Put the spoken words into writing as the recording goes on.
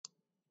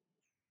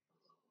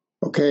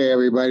Okay,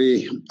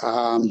 everybody.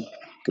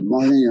 Good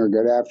morning or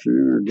good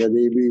afternoon or good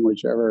evening,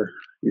 whichever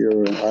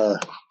you are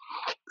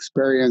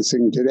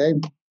experiencing today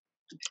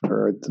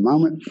or at the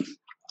moment.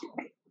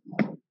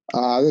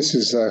 This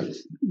is a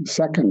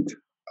second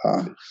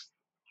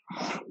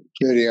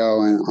video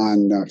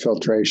on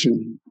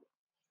filtration.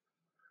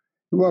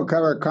 We'll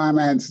cover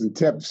comments and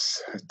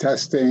tips,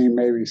 testing,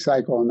 maybe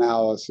cycle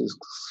analysis,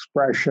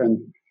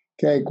 expression,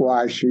 cake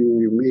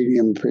washing,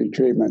 medium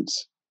pretreatments.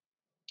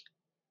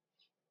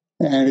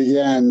 And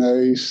again,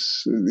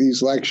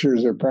 these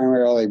lectures are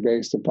primarily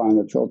based upon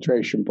the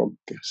filtration book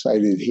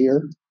cited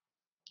here.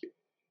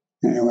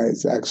 Anyway,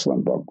 it's an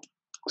excellent book.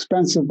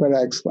 Expensive, but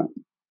excellent.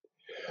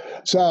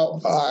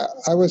 So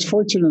I was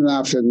fortunate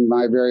enough in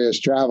my various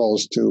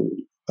travels to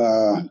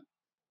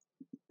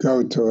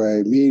go to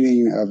a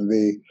meeting of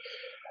the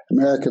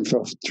American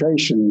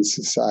Filtration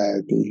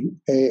Society,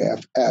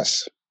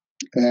 AFS.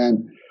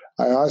 And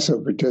I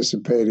also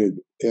participated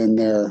in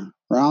their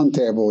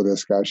roundtable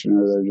discussion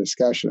or their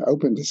discussion,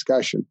 open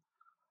discussion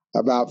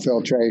about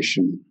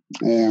filtration.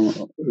 And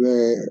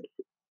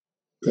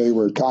they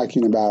were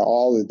talking about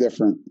all the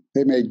different,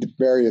 they made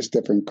various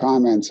different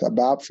comments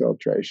about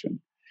filtration.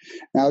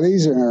 Now,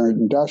 these are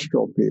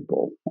industrial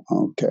people,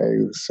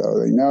 okay, so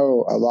they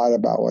know a lot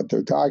about what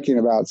they're talking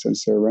about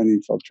since they're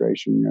running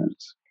filtration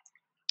units.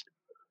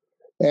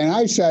 And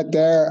I sat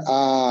there,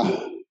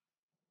 I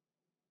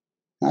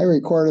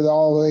recorded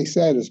all they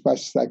said as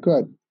much as I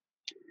could.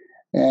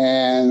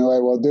 And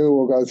what we'll do,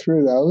 we'll go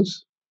through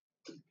those.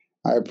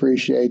 I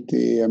appreciate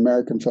the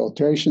American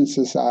Filtration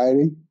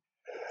Society.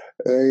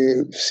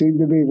 They seem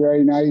to be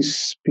very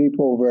nice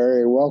people,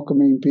 very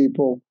welcoming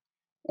people,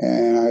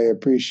 and I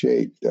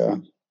appreciate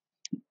them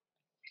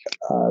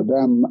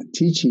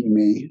teaching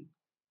me,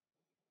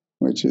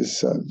 which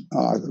is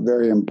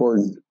very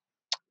important.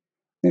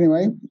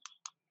 Anyway,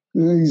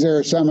 these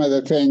are some of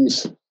the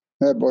things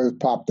that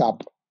popped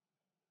up.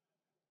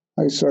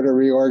 I sort of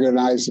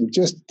reorganized them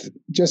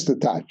just a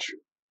touch.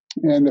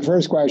 And the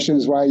first question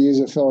is, why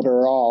use a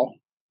filter at all?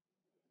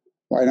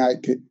 Why not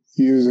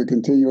use a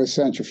continuous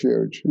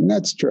centrifuge? And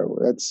that's true.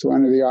 That's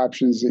one of the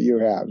options that you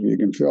have. You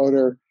can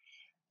filter,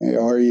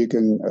 or you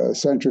can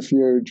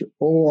centrifuge,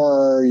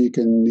 or you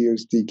can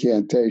use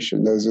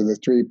decantation. Those are the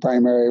three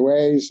primary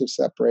ways of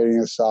separating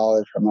a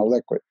solid from a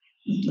liquid.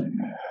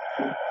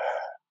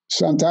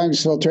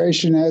 Sometimes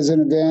filtration has an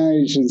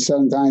advantage, and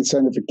sometimes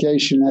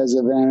centrifugation has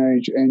an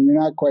advantage, and you're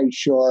not quite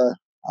sure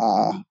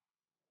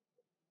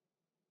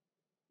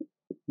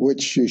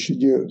which you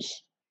should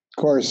use.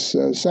 Of course,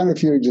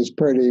 centrifuge is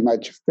pretty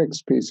much a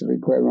fixed piece of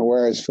equipment,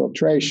 whereas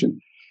filtration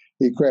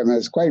equipment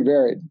is quite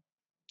varied.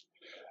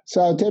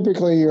 So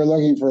typically, you're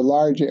looking for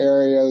large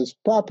areas,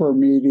 proper,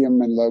 medium,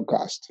 and low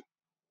cost.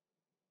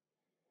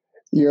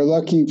 You're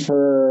looking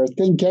for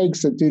thin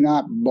cakes that do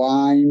not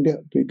bind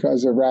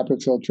because of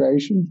rapid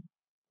filtration.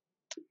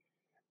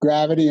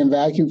 Gravity and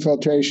vacuum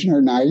filtration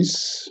are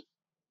nice.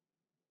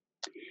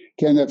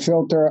 Can the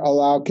filter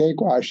allow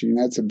cake washing?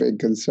 That's a big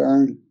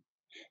concern.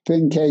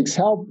 Thin cakes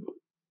help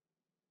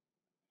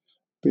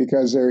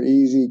because they're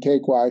easy.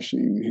 Cake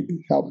washing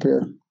help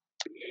here.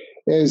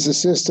 Is the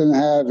system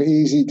have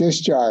easy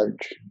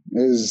discharge?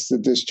 Is the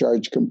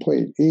discharge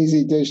complete?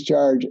 Easy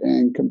discharge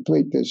and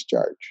complete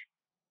discharge.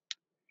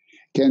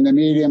 Can the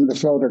medium, the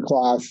filter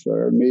cloth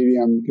or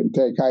medium, can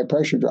take high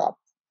pressure drop?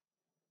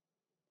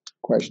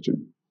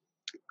 Question.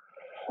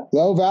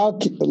 Low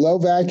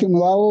vacuum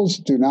levels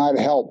do not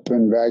help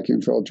in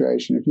vacuum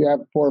filtration. If you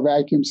have a poor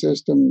vacuum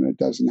system, it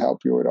doesn't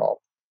help you at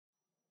all.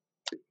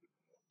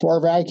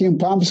 Poor vacuum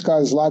pumps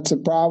cause lots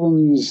of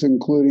problems,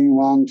 including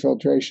long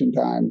filtration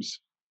times.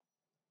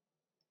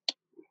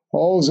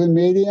 Holes in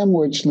medium,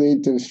 which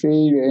lead to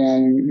feed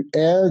and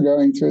air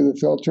going through the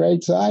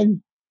filtrate side.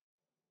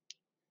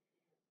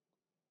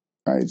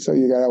 All right, so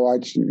you got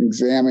to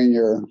examine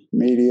your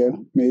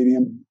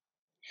medium.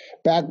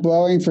 Back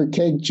blowing for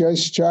cake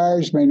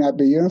discharge may not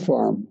be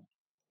uniform.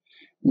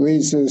 It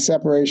leads to the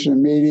separation of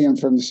medium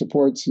from the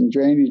supports and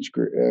drainage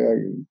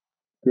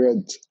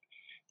grids.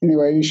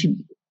 Anyway, you should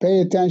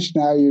pay attention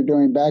to how you're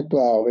doing back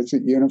blow. Is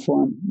it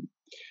uniform?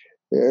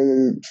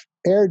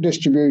 Air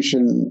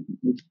distribution,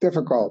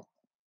 difficult.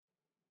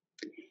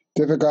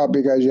 Difficult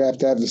because you have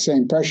to have the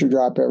same pressure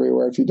drop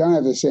everywhere. If you don't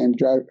have the same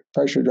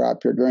pressure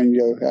drop, you're going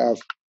to have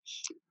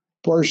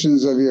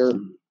portions of your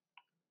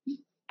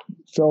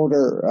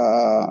filter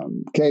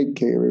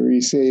cake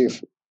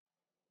receive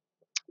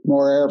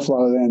more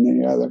airflow than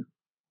the other.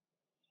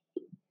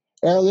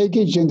 Air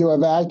leakage into a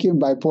vacuum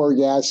by poor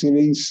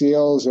gasketing,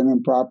 seals, and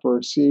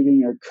improper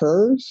seating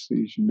occurs.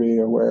 You should be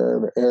aware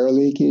of air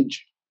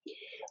leakage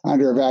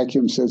under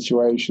vacuum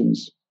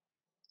situations.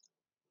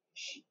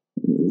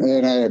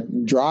 In a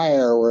dry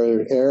air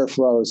where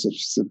airflow is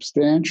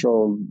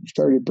substantial,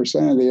 30%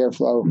 of the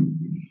airflow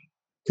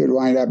could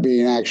wind up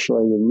being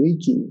actually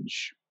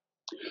leakage.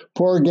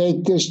 Poor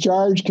cake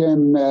discharge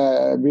can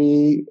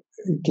be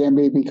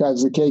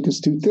because the cake is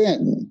too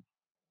thin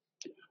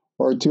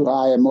or too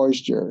high in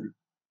moisture.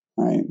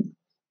 Right?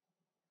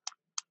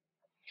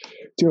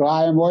 Too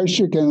high in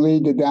moisture can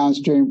lead to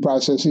downstream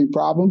processing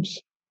problems.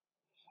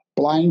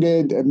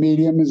 Blinded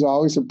medium is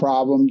always a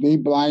problem.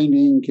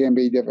 Deblinding can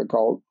be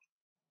difficult.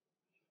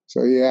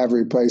 So you have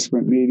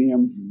replacement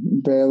medium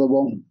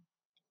available.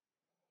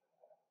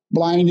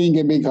 Blinding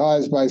can be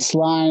caused by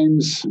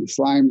slimes.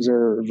 Slimes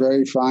are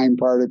very fine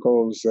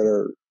particles that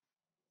are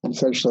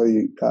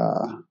essentially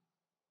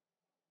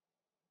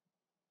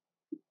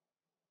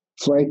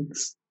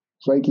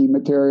flaky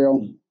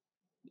material.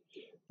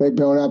 They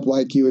build up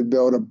like you would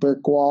build a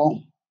brick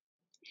wall.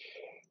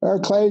 There are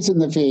clays in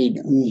the feed,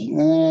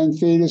 and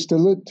feed is to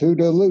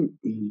dilute.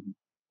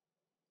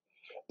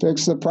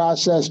 Fix the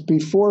process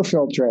before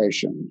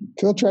filtration.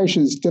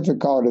 Filtration is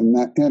difficult in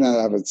and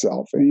of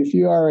itself. And if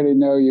you already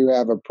know you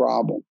have a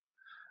problem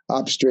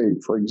upstream,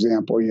 for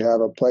example, you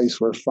have a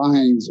place where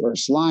fines or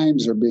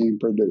slimes are being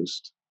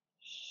produced,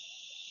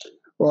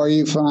 or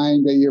you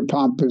find that your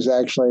pump is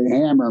actually a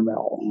hammer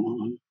mill,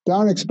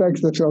 don't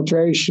expect the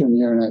filtration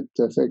unit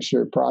to fix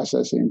your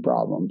processing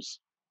problems.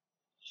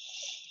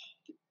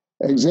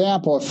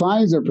 Example, if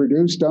fines are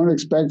produced, don't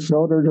expect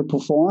filter to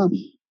perform.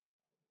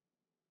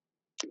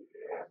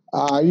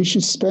 You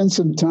should spend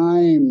some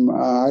time.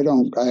 I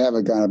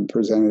haven't got them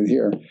presented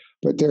here,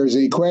 but there's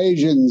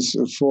equations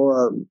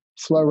for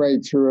flow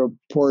rate through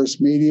a porous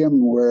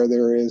medium where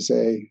there is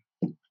a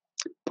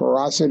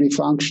porosity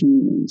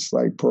function. It's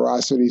like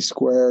porosity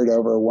squared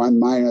over 1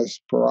 minus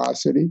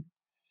porosity. You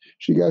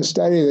should go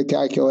study the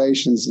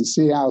calculations and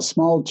see how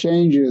small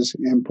changes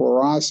in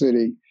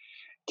porosity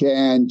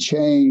can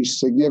change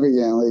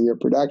significantly your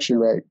production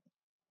rate.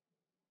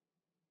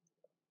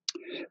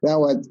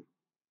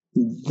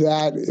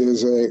 That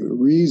is a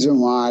reason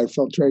why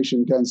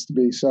filtration tends to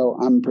be so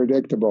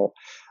unpredictable.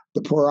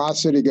 The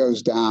porosity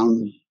goes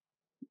down,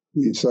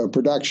 so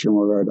production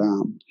will go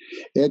down.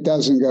 It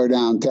doesn't go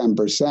down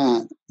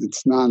 10%.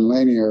 It's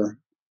nonlinear,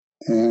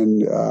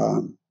 and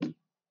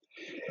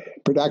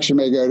production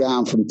may go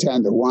down from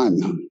 10 to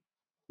 1,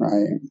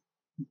 right?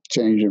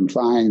 Change in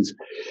fines.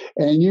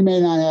 And you may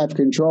not have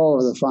control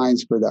of the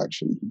fines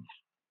production.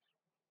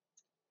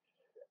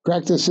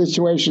 Correct the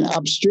situation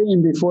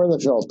upstream before the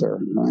filter,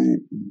 right?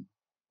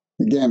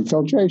 Again,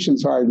 filtration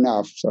is hard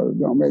enough, so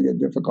don't make it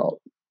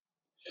difficult.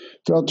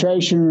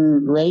 Filtration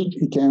rate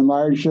can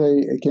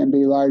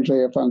be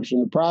largely a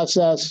function of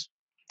process.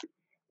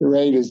 The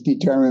rate is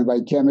determined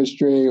by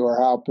chemistry or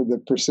how the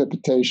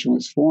precipitation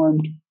was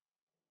formed.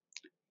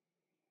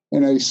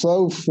 In a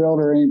slow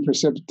filtering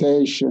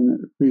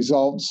precipitation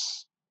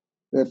results,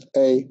 if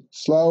a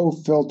slow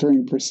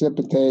filtering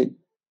precipitate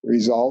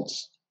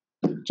results,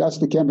 just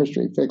the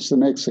chemistry, fix the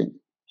mixing.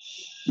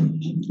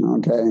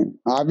 Okay,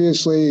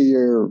 obviously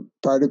your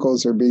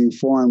particles are being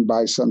formed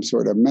by some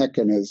sort of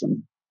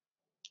mechanism.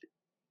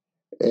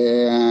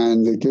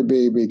 And it could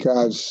be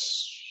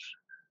because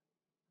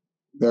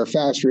there are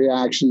fast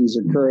reactions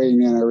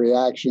occurring in a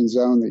reaction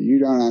zone that you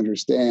don't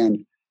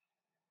understand.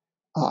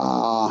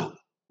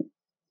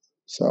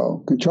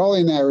 So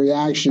controlling that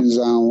reaction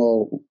zone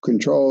will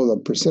control the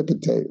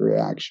precipitate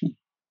reaction.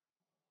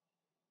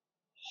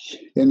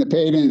 In the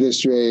paint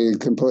industry,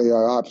 completely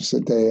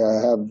opposite. They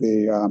have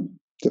the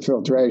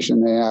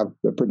filtration. They have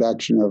the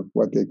production of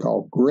what they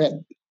call grit.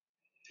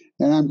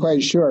 And I'm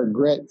quite sure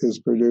grit is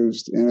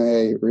produced in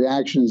a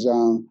reaction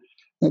zone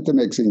that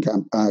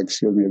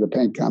the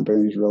paint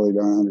companies really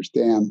don't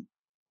understand.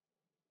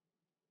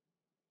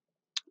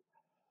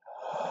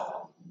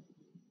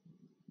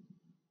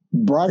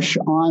 Brush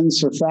on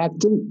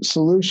surfactant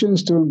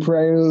solutions to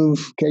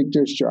improve cake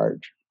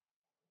discharge.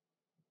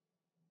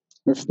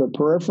 If the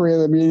periphery of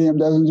the medium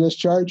doesn't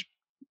discharge,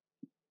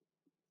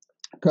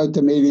 coat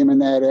the medium in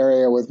that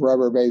area with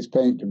rubber-based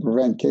paint to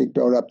prevent cake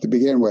buildup to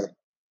begin with.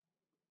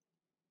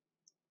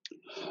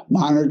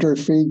 Monitor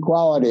feed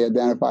quality.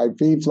 Identify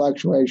feed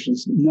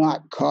fluctuations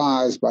not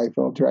caused by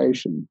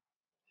filtration.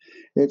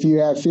 If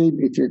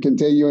you're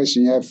continuous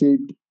and you have feed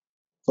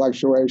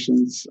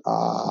fluctuations,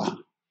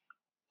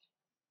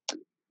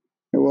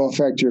 it will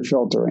affect your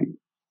filtering.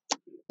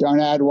 Don't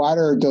add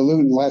water or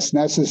dilute unless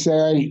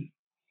necessary.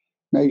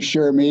 Make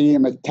sure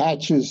medium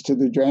attaches to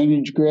the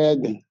drainage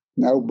grid.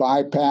 No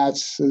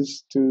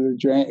bypasses to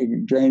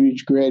the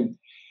drainage grid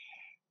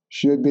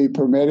should be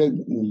permitted.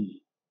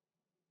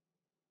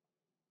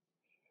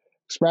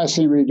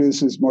 Expressing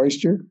reduces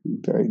moisture.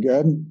 Very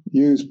good.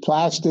 Use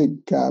plastic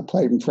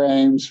plate and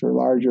frames for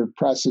larger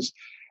presses.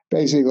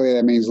 Basically,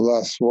 that means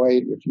less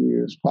weight if you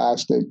use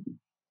plastic.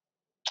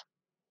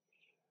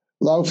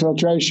 Low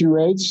filtration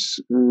rates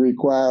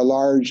require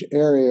large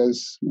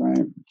areas,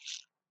 right?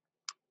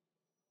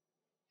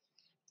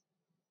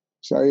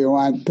 So you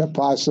want to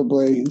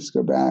possibly, let's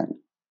go back.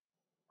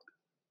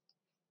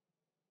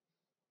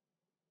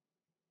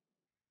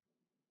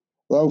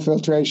 Low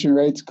filtration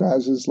rates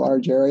causes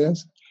large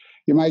areas.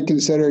 You might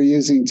consider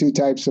using 2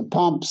 types of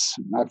pumps,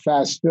 a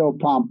fast fill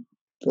pump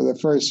for the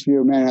first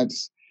few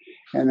minutes,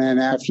 and then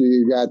after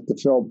you got the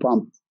fill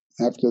pump,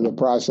 after the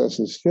process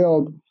is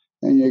filled,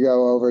 then you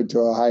go over to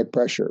a high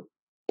pressure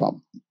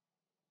pump.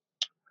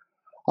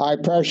 High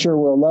pressure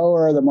will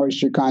lower the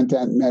moisture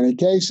content in many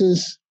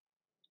cases.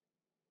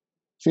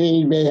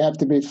 Feed may have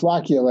to be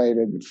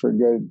flocculated for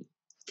good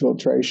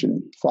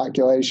filtration.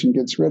 Flocculation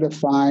gets rid of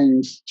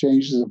fines,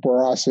 changes the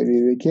porosity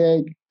of the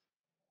cake,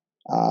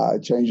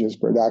 changes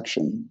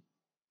production.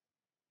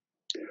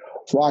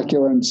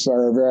 Flocculants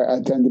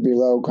tend to be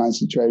low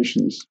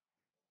concentrations.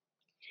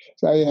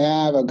 So you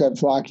have a good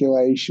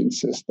flocculation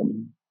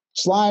system.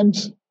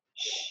 Slimes,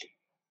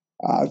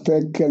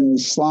 thicken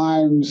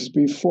slimes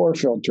before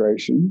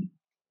filtration.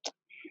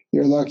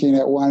 You're looking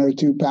at 1 or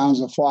 2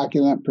 pounds of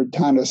flocculant per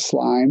ton of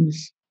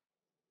slimes.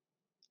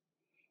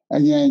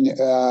 Again,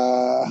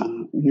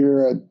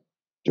 you're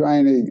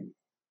trying to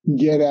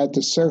get at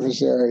the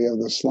surface area of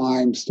the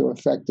slimes to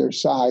affect their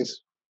size.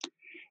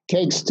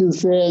 Cakes too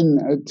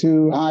thin,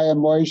 too high in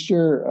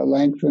moisture,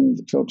 lengthened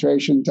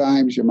filtration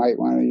times. You might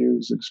want to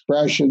use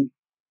expression,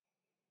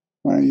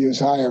 want to use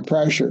higher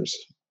pressures.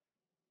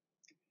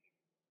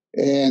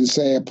 And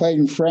say a plate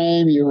and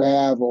frame you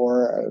have,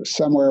 or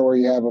somewhere where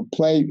you have a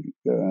plate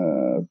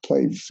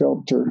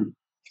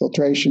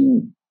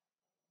filtration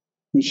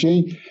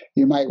machine,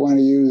 you might want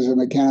to use a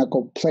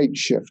mechanical plate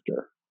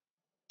shifter.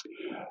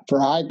 For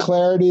high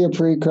clarity, a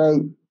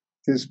pre-coat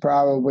is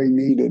probably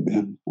needed.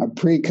 A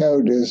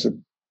pre-coat is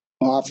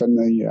often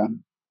the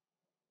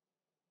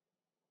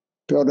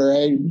filter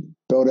aid,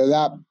 build it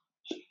up.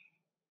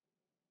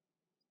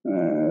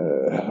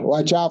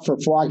 Watch out for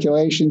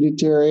flocculation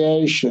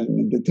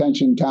deterioration.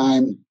 Detention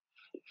time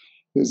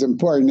is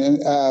important. And,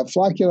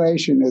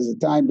 flocculation is a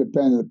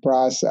time-dependent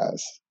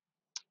process.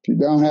 If you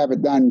don't have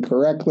it done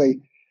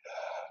correctly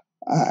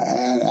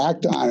and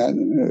act on it,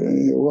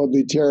 it will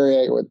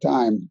deteriorate with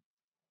time.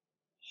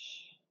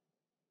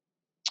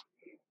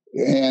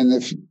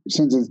 And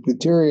since it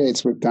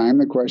deteriorates with time,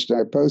 the question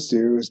I pose to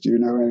you is, do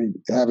you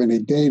have any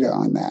data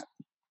on that?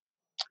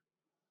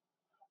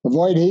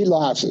 Avoid heat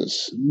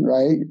losses,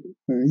 right?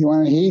 You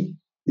want to heat,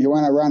 you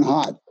want to run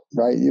hot,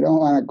 right? You don't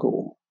want to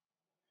cool.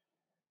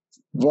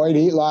 Avoid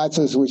heat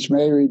losses, which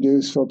may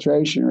reduce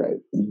filtration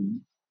rate.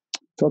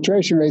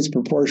 Filtration rate is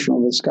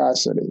proportional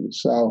viscosity.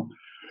 So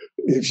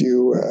if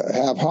you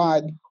have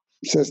hot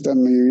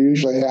system, you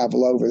usually have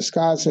low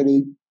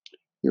viscosity.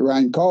 You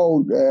run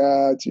cold,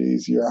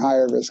 you're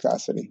higher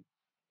viscosity.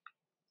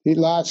 Heat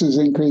losses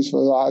increase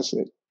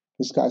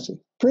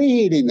viscosity.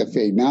 Preheating the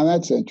feed. Now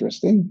that's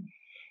interesting.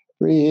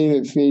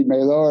 Preheated feed may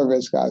lower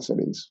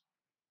viscosities.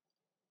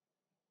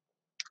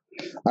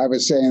 I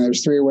was saying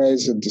there's 3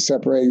 ways of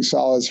separating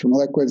solids from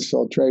liquids: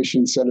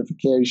 filtration,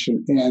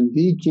 acidification, and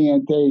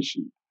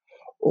decantation,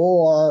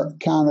 or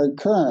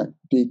countercurrent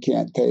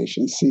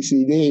decantation,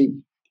 CCD.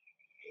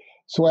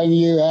 So when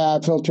you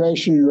have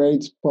filtration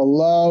rates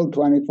below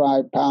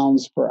 25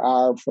 pounds per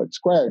hour foot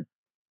squared,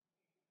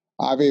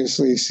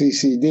 obviously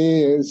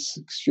CCD is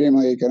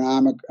extremely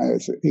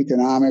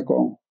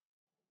economical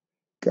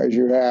because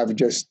you have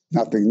just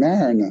nothing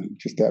there and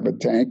just have a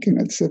tank and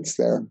it sits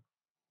there.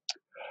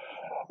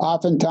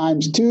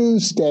 Oftentimes,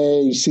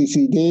 2-stage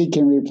CCD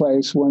can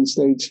replace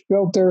 1-stage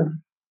filter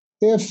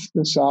if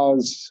the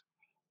solids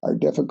are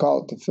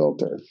difficult to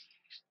filter.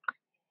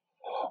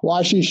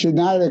 Washing should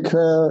not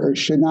occur or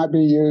should not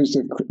be used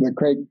if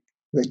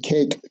the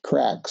cake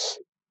cracks.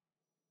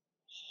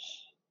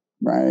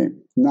 Right?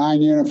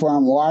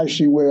 Non-uniform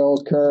washing will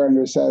occur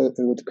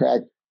with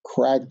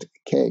cracked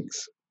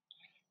cakes.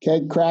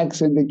 Cake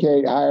cracks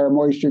indicate higher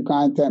moisture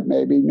content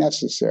may be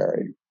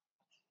necessary.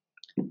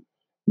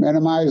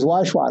 Minimize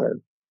wash water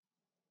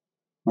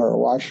or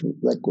wash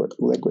liquid.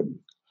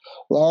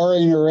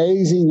 Lowering or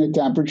raising the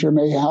temperature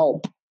may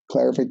help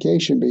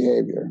clarification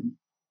behavior.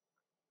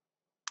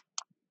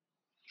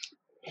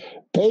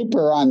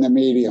 Paper on the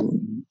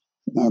medium.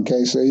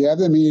 Okay, so you have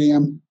the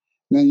medium,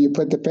 then you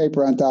put the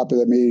paper on top of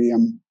the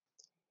medium,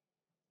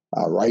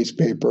 rice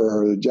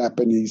paper or the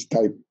Japanese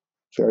type,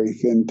 very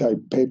thin type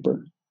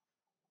paper,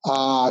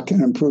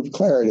 can improve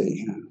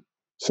clarity.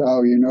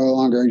 So you no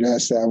longer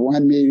just have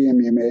one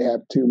medium, you may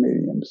have 2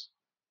 mediums.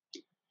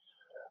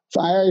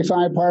 Very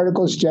fine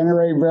particles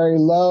generate very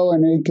low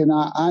and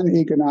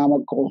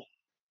uneconomical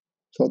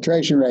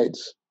filtration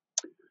rates.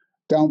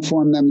 Don't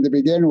form them to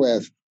begin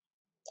with.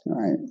 All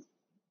right.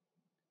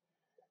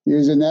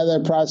 Use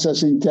another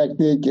processing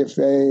technique if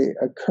they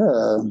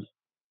occur.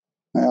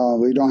 Well,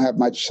 we don't have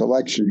much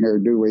selection here,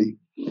 do we?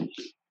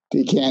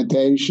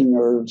 Decantation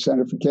or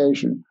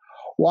centrifugation.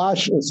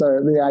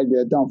 The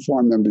idea, don't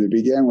form them to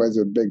begin with, is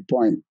a big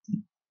point.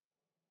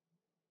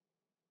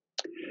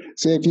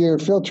 See, if your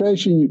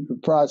filtration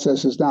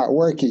process is not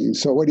working,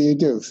 so what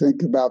do?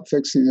 Think about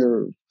fixing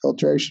your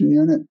filtration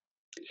unit.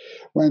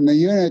 When the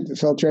unit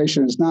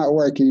filtration is not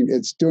working,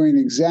 it's doing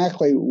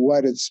exactly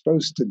what it's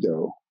supposed to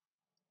do.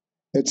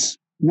 It's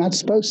not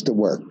supposed to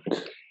work.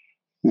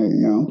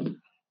 The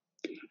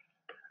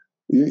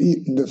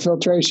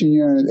filtration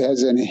unit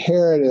has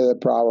inherited a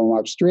problem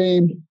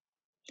upstream.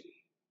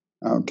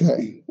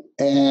 Okay.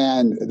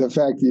 And the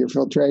fact that your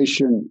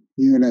filtration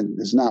unit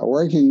is not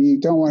working, you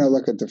don't want to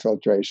look at the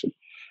filtration.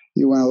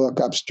 You want to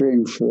look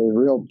upstream for the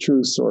real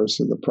true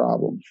source of the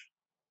problem.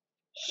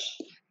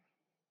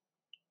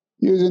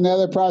 Use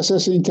another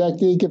processing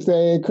technique if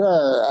they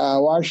occur.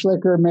 Wash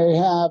liquor may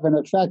have an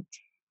effect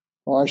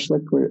Wash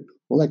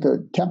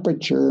liquor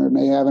temperature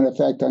may have an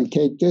effect on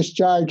cake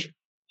discharge.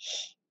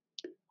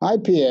 High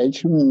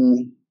pH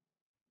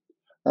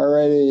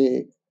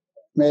already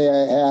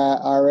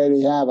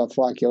have a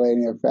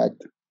flocculating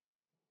effect.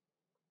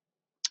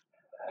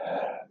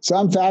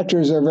 Some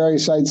factors are very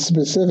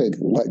site-specific,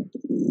 like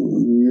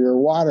your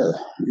water.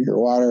 Your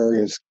water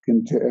is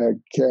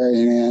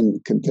carrying in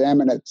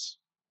contaminants.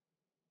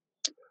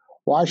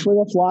 Wash with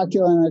a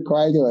flocculant and a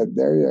coagulant.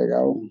 There you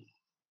go.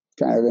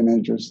 Kind of an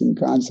interesting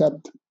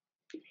concept.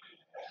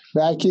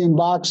 Vacuum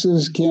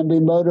boxes can be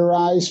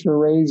motorized for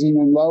raising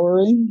and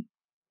lowering.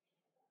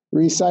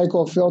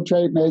 Recycle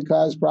filtrate may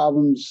cause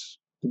problems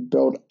to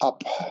build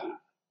up.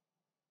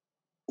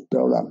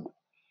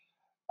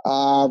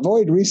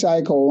 Avoid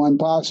recycle when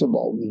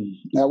possible.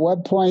 At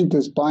what point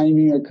does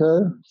blinding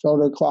occur?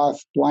 Filter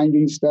cloth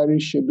blinding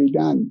studies should be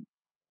done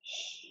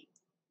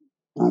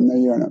on the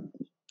unit.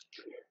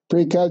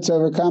 Pre-cuts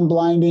overcome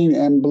blinding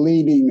and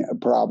bleeding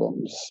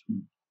problems.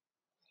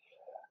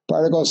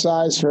 Particle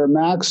size for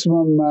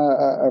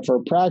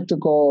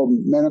practical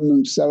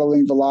minimum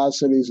settling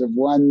velocities of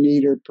 1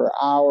 meter per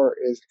hour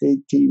is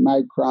 18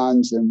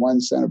 microns in 1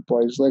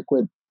 centipoise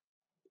liquid.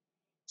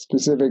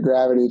 Specific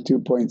gravity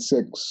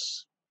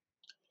 2.6.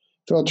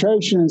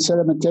 Filtration and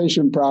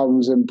sedimentation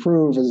problems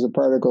improve as the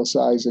particle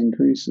size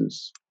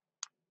increases.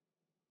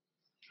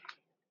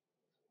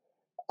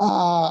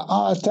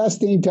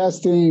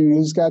 Testing,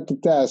 who's got the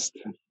test?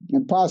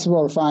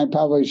 Impossible to find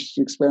published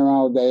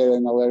experimental data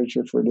in the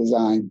literature for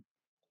design.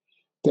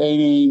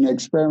 Obtaining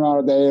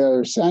experimental data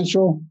are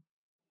essential.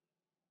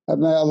 A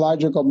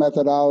logical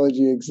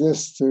methodology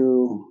exists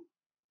to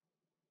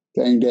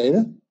obtain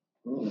data.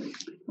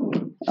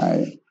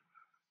 Right.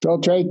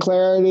 Filtrate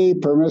clarity,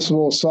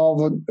 permissible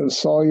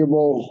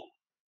soluble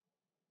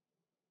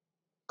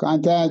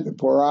content,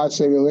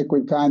 porosity,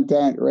 liquid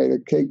content, rate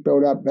of cake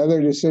buildup.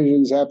 Other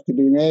decisions have to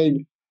be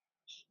made.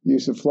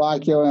 Use of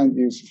flocculant,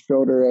 use of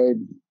filter aid.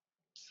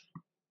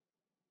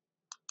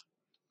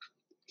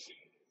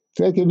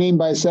 Thickening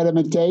by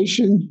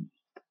sedimentation,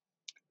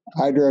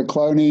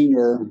 hydrocloning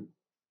or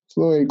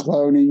fluid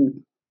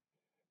cloning.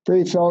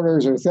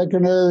 Pre-filters or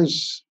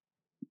thickeners,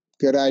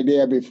 good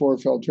idea before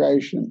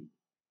filtration.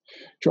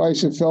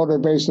 Choice of filter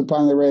based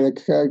upon the rate of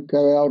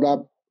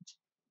buildup.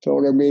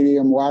 Filter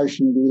medium, wash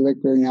and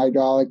deliquoring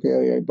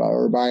hydraulically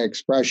or by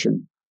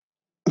expression.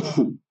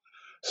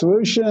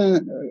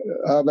 Solution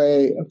of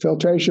a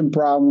filtration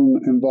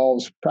problem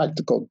involves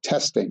practical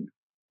testing.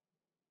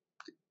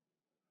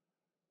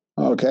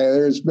 Okay,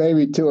 there's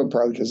maybe 2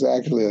 approaches.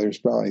 Actually, there's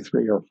probably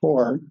 3 or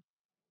 4.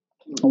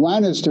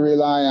 One is to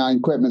rely on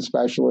equipment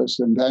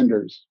specialists and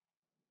vendors.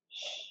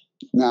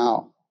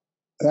 Now,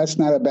 that's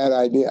not a bad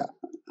idea.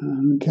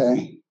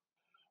 Okay.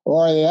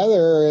 Or the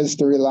other is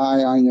to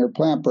rely on your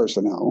plant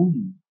personnel.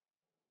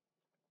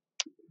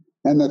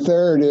 And the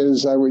third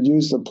is I would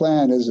use the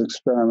plant as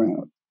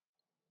experiment,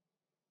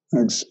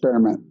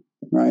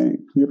 right?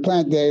 Your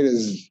plant data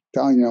is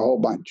telling you a whole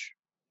bunch.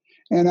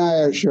 And I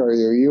assure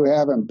you, you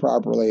haven't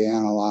properly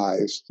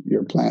analyzed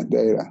your plant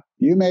data.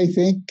 You may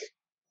think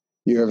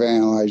you have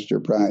analyzed your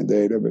plant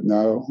data, but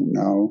no,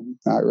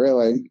 not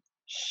really.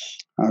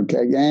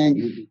 Okay,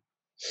 gang?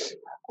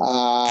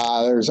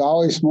 There's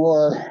always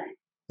more.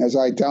 As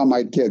I tell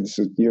my kids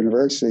at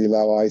university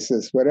level, I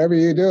says, whatever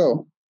you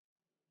do,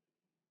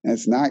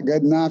 it's not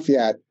good enough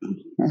yet.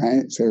 All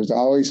right, so there's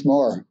always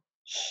more.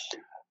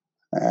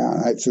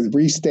 It's a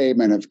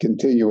restatement of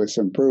continuous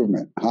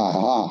improvement. Ha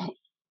ha.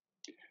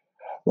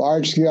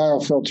 Large-scale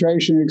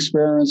filtration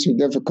experiments are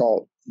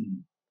difficult.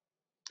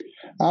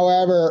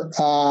 However,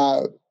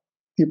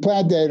 your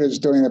plant data is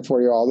doing it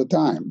for you all the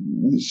time.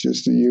 It's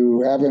just that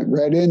you haven't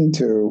read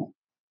into.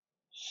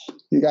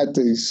 You got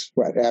these,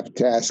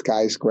 F-test,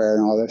 chi-square,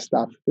 and all this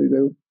stuff to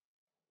do.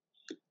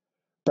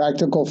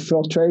 Practical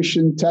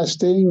filtration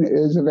testing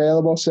is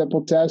available.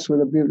 Simple test with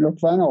a butyl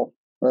funnel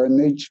or a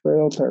niche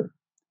filter.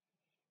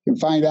 You can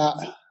find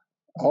out a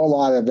whole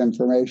lot of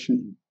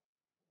information.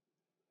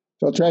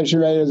 Filtration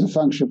rate is a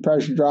function of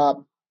pressure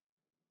drop.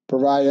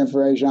 Provide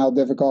information on how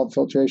difficult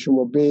filtration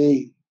will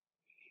be.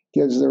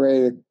 Gives the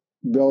rate of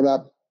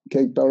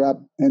cake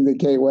buildup.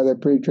 Indicate whether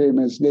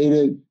pretreatment is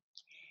needed.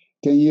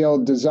 Can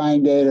yield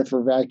design data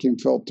for vacuum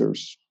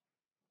filters.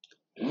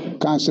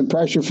 Constant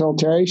pressure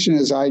filtration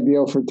is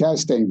ideal for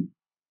testing.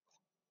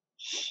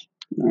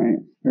 All right.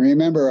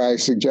 Remember, I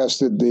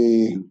suggested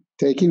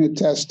taking a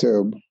test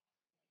tube,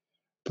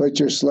 put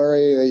your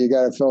slurry that you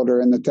got to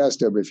filter in the test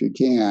tube if you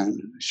can,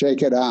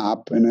 shake it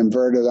up, and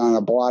invert it on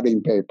a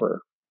blotting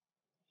paper.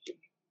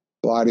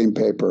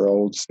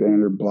 Old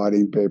standard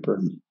blotting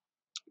paper.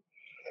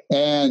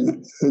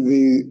 And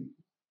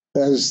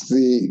as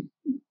the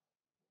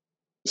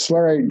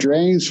slurry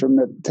drains from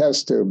the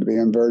test tube, the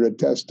inverted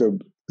test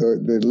tube,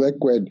 the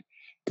liquid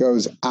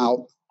goes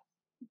out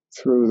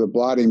through the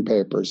blotting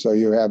paper. So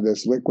you have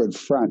this liquid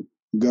front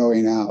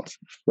going out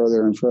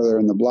further and further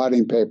in the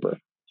blotting paper.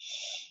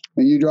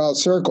 And you draw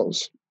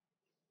circles.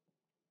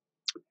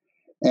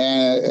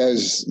 And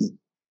as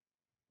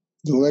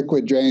the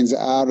liquid drains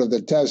out of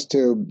the test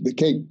tube, the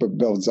cake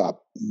builds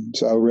up.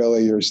 So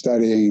really you're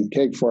studying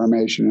cake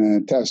formation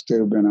in a test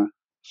tube in a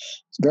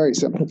very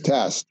simple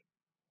test.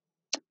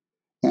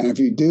 And if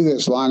you do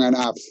this long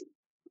enough,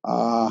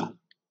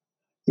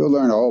 you'll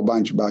learn a whole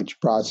bunch about your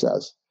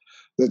process.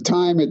 The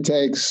time it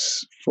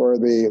takes for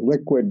the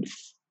liquid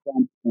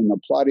in the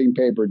plotting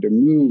paper to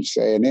move,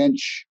 say, an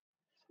inch,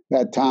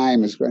 that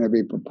time is going to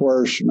be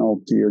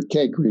proportional to your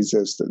cake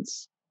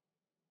resistance.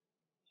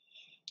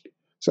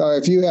 So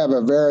if you have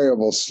a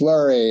variable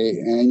slurry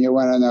and you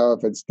want to know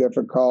if it's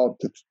difficult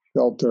to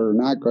filter or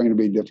not going to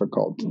be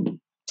difficult to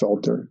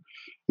filter,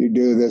 you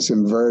do this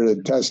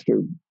inverted test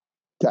tube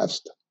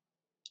test.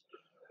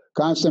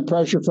 Constant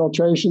pressure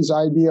filtration is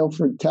ideal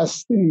for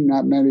testing,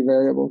 not many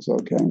variables,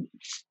 okay.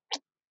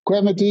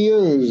 Equipment to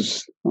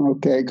use,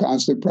 okay,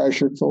 constant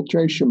pressure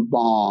filtration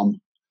bomb.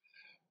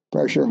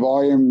 Pressure,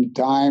 volume,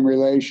 time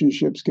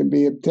relationships can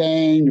be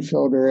obtained.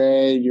 Filter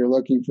aid, you're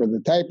looking for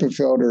the type of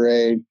filter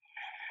aid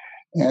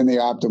and the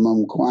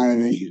optimum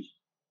quantity.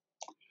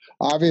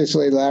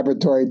 Obviously,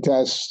 laboratory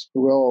tests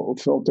will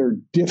filter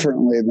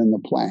differently than the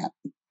plant.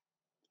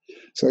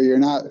 So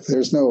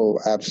there's no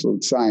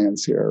absolute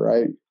science here,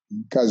 right?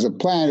 Because the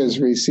plant is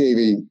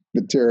receiving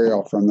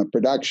material from the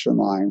production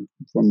line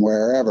from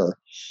wherever.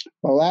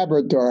 A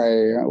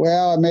laboratory,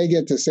 well, it may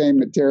get the same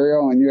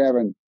material and you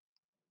haven't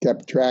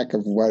kept track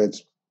of where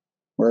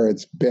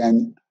it's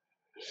been.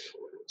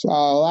 So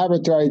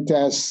laboratory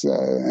tests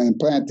and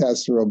plant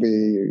tests will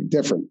be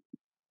different.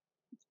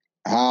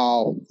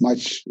 How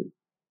much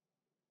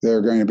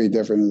they're going to be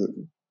different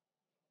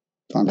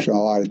function a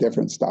lot of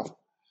different stuff.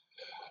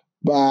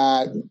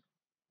 But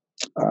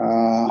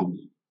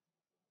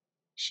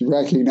should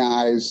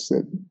recognize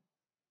that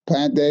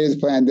plant data is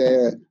plant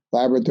data,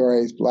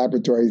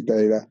 laboratory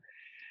data.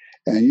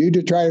 And you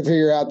to try to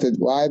figure out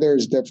why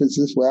there's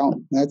differences,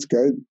 well, that's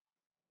good.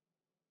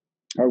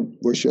 I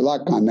wish you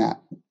luck on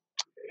that.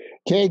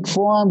 Cake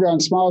formed on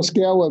small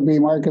scale would be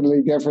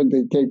markedly different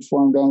than cake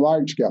formed on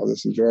large scale.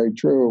 This is very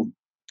true.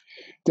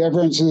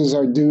 Differences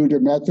are due to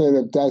method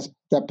of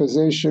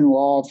deposition,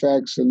 wall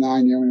effects, and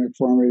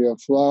non-uniformity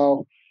of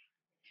flow.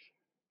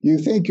 You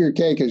think your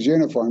cake is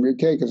uniform. Your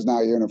cake is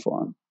not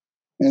uniform.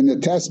 In the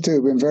test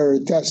tube,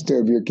 inverted test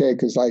tube, your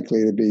cake is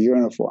likely to be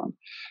uniform.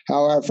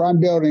 However, if I'm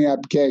building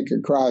up cake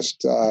across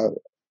a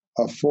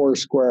 4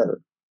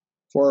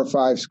 or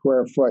 5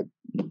 square foot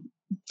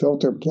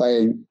filter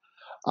plane,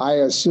 I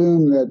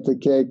assume that the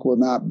cake will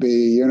not be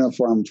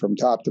uniform from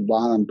top to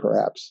bottom,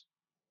 perhaps.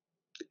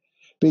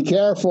 Be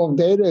careful of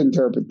data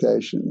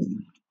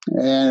interpretation,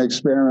 and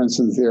experiments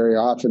in theory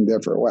often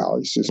differ. Well,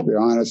 let's just be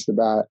honest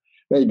about it.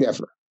 They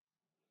differ.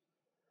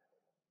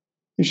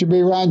 You should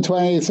be run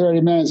 20 to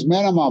 30 minutes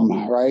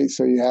minimum, right?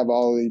 So you have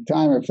all the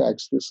time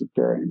effects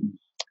disappearing.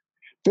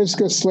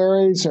 Viscous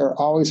slurries are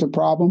always a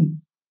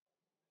problem.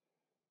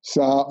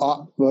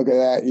 So look at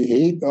that. You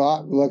heat,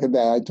 look at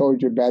that. I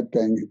told you a bad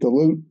thing.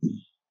 Dilute,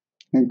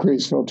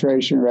 increased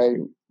filtration rate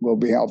will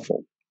be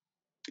helpful.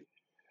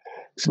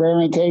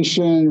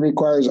 Experimentation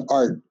requires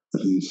art.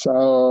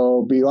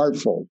 So be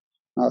artful.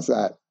 How's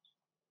that?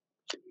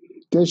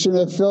 Addition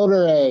of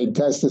filter aid.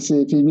 Test to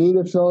see if you need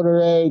a filter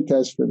aid.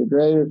 Test for the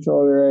grade of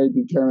filter aid.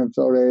 Determine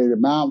filter aid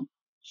amount.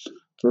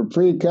 For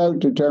pre-coat,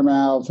 determine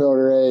how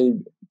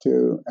to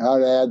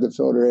add the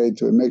filter aid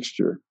to a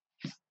mixture.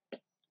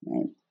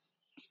 Right.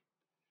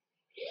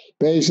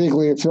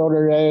 Basically, a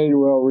filter aid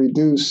will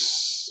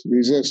reduce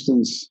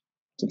resistance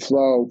to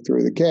flow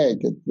through the cake.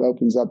 It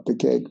opens up the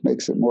cake,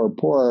 makes it more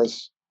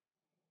porous.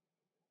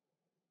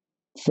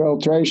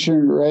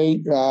 Filtration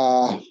rate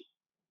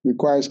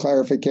requires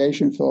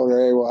clarification.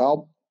 Filter aid will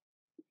help.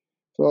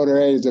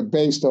 Filter aid is a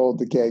base to hold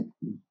the cake.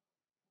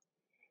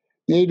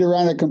 Need to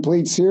run a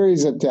complete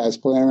series of tests: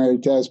 preliminary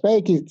tests,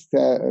 basic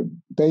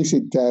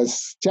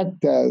tests, check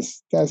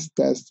tests,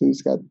 test.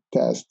 Who's got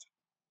test?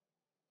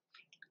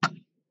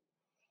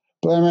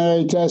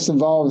 Preliminary test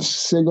involves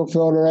single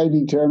filter aid.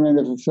 Determine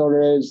if a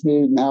filter aid is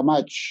needed and how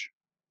much.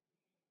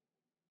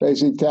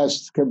 Basic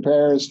test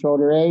compares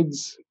filter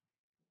aids.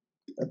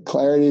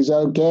 Clarity is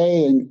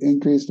okay, and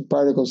increase the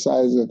particle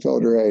size of the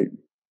filter aid.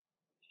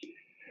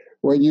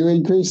 When you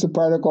increase the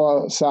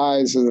particle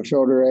size of the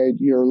filter aid,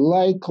 you're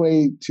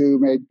likely to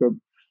make the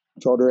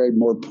filter aid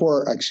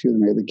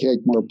the cake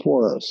more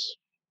porous.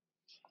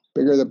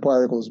 Bigger the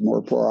particles,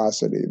 more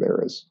porosity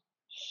there is.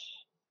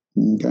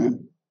 Okay.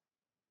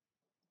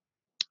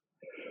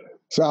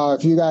 So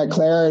if you got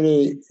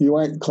clarity, you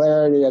want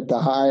clarity at the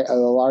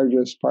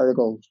largest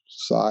particle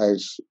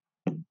size,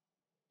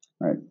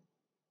 right?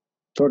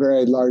 Filter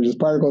aid, largest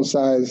particle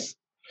size.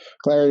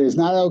 Clarity is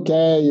not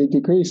okay. You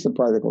decrease the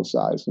particle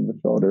size of the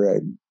filter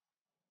aid.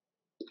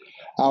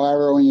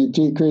 However, when you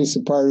decrease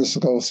the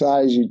particle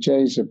size, you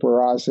change the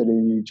porosity,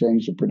 you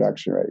change the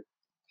production rate.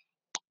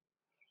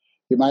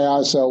 You might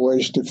also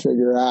wish to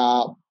figure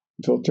out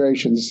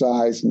filtration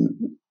size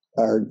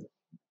or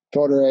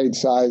filter aid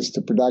size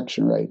to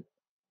production rate.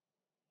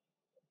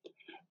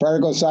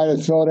 Particle size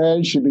of filter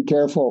aid should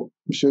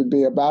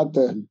be about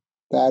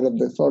that of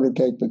the filter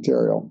cake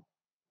material.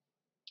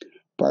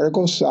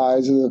 Particle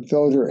size of the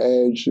filter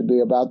aid should be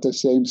about the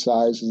same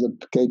size as the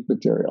cake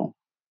material.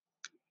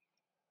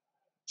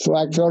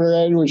 Select filter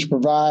aid which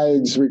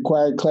provides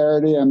required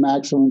clarity and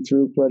maximum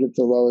throughput at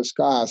the lowest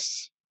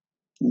costs.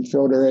 In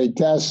filter aid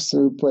tests,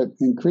 throughput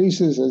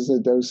increases as the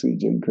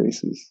dosage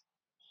increases.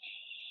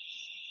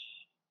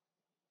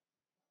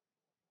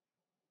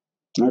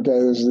 Okay,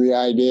 this is the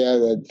idea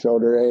that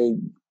filter aid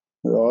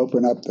will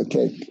open up the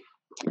cake.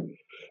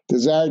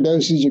 Desired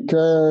dosage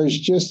occurs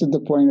just at the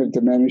point of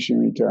diminishing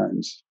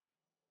returns.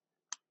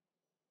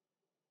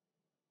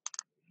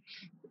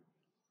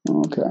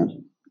 Okay.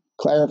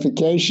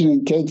 Clarification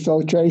and cake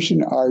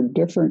filtration are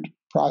different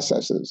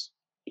processes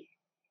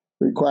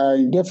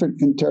requiring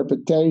different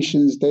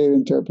interpretations. Data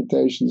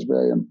interpretation is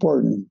very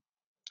important.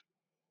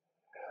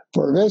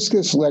 For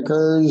viscous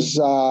liquors,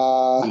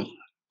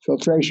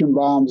 filtration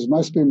bombs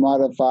must be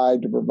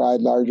modified to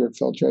provide larger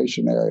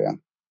filtration area.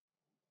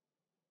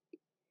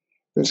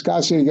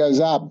 Viscosity goes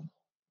up,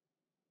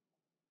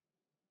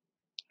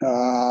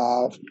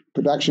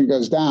 production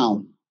goes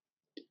down.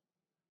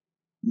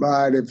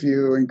 But if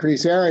you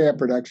increase area,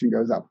 production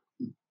goes up.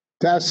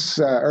 Tests,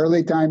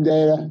 early time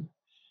data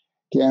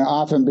can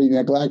often be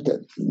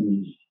neglected.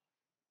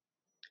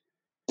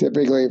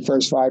 Typically,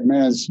 first 5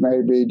 minutes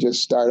may be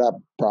just startup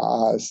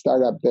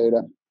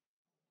data.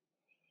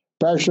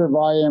 Pressure,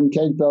 volume,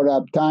 cake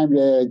buildup, time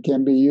data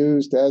can be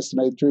used to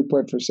estimate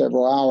throughput for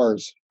several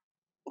hours.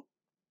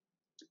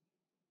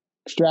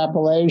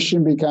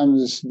 Extrapolation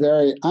becomes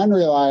very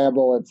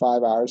unreliable at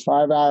 5 hours.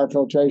 5-hour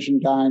filtration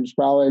times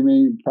probably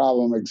mean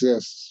problem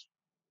exists.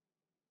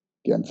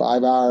 Again,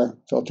 5-hour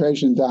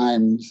filtration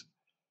times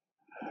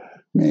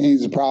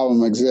means the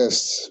problem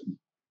exists.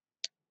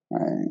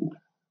 Right.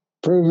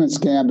 Improvements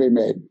can be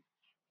made.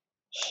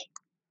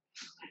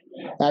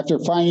 After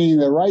finding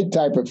the right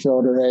type of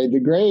filter aid, the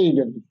grade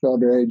of the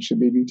filter aid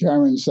should be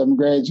determined. Some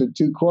grades are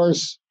too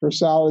coarse for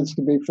solids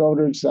to be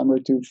filtered, some are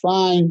too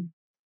fine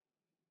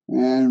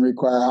and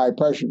require high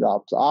pressure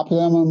drops.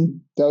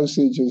 Optimum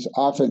dosage is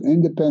often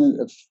independent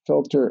of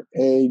filter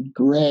aid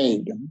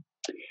grade.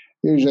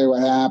 Usually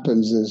what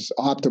happens is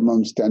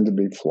optimums tend to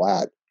be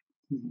flat.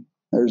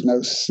 There's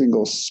no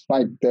single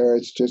spike there.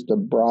 It's just a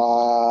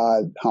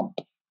broad hump.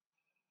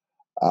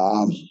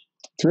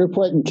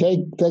 Throughput and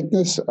cake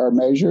thickness are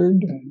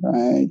measured.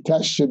 Right?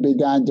 Tests should be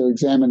done to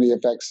examine the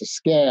effects of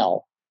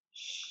scale.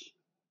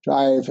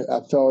 Try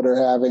a filter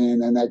having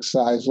the next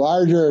size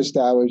larger,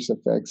 establish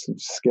effects of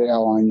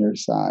scale on your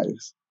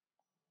size.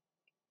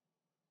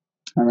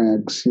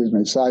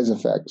 Size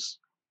effects.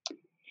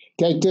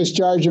 Cake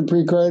discharge and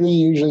pre-coating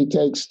usually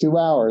takes 2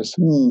 hours.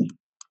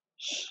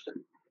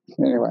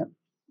 Anyway,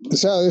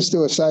 so let's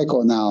do a cycle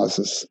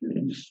analysis.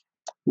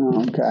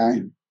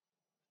 Okay.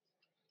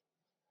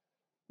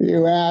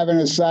 You have in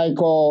a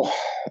cycle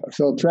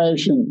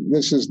filtration.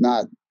 This is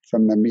not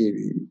from the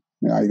meeting.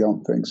 I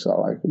don't think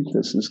so. I think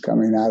this is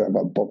coming out of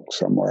a book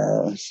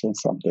somewhere or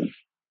something.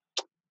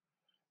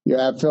 You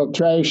have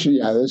filtration.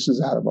 Yeah, this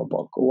is out of a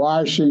book.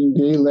 Washing,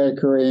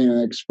 deliquoring,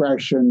 and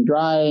expression,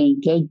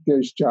 drying, cake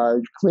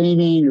discharge,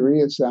 cleaning,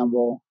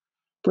 reassemble,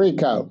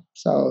 pre-coat.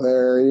 So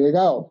there you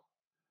go.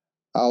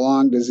 How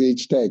long does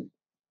each take?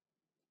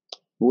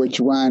 Which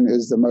one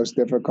is the most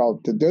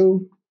difficult to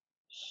do?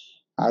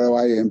 How do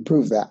I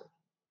improve that?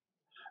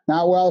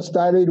 Not well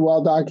studied,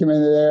 well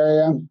documented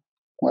area.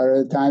 What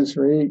are the times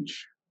for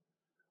each?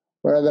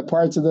 What are the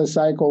parts of the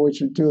cycle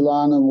which are too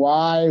long and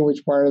why?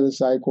 Which part of the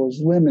cycle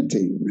is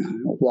limiting?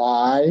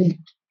 Why?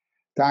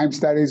 Time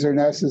studies are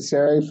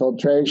necessary,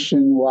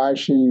 filtration,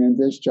 washing, and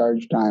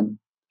discharge time.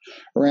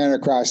 I ran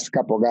across a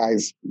couple of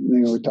guys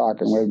who were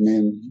talking with me,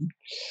 and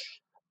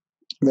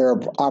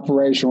their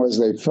operation was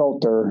they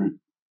filter,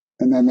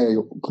 and then they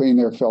clean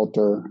their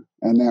filter,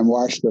 and then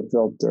wash the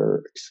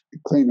filter,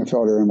 clean the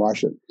filter and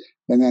wash it,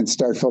 and then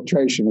start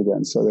filtration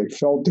again. So they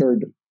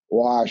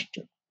washed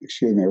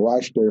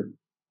their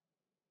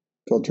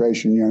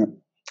filtration unit,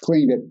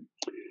 cleaned it,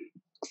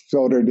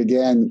 filtered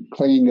again,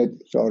 cleaned it,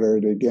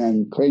 filtered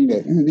again, cleaned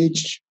it. And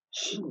each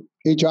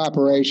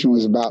operation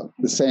was about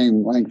the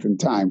same length and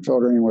time.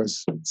 Filtering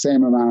was the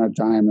same amount of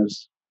time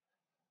as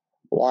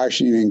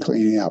washing and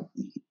cleaning up.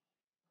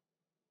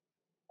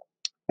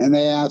 And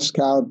they asked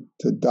how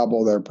to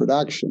double their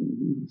production.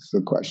 That's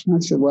the question. I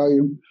said, well,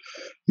 you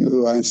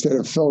instead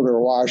of filter,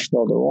 wash,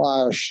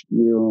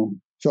 you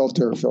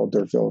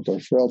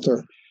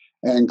filter,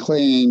 and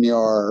clean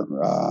your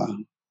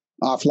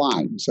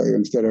offline. So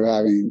instead of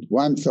having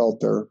one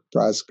filter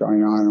press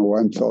going on or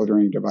one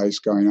filtering device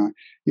going on,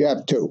 you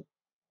have two.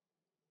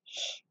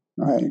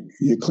 Right?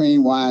 You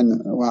clean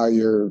one while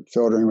you're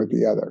filtering with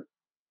the other.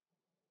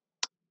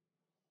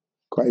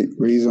 Quite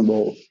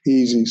reasonable,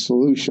 easy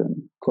solution.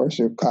 Of course,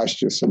 it costs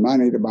you some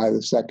money to buy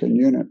the second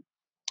unit.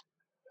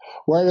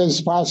 Where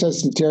does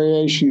process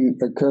deterioration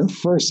occur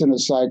first in a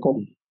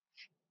cycle?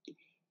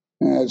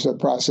 As the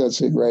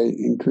processing rate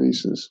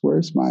increases.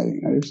 There's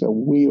a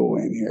wheel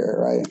in here,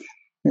 right?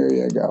 Here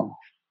you go.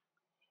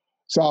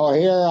 So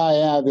here I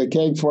have the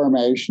cake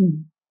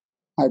formation.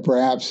 I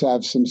perhaps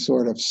have some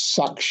sort of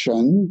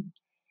suction.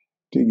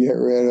 to get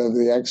rid of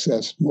the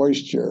excess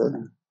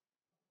moisture.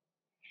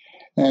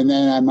 And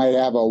then I might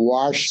have a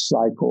wash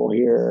cycle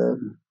here.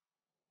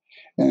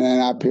 And then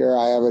up here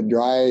I have a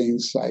drying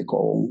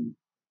cycle.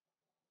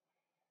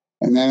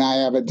 And then I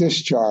have a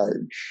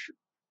discharge.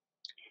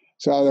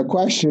 So the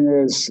question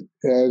is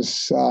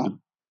so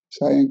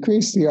I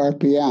increase the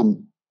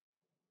RPM.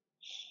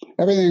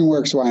 Everything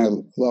works fine at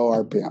low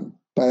RPM.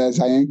 But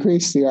as I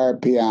increase the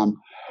RPM,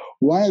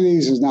 one of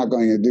these is not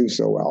going to do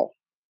so well.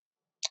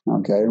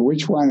 Okay,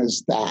 which one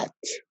is that?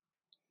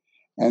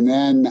 And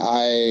then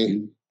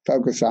I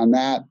focus on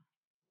that,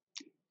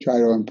 try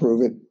to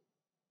improve it,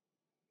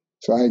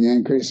 so I can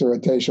increase the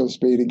rotational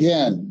speed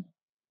again.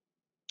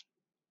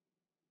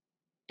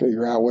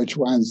 Figure out which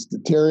one's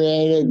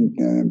deteriorated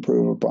and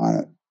improve upon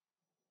it.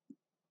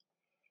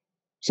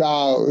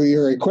 So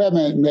your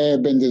equipment may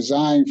have been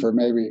designed for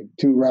maybe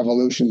 2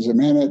 revolutions a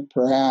minute,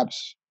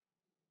 perhaps.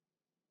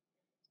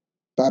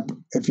 But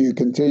if you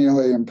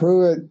continually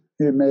improve it,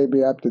 it may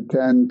be up to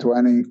 10,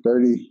 20,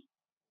 30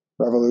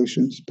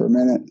 revolutions per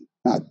minute.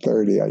 Not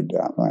 30, I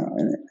doubt.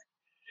 Anyway.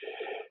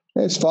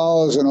 This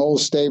follows an old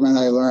statement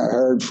I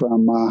heard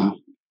from a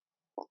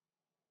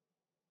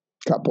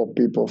couple of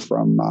people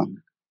from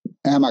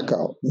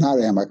Mobile.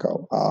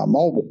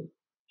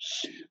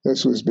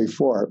 This was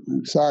before.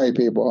 Sorry,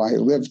 people, I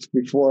lived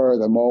before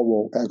the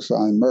Mobile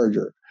Exxon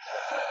merger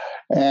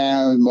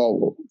and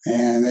Mobile.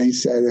 And they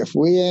said, if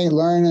we ain't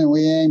learning,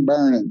 we ain't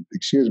burning.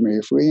 Excuse me,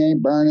 if we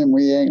ain't burning,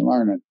 we ain't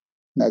learning.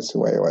 That's the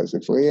way it was.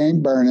 If we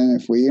ain't burning,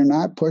 if we are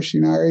not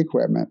pushing our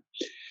equipment,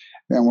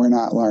 then we're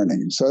not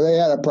learning. So they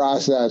had a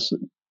process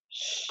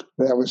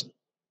that was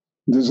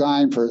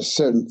designed for a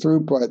certain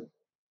throughput,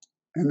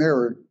 and they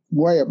were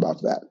way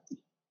above that.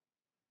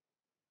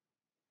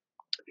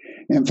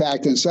 In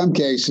fact, in some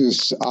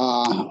cases,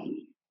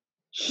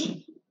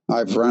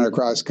 I've run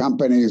across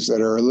companies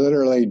that are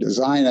literally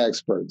design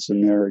experts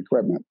in their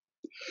equipment.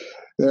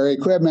 Their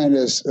equipment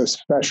is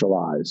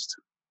specialized,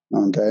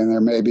 okay, and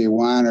there may be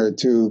 1 or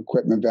 2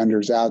 equipment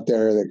vendors out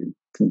there that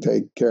can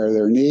take care of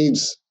their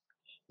needs.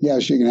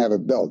 Yes, you can have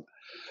it built.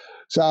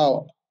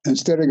 So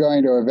instead of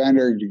going to a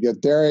vendor to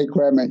get their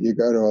equipment, you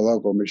go to a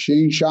local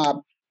machine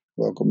shop.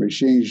 You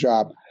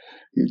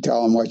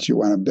tell them what you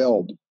want to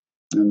build,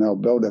 and they'll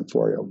build it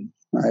for you,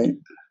 right?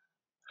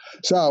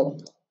 So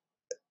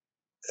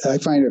I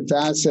find it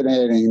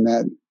fascinating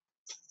that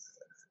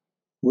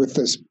with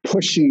this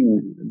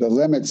pushing the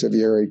limits of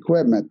your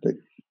equipment that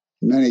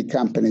many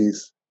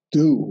companies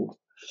do,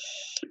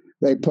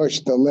 they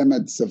push the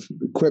limits of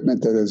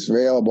equipment that is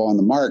available on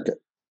the market.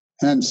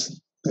 Hence,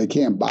 they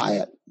can't buy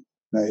it.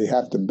 They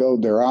have to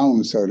build their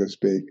own, so to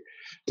speak,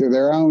 to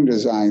their own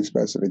design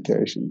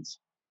specifications.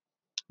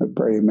 That's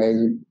pretty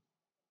amazing.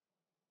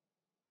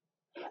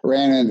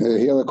 Ran into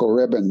a helical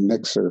ribbon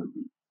mixer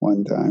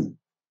one time.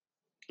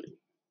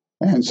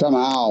 And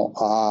somehow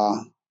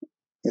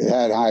it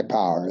had high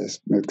power, this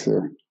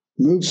mixer.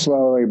 Moved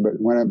slowly, but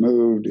when it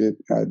moved, it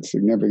had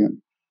significant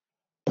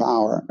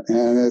power.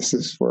 And this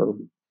is for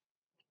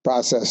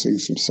processing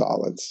some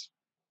solids.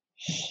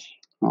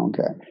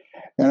 Okay.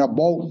 And a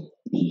bolt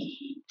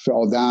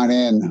fell down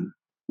in,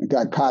 it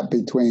got caught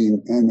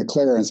in the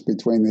clearance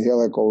between the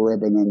helical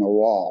ribbon and the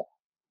wall.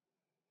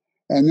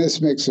 And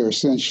this mixer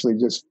essentially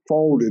just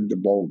folded the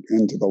bolt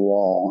into the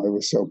wall. It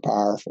was so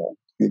powerful.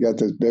 You got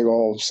this big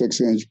old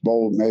 6-inch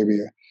bolt, maybe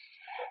a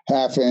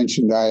 1/2 inch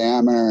in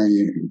diameter, and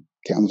he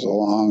comes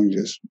along and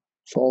just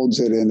folds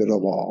it into the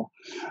wall.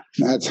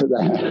 That's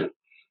that.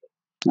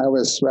 I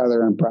was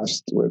rather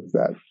impressed with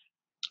that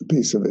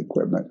piece of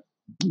equipment.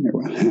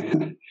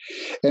 Anyway.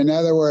 In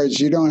other words,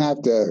 you don't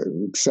have to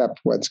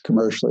accept what's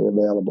commercially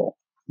available.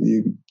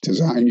 You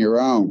design your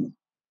own.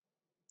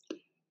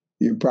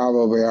 You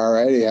probably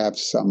already have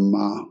some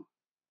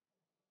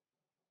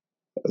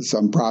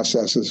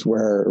processes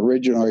where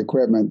original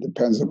equipment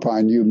depends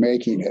upon you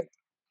making it.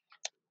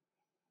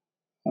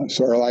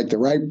 Sort of like the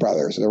Wright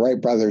brothers. The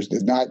Wright brothers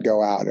did not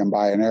go out and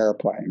buy an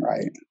airplane,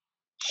 right?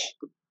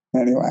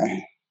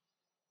 Anyway,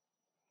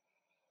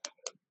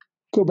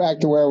 go back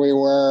to where we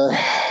were.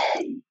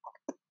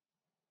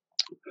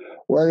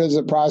 Where does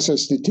the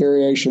process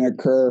deterioration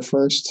occur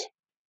first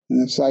in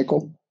the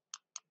cycle?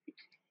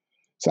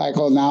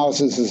 Cycle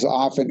analysis is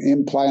often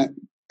implant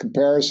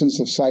comparisons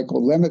of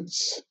cycle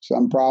limits.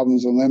 Some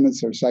problems and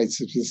limits are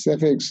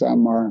site-specific,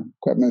 some are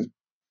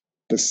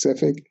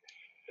equipment-specific.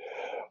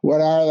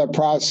 What are the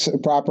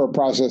proper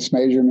process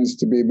measurements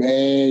to be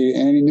made?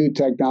 Any new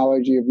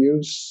technology of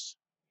use?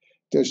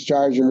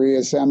 Discharge and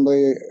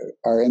reassembly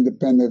are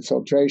independent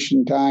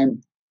filtration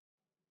time.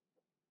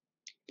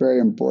 Very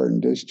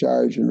important,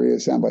 discharge and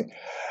reassembly.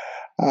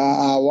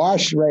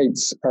 Wash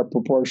rates are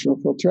proportional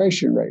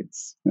filtration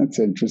rates. That's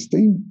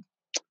interesting.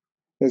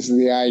 This is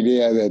the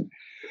idea that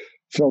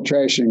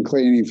filtration,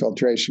 cleaning is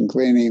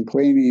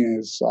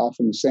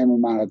often the same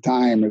amount of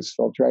time as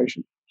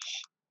filtration.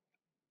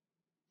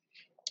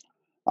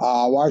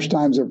 Wash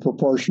times are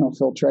proportional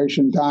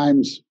filtration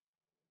times.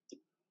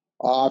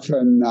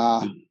 Often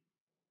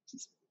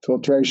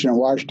filtration and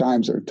wash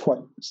times are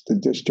twice the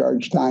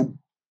discharge time.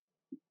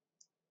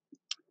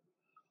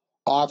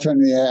 Often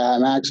the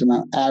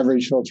maximum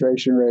average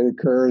filtration rate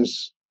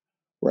occurs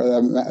where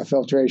the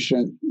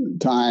filtration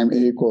time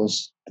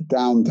equals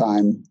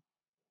downtime.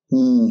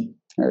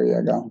 There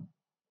you go.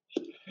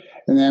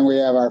 And then we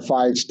have our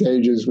 5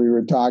 stages we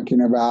were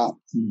talking about.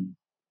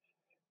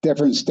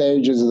 Different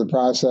stages of the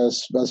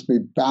process must be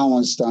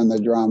balanced on the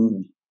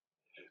drum.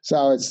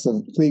 So it's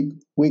the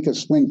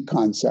weakest link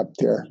concept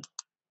here.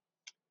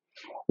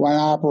 One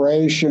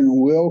operation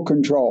will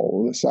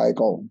control the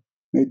cycle.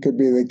 It could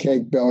be the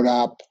cake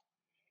buildup.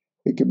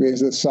 It could be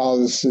the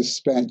solid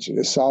suspension,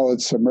 the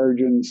solid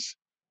submergence.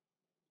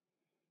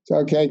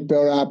 So cake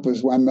buildup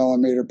is 1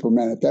 millimeter per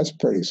minute. That's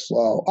pretty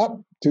slow.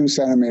 Up 2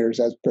 centimeters,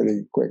 that's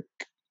pretty quick.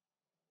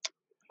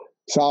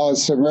 Solid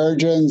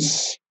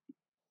submergence,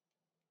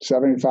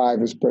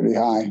 75 is pretty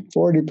high.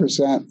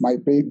 40%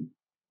 might be.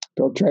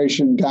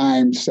 Filtration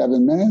time,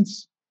 7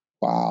 minutes.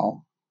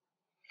 Wow.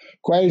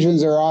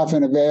 Equations are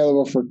often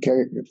available for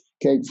cake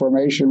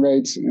formation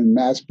rates and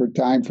mass per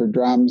time for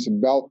drums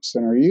and belts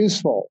and are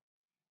useful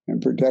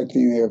in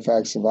protecting the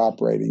effects of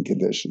operating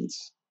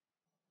conditions.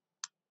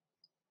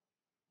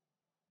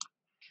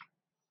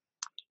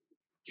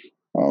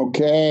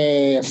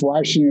 Okay, if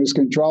washing is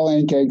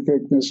controlling, cake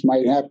thickness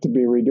might have to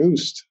be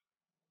reduced.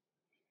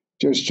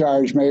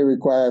 Discharge may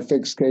require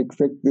fixed cake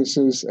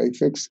thicknesses.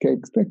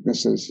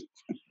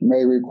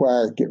 May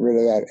require, get rid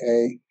of that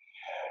A.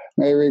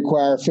 May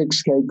require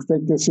fixed cake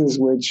thicknesses,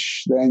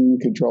 which then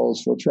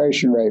controls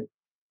filtration rate.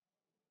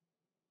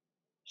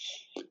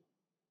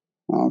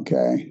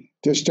 Okay,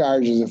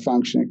 discharge is a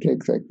function of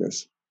cake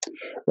thickness.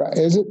 Right,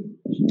 is it?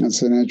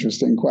 That's an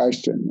interesting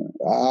question.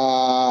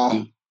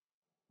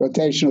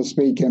 Rotational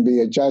speed can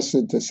be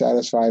adjusted to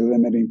satisfy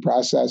limiting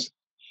process.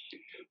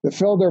 The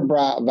filter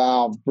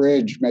valve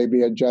bridge may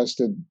be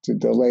adjusted to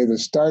delay the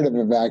start of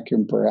a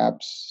vacuum,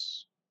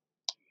 perhaps.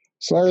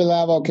 Slurry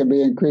level can be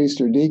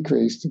increased or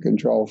decreased to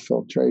control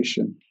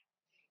filtration,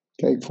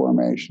 cake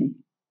formation.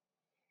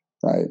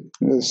 Right.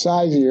 The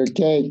size of your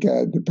cake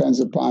depends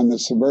upon the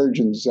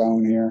submergence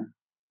zone here.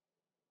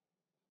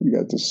 You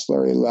got the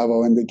slurry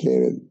level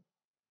indicated.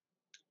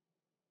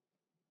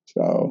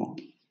 So,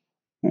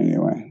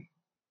 anyway.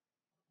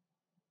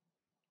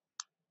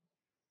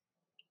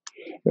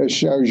 This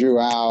shows you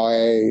how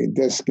a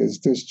disc is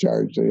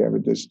discharged. So you have a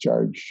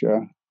discharge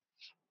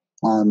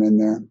arm in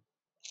there.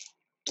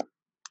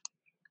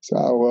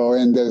 So we'll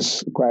end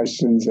this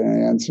questions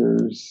and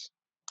answers.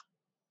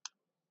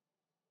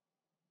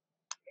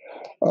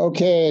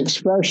 Okay,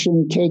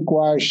 expression, cake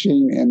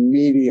washing, and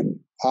medium.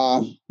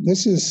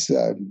 This is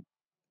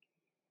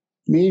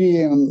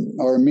medium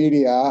or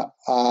media.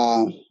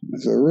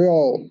 It's a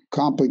real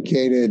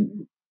complicated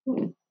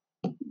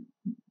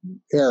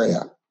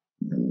area.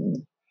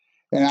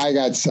 And I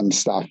got some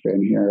stuff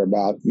in here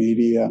about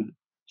media,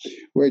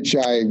 which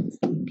I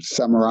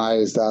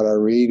summarized out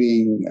of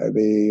reading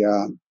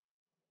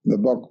the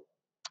book.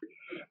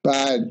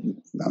 But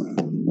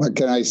what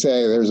can I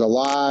say? There's a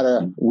lot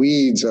of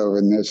weeds over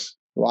in this,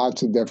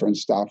 lots of different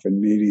stuff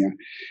in media.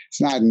 It's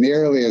not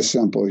nearly as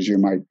simple as you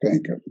might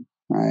think of,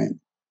 right?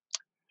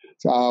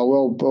 So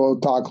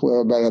we'll talk a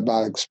little bit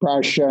about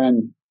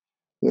expression,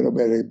 a little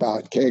bit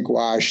about cake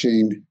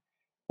washing,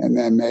 and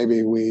then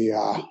maybe we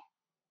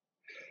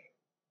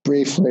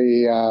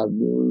briefly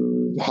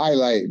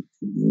highlight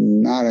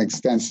not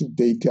extensive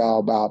detail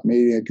about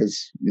media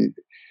because it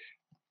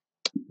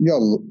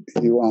won't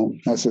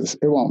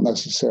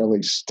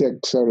necessarily stick,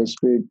 so to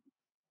speak.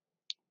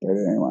 But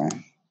anyway,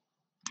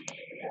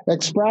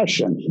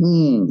 expression.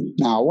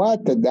 Now,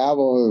 what the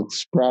devil is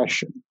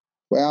expression?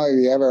 Well, have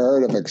you ever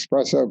heard of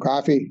espresso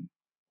coffee?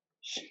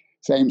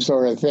 Same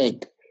sort of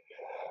thing.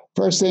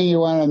 First thing you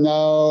want to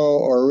know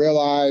or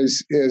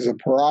realize is the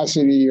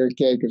porosity of your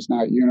cake is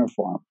not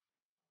uniform.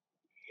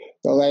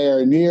 The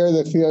layer near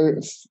the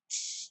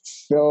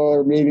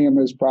filler medium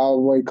is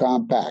probably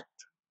compact,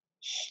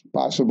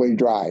 possibly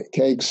dry.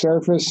 Cake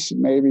surface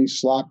may be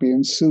sloppy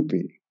and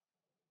soupy,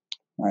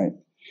 right?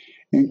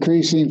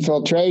 Increasing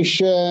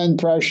filtration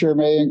pressure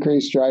may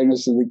increase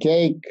dryness of the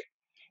cake,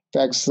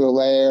 affects the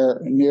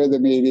layer near the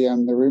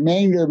medium. The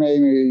remainder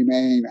may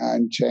remain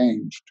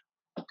unchanged.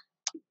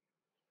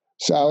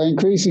 So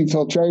increasing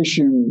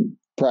filtration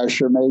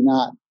pressure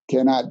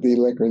cannot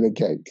deliquor the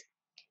cake.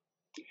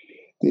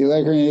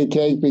 Deliquoring the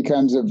cake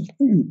becomes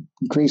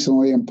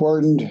increasingly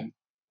important.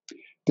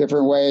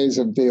 Different ways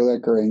of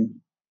deliquoring.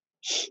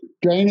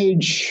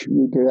 Drainage,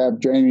 we could have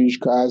drainage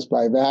caused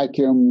by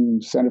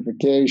vacuum,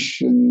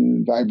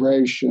 centrifugation,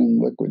 vibration,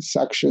 liquid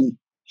suction.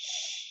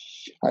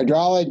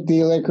 Hydraulic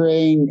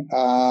deliquoring,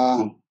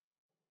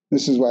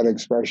 this is what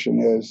expression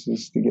is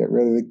to get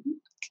rid of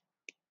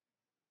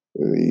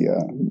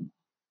the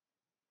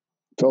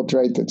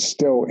filtrate that's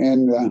still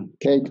in the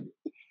cake.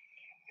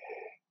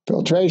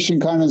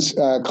 Filtration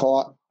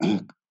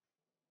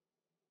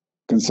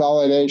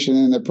consolidation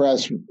in the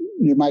press,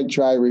 you might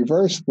try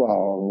reverse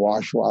flow of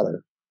wash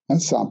water.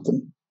 That's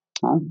something.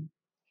 Huh?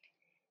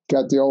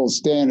 Got the old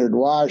standard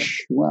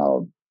wash.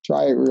 Well,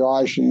 try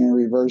washing in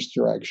reverse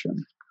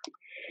direction.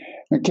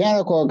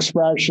 Mechanical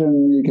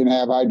expression, you can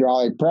have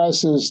hydraulic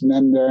presses,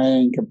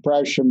 membrane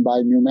compression by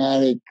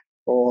pneumatic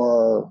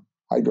or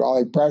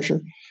hydraulic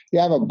pressure. You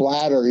have a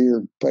bladder,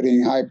 you're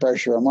putting high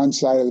pressure on one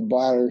side of the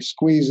bladder,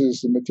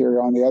 squeezes the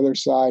material on the other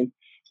side.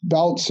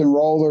 Belts and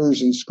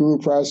rollers and screw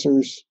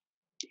pressers.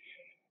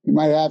 You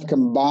might have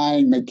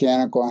combined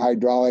mechanical and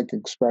hydraulic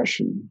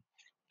expression.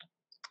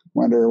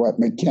 Wonder what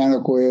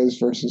mechanical is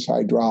versus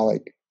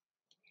hydraulic.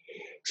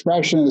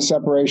 Expression is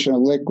separation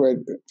of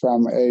liquid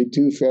from a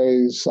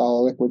two-phase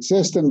solid liquid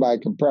system by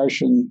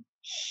compression.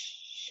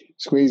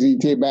 Squeezing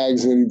tea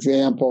bags, an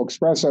example.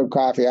 Espresso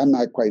coffee, I'm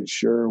not quite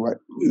sure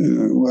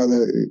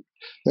whether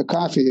the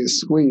coffee is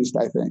squeezed,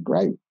 I think,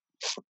 right?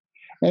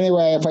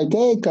 Anyway, if I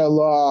take a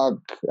look,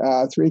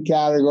 three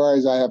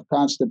categories. I have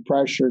constant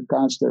pressure,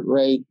 constant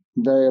rate,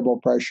 variable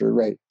pressure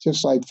rate,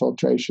 just like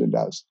filtration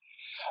does.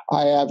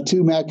 I have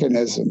two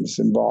mechanisms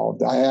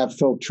involved. I have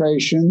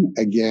filtration,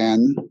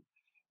 again,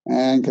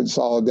 and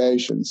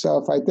consolidation. So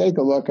if I take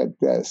a look at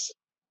this,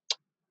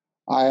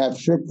 I have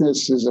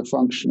thickness as a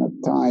function of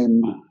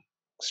time,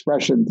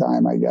 expression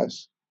time, I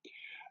guess.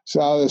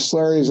 So the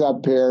slurry is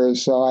up here,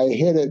 so I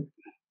hit it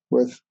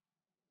with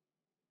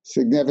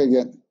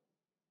significant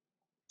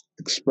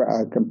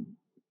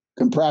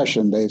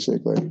compression,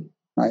 basically,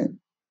 right?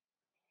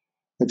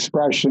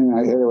 Expression,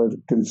 I hit it with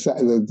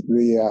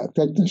the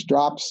thickness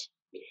drops.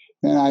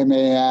 Then I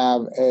may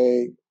have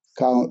a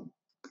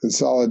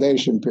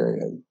consolidation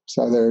period.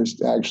 So there's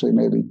actually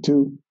maybe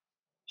two.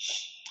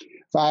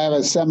 If I have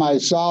a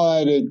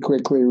semi-solid, it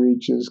quickly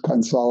reaches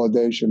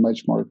consolidation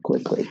much more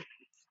quickly.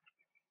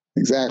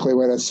 Exactly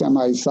what a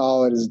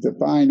semi-solid is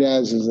defined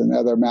as is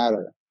another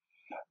matter.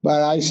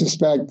 But I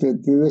suspect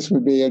that this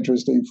would be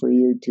interesting for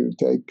you to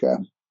take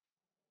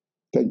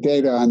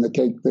data on the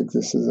cake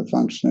thickness as a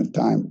function of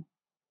time.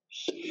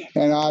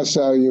 And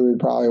also, you would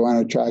probably want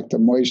to track the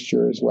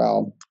moisture as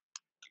well,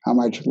 how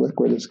much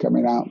liquid is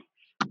coming out.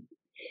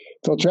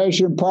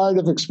 Filtration part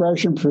of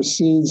expression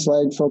proceeds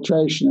like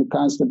filtration at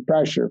constant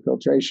pressure.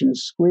 Filtration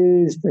is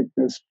squeezed,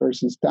 thickness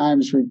versus time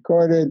is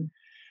recorded.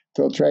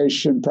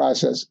 Filtration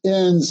process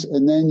ends,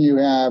 and then you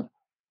have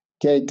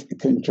cake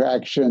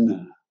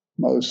contraction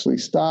mostly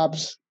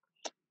stops.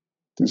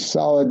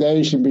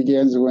 Consolidation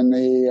begins when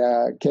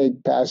the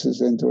cake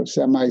passes into a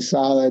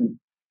semi-solid.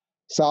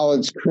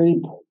 Solids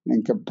creep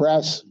and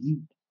compress.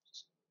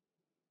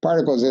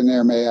 Particles in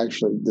there may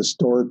actually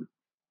distort.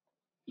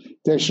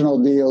 Additional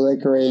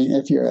deliquoring,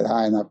 if you're at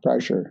high enough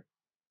pressure,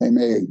 they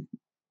may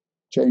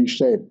change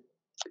shape.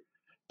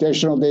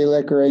 Additional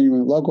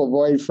deliquoring, local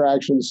void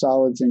fraction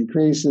solids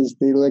increases.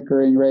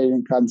 Deliquoring rate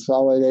and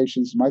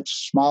consolidation is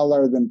much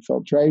smaller than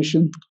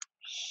filtration.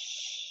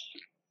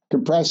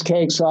 Compressed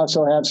cakes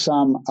also have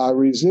some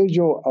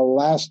residual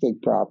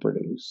elastic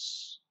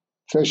properties.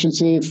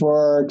 Efficiency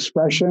for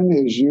expression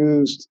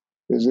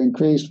is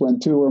increased when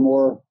two or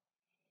more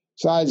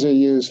sides are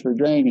used for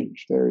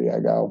drainage. There you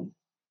go.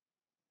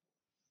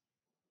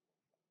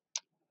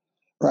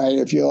 Right,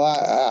 if you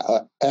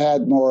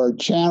add more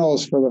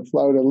channels for the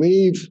flow to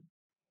leave,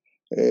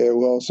 it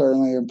will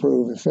certainly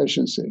improve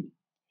efficiency.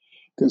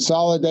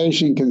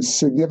 Consolidation can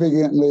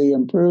significantly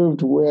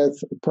improved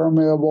with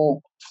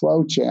permeable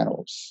flow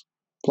channels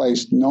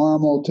placed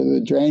normal to the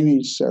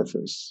drainage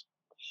surface.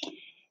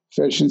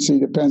 Efficiency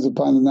depends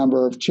upon the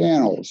number of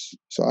channels.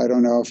 So I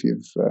don't know if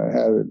you've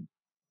had an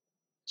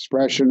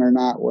expression or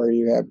not where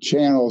you have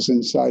channels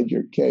inside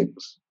your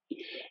cakes.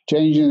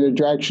 Changing the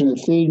direction of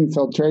feed and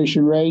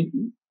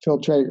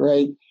filtrate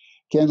rate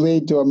can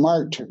lead to a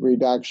marked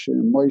reduction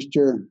in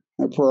moisture.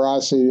 The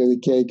porosity of the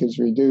cake is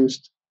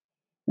reduced.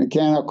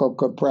 Mechanical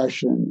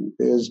compression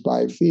is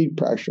by feed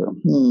pressure.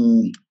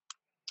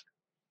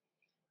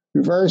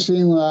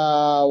 Reversing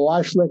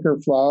wash liquor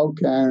flow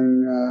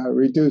can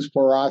reduce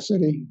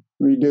porosity.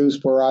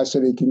 Reduced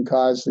porosity can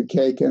cause the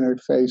cake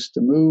interface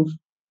to move.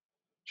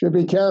 Should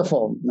be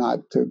careful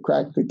not to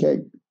crack the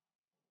cake.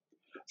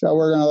 So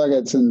we're going to look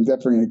at some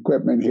different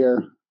equipment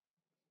here.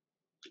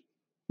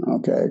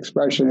 Okay,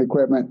 expression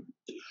equipment.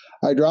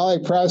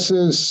 Hydraulic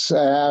presses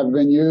have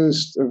been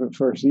used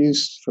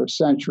for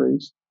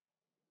centuries.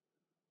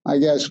 I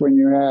guess when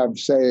you have,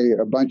 say,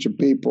 a bunch of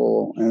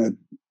people in a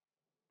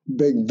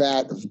big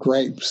vat of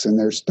grapes and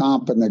they're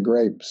stomping the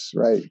grapes,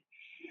 right?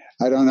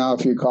 I don't know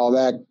if you call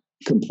that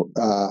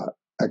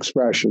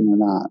expression or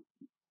not.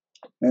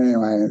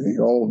 Anyway,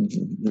 the old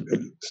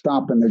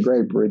stomping the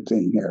grape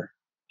routine here.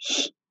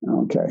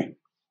 Okay.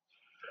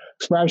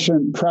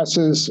 Expression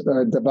presses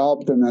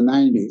developed in the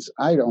 90s.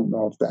 I don't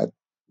know if that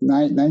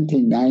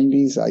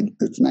 1990s.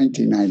 It's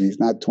 1990s,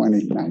 not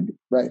 2090,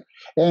 right?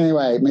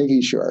 Anyway,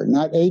 making sure,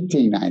 not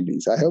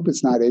 1890s. I hope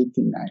it's not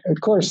 1890.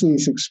 Of course,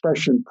 these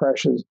expression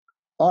presses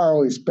are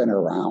always been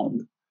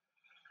around.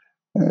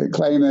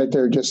 Claim that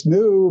they're just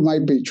new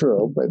might be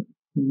true, but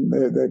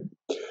the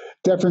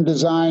different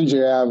designs.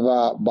 You have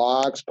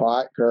box,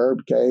 pot,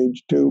 curb,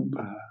 cage, tube,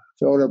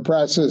 filter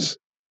presses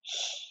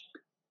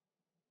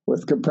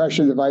with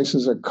compression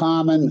devices are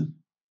common.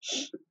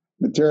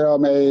 Material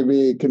may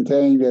be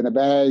contained in a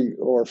bag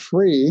or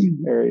free.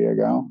 There you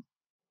go.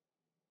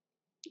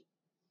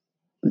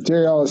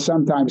 Material is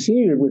sometimes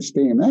heated with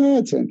steam.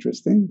 That's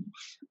interesting.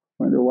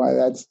 Wonder why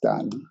that's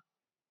done.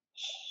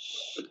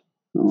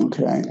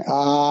 Okay.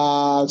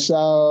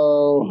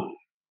 So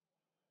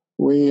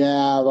we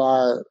have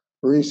our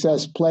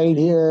recessed plate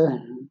here,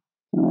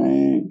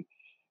 right?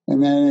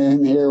 And then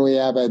in here we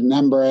have a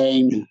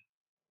membrane.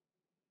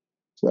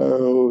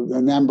 So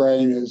the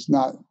membrane has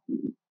not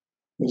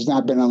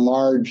been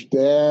enlarged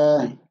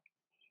there.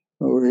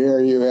 Over here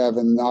you have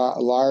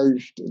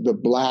enlarged the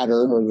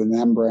bladder or the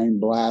membrane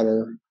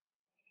bladder,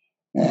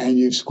 and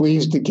you've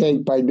squeezed the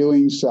cake by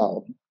doing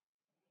so.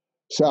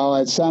 So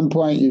at some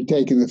point you're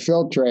taking the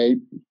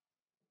filtrate,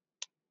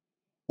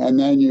 and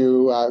then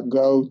you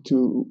go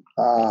to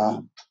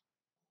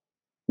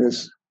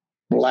this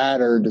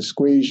bladder to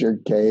squeeze your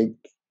cake,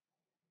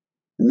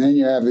 and then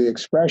you have the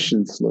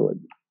expression fluid.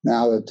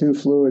 Now the two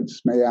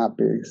fluids may not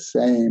be the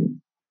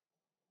same,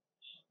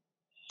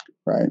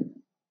 right?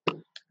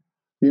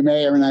 You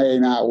may or may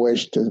not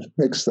wish to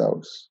fix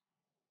those.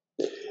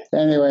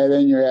 Anyway,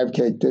 then you have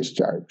cake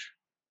discharge,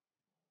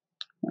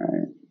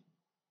 right?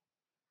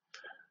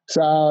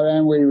 So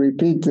then we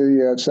repeat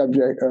the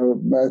subject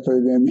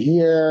method in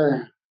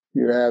here.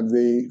 You have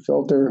the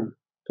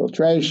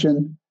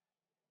filtration,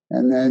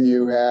 and then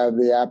you have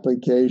the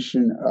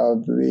application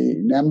of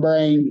the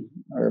membrane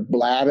or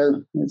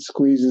bladder. It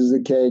squeezes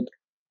the cake.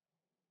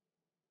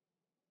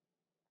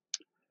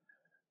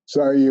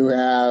 So you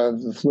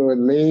have the fluid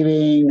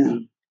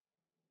leaving,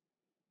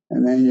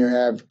 and then you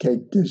have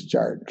cake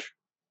discharge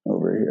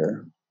over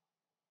here.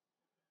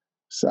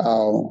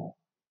 So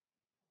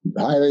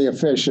highly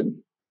efficient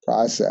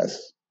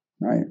process,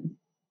 right?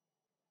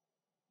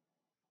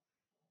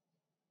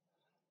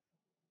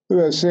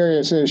 The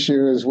serious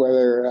issue is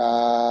whether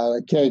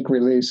the cake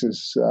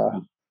releases,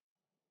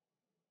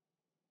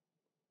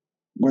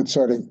 what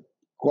sort of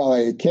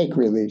quality of cake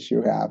release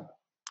you have.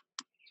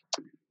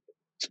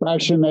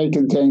 Expression may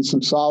contain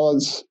some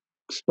solids.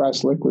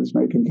 Expressed liquids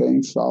may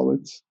contain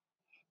solids.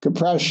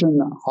 Compression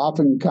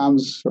often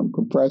comes from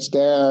compressed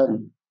air,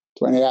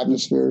 20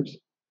 atmospheres.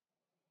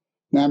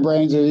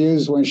 Membranes are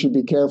used. One should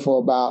be careful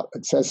about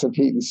excessive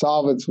heat and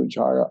solvents, which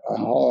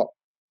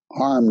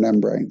harm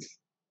membranes.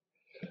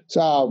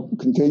 So,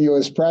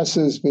 continuous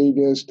presses,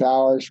 V-disc,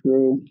 tower,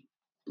 screw,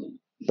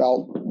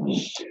 belt.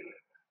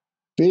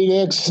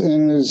 V-disc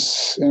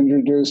is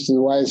introduced to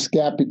the widest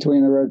gap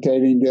between the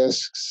rotating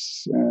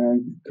discs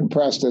and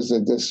compressed as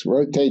the discs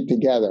rotate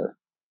together.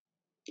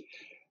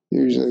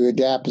 Usually the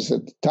gap is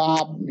at the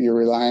top. You're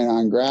relying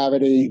on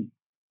gravity.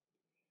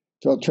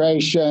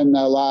 Filtration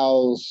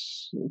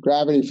allows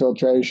gravity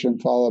filtration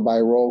followed by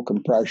roll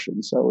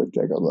compression. So we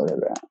take a look at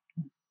that.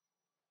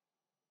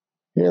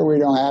 Here we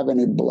don't have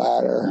any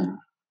bladder.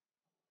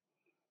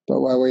 But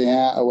what we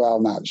have,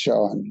 well, not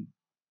showing.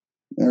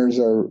 There's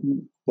a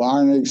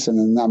Larnix and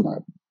a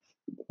number.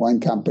 One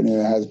company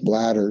that has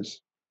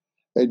bladders.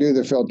 They do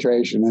the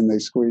filtration and they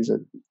squeeze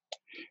it.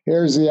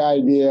 Here's the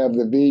idea of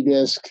the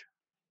V-disc.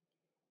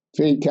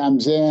 Feed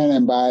comes in,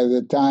 and by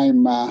the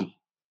time at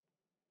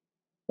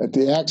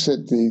the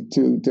exit, the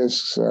two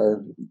discs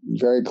are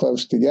very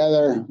close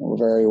together, or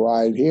very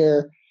wide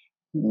here.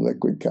 The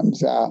liquid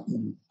comes out.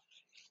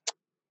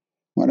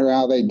 Wonder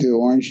how they do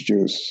orange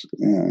juice.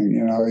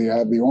 You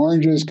have the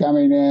oranges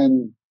coming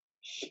in,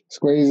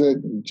 squeeze it,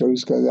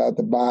 juice goes out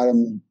the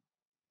bottom.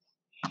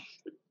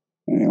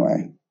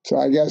 Anyway, so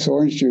I guess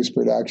orange juice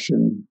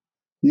production,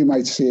 you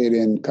might see it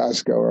in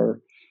Costco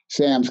or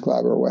Sam's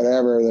Club or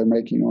whatever. They're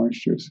making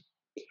orange juice.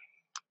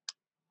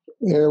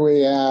 Here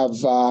we have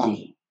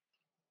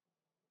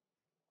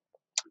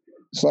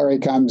slurry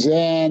comes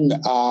in,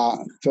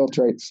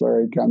 filtrate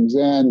slurry comes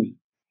in,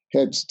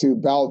 hits two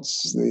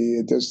belts.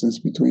 The distance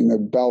between the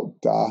belt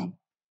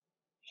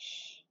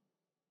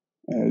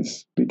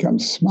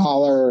becomes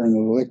smaller, and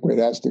the liquid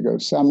has to go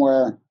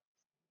somewhere.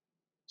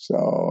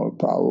 So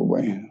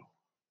probably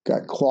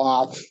got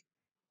cloth,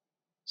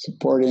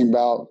 supporting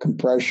belt,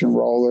 compression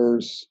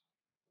rollers,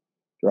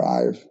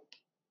 drive.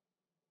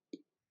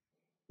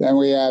 Then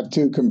we have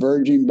two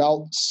converging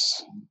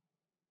belts,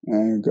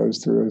 and it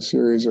goes through a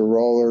series of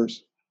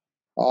rollers.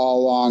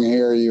 All along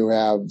here you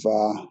have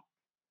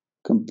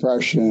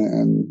compression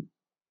and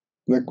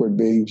liquid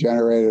being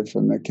generated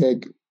from the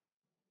cake.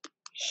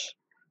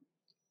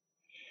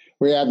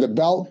 We have the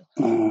belt.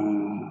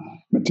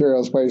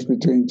 Materials placed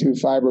between two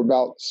fiber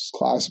belts,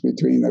 cloths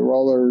between the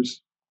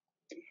rollers.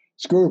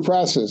 Screw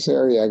presses,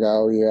 there you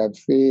go. You have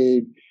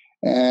feed.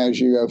 And as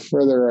you go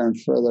further and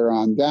further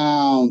on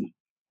down,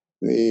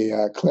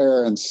 the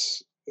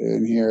clearance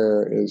in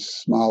here is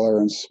smaller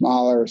and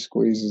smaller,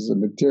 squeezes the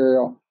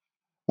material.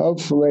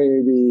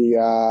 Hopefully the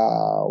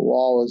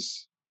wall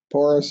is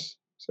porous,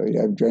 so you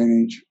have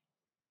drainage.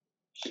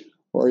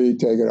 Or you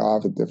take it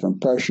off at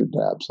different pressure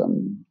taps.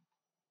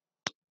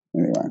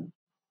 Anyway.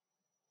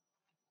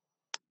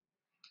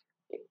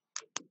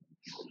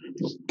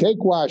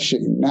 Cake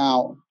washing.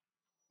 Now,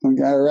 I'm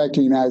going to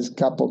recognize a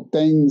couple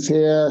things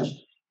here.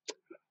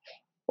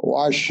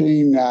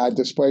 Washing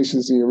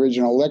displaces the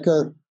original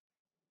liquor,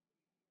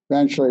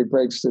 eventually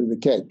breaks through the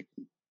cake.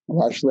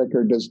 Wash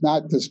liquor does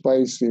not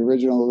displace the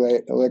original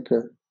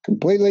liquor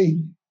completely.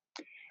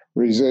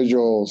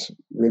 Residuals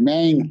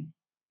remain.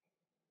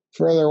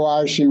 Further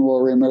washing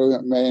will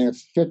remove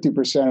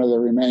 50% of the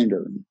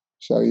remainder.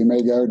 So you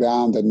may go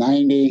down to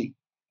 90.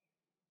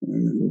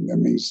 That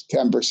means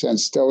 10%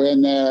 still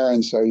in there,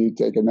 and so you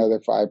take another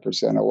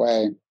 5%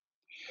 away.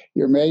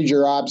 Your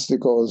major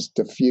obstacle is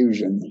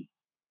diffusion.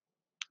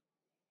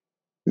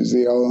 Is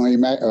the only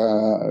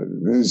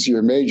is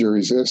your major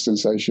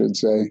resistance, I should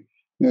say.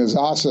 It is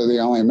also the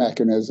only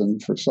mechanism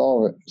for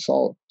solvent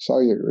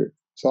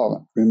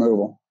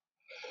removal.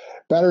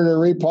 Better to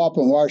repulp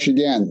and wash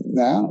again.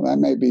 Now, that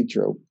may be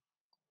true.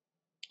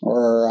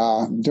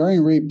 Or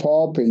during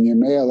repulping, you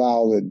may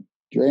allow the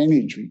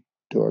drainage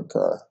to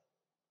occur.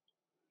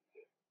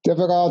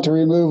 Difficult to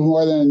remove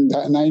more than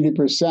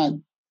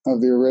 90%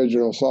 of the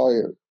original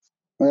solute.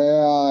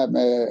 Well,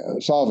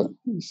 solute.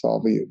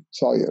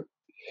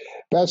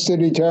 Best to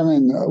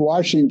determine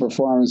washing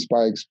performance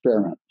by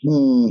experiment.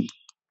 Amount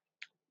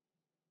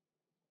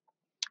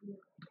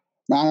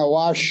of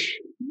wash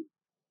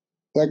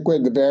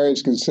liquid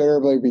varies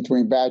considerably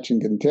between batch and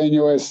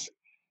continuous.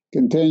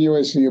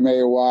 Continuous, you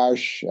may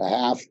wash a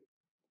half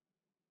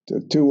to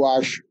two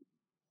washes.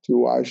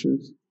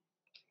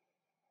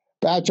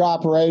 Batch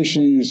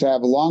operations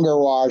have longer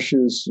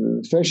washes.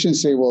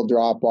 Efficiency will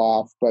drop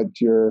off, but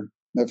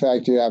the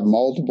fact you have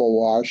multiple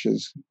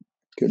washes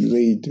can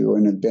lead to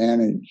an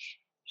advantage.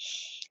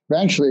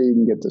 Eventually, you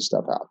can get the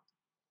stuff out.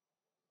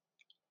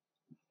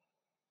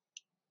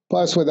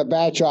 Plus, with a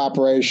batch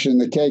operation,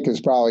 the cake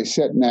is probably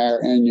sitting there,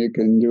 and you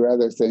can do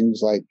other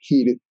things like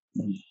heat it.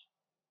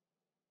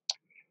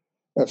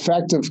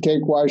 Effective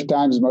cake wash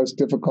time is most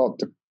difficult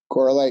to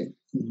correlate.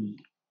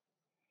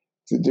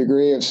 The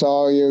degree of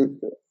solute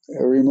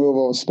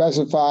removal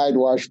specified,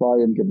 wash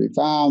volume can be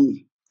found.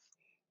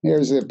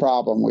 Here's the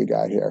problem we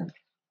got here.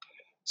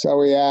 So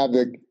we have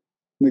the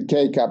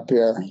cake up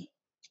here,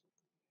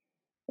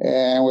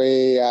 and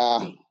we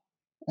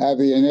have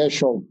the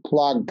initial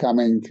plug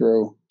coming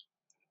through.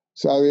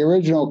 So the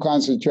original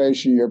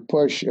concentration you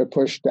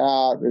pushed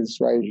out is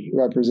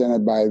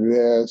represented by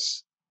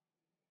this.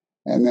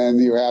 And then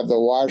you have the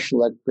wash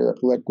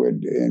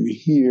liquid in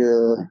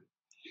here.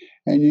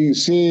 And you can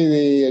see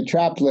the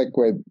trapped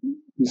liquid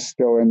is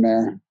still in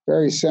there.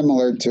 Very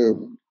similar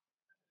to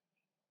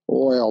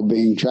oil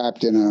being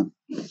trapped in a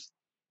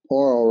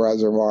oil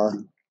reservoir.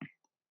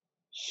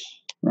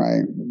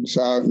 Right?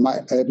 So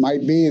it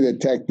might be the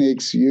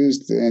techniques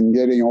used in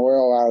getting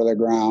oil out of the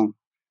ground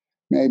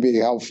may be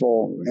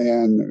helpful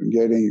in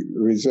getting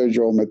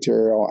residual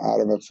material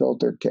out of a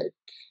filter cake.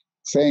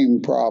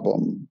 Same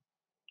problem.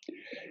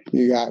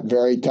 You got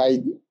very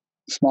tight,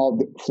 small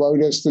flow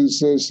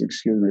distances,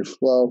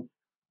 flow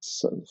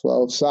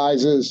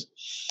sizes.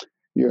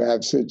 You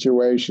have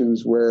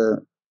situations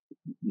where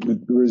the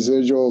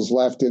residuals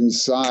left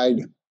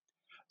inside.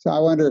 So I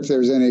wonder if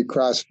there's any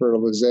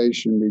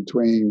cross-fertilization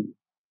between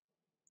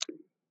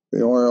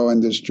the oil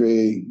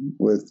industry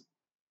with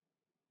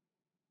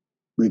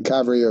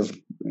recovery of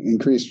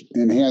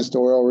enhanced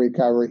oil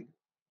recovery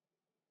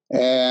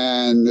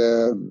and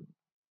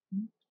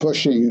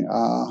pushing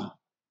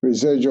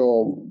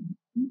residual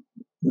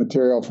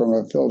material from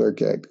a filter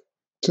cake.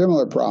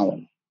 Similar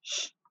problem.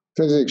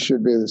 Physics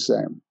should be the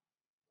same.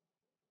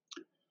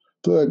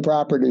 Fluid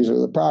properties or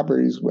the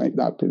properties might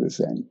not be the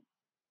same.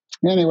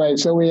 Anyway,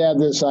 so we have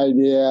this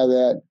idea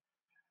that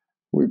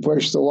we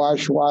push the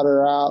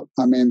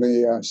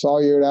the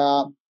solute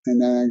out,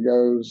 and then it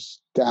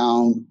goes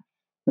down.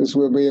 This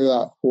will be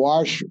the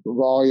wash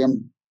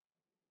volume,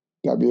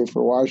 W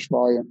for wash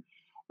volume,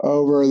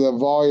 over the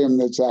volume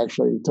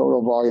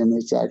total volume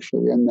that's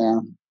actually in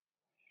there.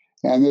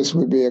 And this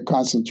would be a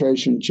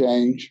concentration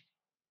change.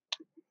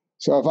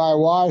 So if I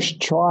wash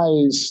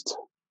twice,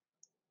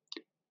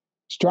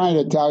 it's trying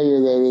to tell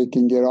you that it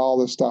can get all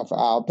the stuff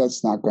out.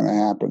 That's not going to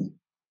happen.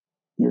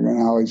 You're going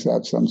to always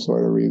have some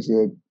sort of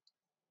residue.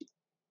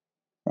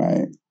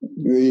 Right?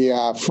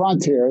 The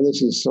front here,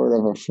 this is sort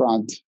of a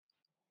front,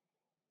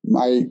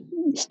 might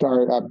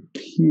start up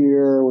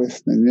here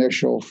with the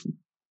initial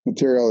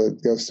material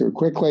that goes through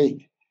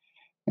quickly,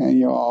 and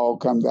you'll all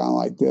come down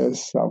like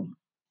this. So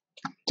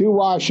 2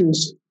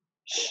 washes,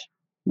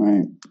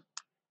 right?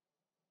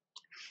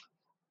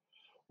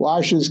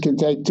 Washes can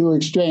take 2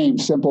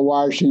 extremes, simple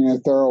washing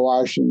and thorough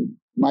washing.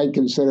 Might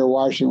consider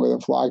washing with a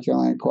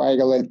flocculant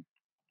coagulant.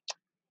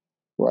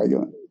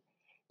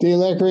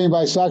 Deliquoring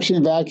by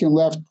suction, vacuum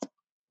left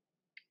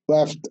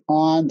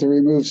on to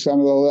remove some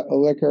of the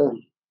liquor.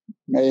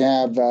 May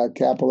have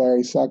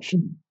capillary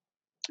suction.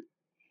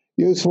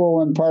 Useful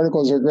when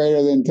particles are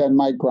greater than 10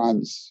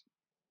 microns.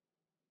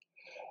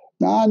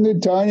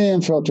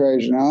 Non-Newtonian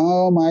filtration.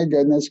 Oh my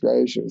goodness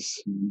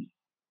gracious.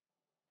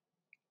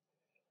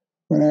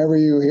 Whenever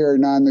you hear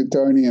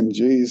non-Newtonian,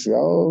 geez,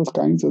 all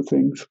kinds of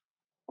things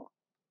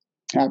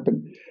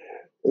happen.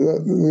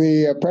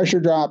 The pressure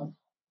drop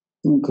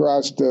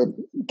across the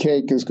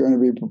cake is going to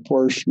be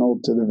proportional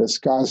to the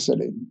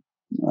viscosity,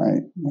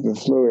 right, of the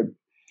fluid.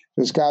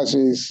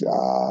 Viscosity is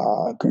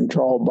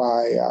controlled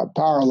by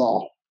power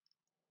law.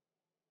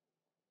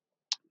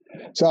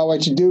 So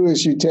what you do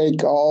is you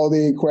take all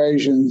the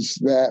equations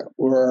that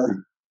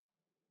were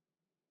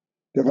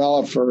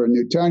developed for a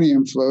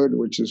Newtonian fluid,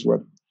 which is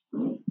what,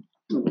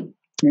 and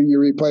you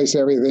replace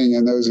everything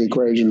in those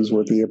equations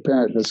with the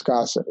apparent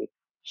viscosity.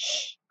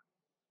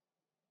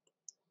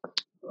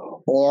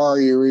 Or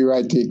you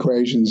rewrite the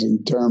equations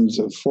in terms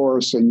of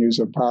force and use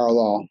a power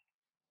law.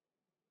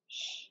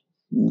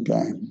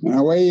 Okay, and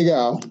away you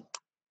go.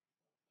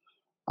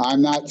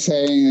 I'm not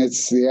saying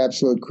it's the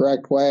absolute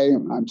correct way.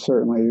 I'm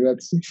certainly,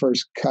 that's the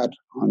first cut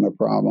on the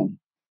problem.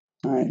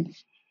 All right.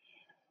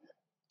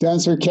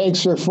 Denser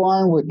cakes are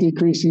formed with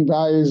decreasing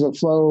values of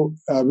flow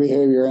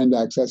behavior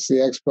index. That's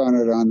the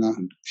exponent on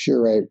the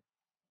shear rate.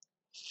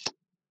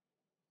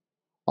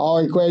 All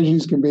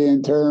equations can be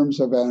in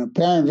terms of an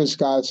apparent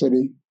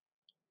viscosity.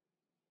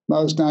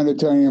 Most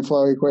non-Newtonian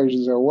flow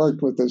equations are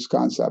worked with this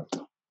concept.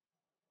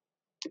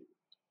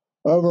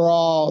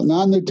 Overall,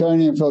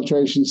 non-Newtonian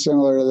filtration is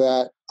similar to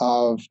that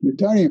of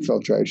Newtonian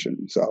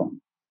filtration. So,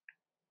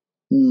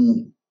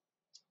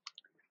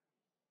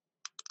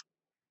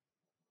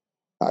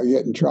 I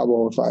get in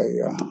trouble if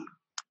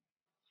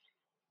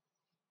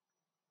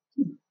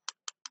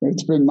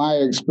it's been my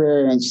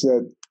experience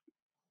that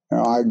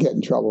I get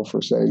in trouble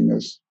for saying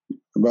this,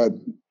 but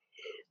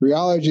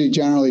rheology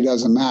generally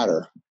doesn't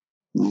matter.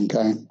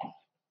 Okay,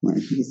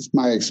 it's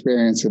my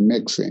experience in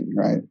mixing,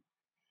 right?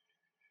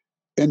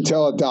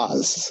 Until it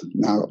does.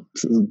 Now,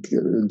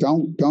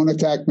 don't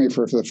attack me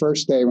for the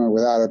first statement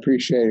without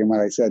appreciating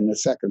what I said in the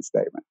second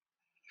statement.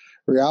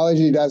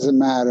 Rheology doesn't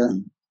matter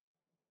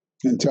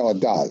until it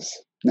does.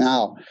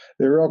 Now,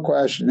 the real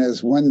question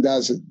is, when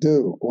does it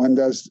do? When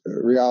does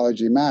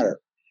rheology matter?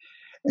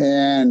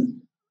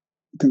 And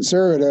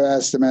conservative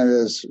estimate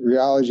is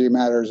rheology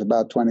matters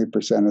about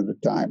 20% of the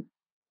time.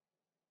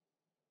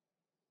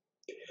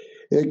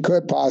 It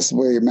could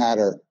possibly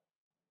matter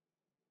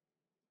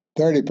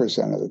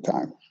 30% of the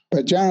time.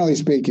 But generally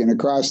speaking,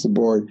 across the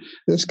board,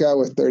 just go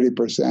with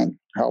 30%,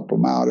 help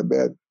them out a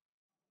bit.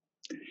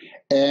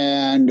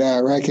 And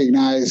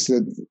recognize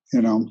that,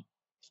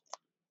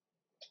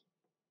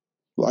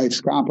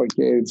 life's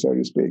complicated, so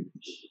to speak.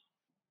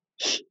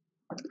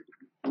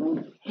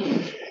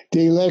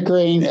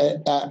 Deliquoring,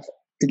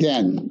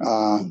 again,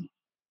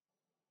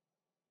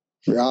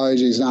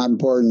 rheology is not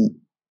important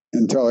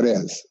until it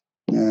is.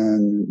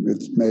 And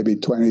it's maybe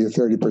 20 or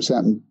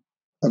 30%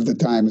 of the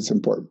time it's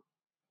important.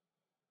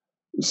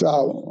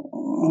 So,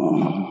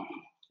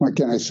 what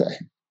can I say?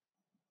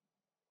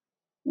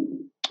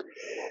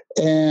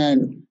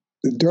 And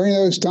during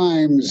those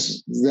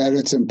times that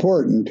it's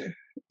important,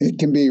 it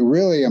can be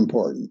really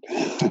important.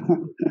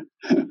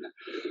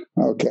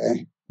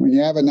 Okay. When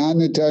you have a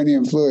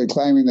non-Newtonian fluid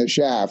climbing the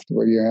shaft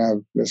where you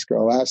have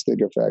viscoelastic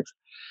effects,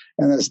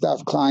 and the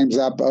stuff climbs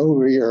up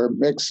over your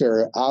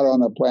mixer out on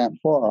the plant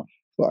floor,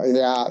 well,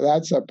 yeah,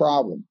 that's a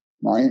problem,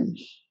 right?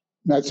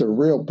 That's a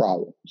real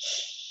problem.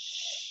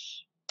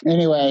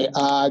 Anyway,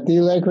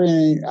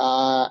 deliquoring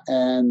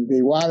and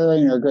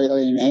dewatering are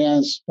greatly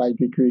enhanced by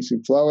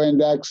decreasing flow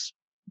index,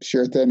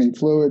 shear thinning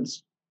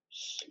fluids.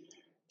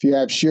 If you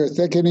have shear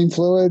thickening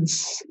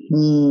fluids,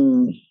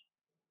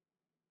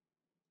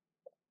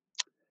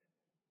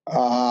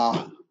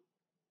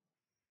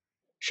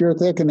 shear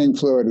thickening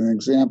fluid, an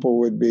example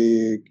would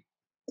be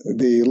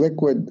the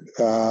liquid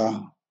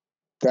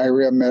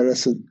diarrhea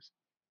medicine,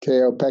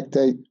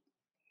 kaopectate,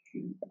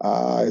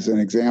 is an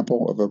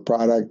example of a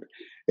product.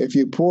 If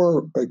you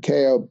pour a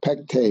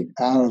kaopectate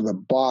out of the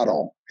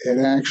bottle, it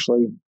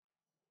actually,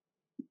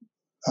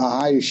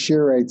 high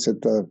shear rates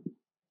at the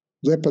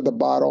lip of the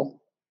bottle,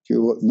 if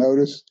you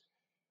notice,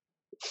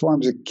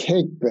 forms a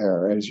cake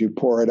there as you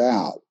pour it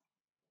out.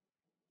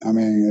 I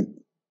mean,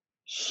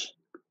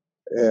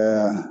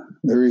 the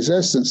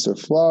resistance to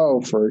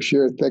flow for a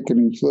shear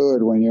thickening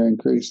fluid, when you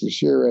increase the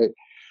shear rate,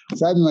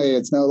 suddenly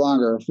it's no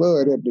longer a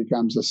fluid, it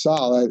becomes a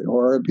solid,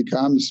 or it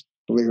becomes,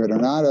 believe it or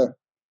not, a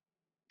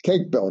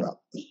cake buildup.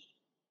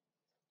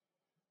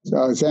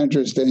 So it's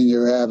interesting,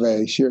 you have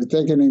a shear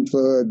thickening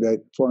fluid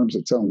that forms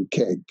its own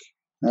cake.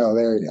 Oh,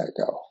 there you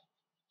go.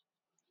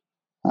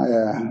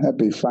 That'd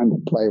be fun to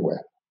play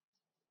with.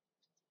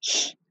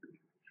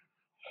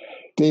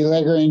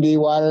 Deliquoring,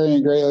 dewatering,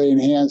 and greatly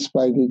enhanced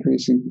by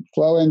decreasing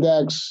flow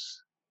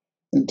index.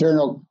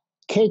 Internal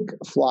cake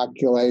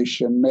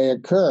flocculation may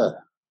occur,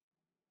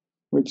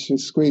 which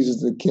just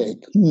squeezes the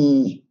cake.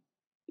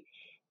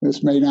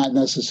 This may not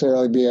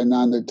necessarily be a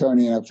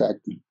non-Newtonian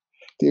effect.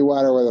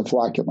 Dewater with a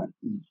flocculant.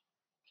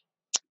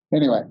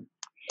 Anyway,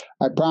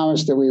 I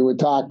promised that we would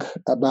talk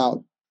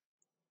about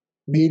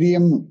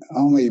medium,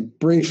 only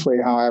briefly,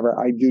 however.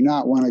 I do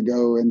not want to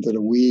go into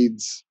the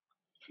weeds.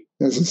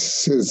 There's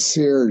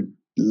sincere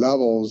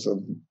levels of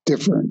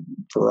different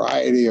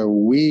variety of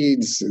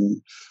weeds, and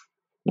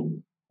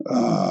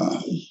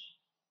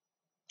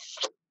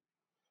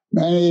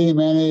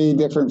many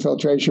different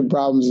filtration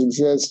problems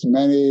exist.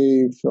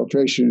 Many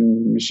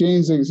filtration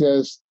machines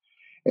exist.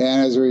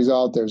 And as a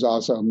result, there's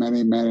also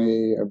many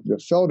of the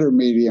filter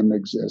medium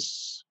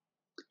exists.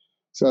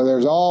 So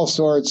there's all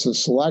sorts of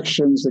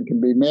selections that can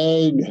be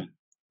made.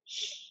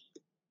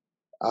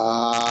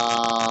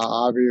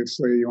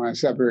 Obviously, you want to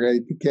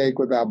separate the cake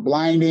without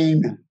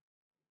blinding,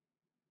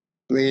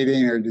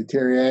 bleeding, or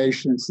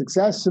deterioration.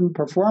 Success and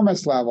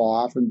performance level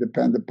often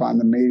depend upon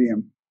the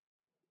medium.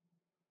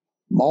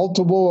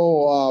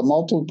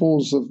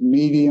 Multiples of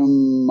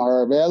medium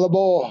are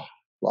available.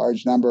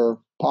 Large number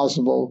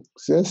possible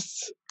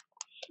exists.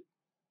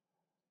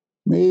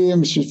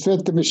 Medium should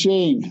fit the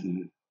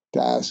machine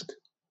task.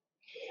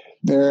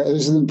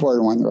 This is an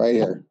important one right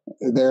here.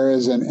 There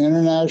is an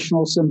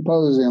international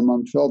symposium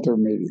on filter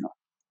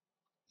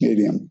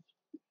medium.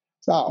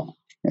 So,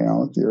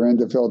 if you're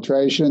into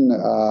filtration,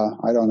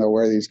 I don't know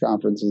where these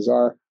conferences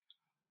are.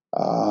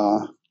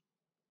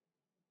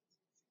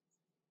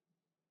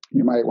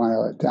 You might want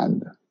to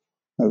attend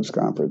those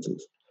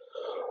conferences.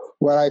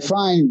 What I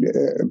find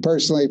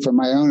personally from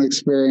my own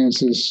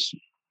experiences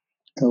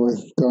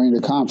with going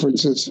to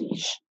conferences,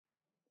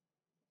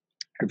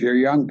 if you're a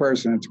young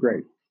person, it's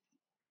great.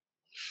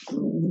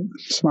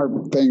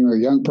 Smart thing a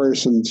young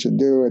person should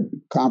do at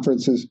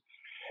conferences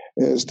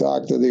is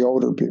talk to the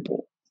older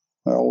people,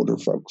 the older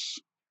folks.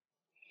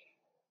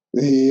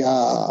 The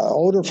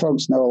older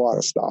folks know a lot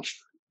of stuff.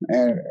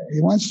 And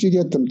once you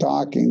get them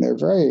talking, they're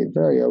very,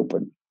 very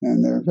open,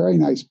 and they're very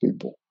nice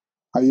people.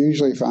 I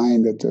usually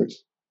find that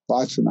there's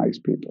lots of nice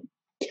people.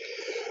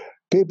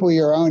 People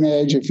your own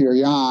age, if you're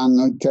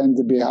young, tend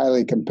to be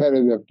highly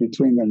competitive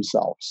between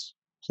themselves.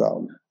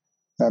 So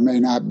that may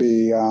not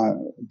be a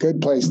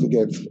good place to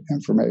give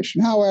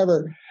information.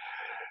 However,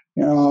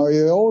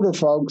 the older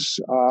folks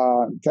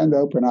tend to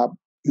open up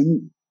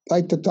and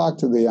like to talk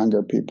to the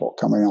younger people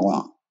coming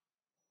along.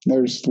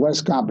 There's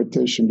less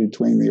competition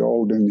between the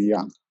old and the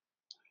young.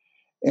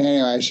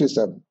 Anyway, it's just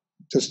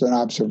an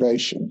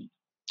observation.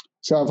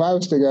 So if I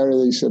was to go to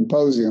these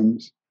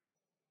symposiums,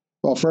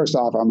 well, first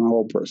off, I'm an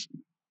old person,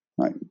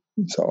 right?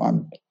 So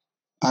I'm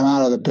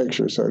out of the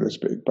picture, so to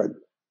speak. But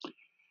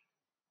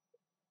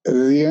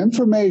the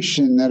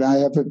information that I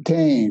have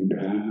obtained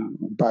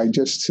by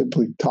just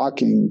simply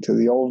talking to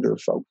the older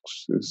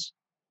folks is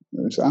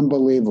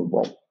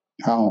unbelievable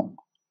how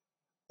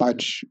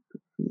much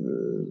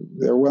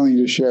they're willing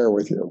to share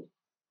with you,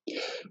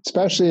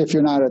 especially if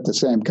you're not at the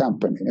same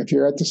company. If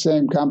you're at the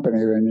same company,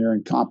 then you're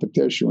in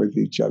competition with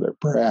each other,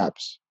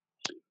 perhaps.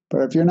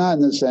 But if you're not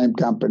in the same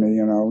company,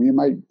 you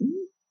might.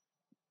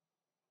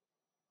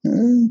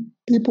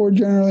 People are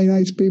generally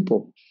nice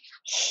people.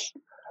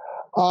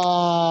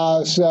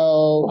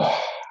 So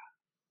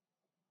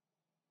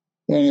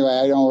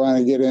anyway, I don't want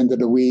to get into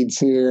the weeds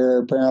here.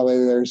 Apparently,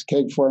 there's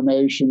cake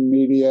formation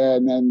media,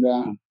 and then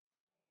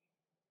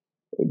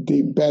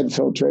deep bed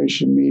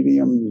filtration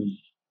medium.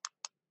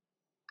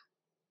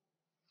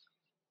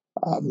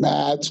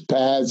 Mats,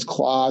 pads,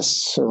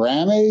 cloths,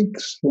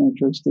 ceramics,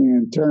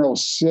 interesting internal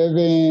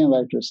sieving,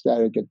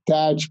 electrostatic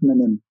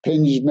attachment,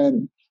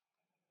 impingement,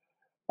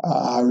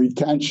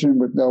 retention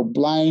with no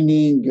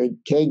blinding, good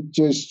cake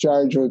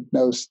discharge with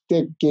no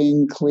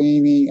sticking,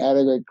 cleaning,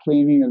 adequate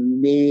cleaning of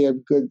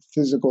medium, good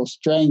physical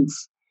strength,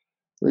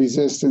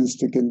 resistance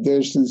to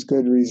conditions,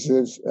 good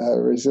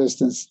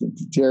resistance to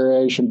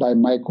deterioration by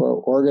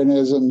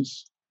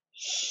microorganisms.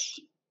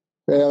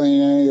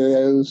 Failing any of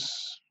those,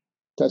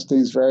 testing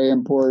is very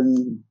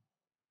important.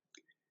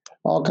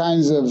 All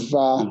kinds of,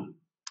 I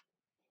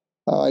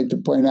like to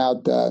point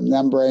out the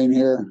membrane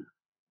here.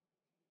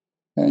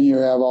 And you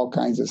have all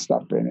kinds of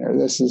stuff in here.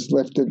 This is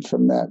lifted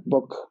from that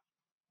book.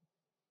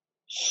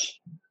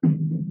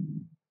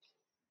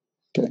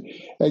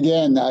 Okay.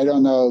 Again, I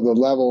don't know the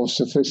level of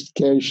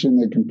sophistication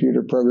the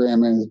computer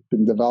programming has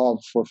been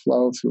developed for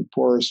flow through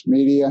porous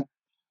media,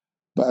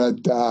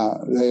 but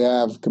they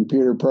have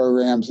computer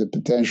programs that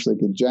potentially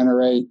could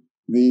generate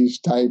these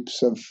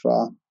types of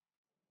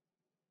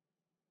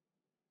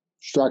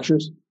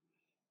structures,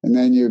 and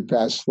then you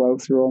pass flow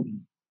through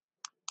them.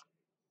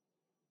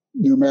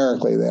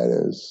 Numerically, that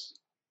is.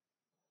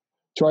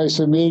 Choice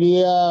of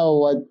media,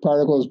 what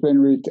particles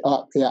been,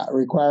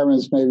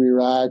 requirements may be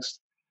relaxed.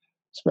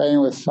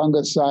 Spraying with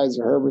fungicides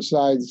or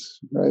herbicides,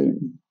 right?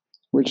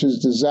 Which is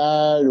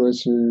desired,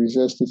 which is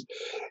resistance.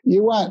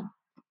 You want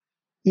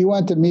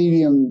the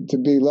medium to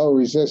be low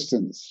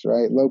resistance,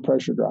 right? Low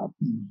pressure drop,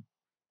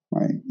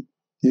 right?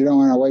 You don't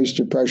want to waste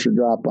your pressure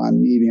drop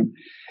on medium.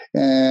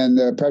 And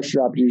the pressure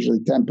drop is usually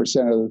 10% of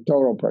the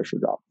total pressure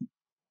drop,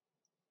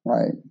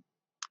 right?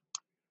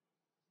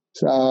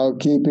 So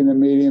keeping the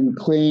medium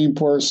clean,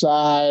 pore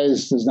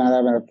size does not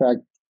have an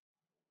effect,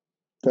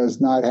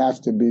 does not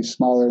have to be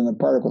smaller than the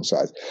particle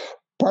size.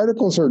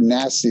 Particles are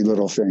nasty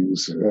little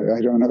things. I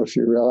don't know if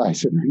you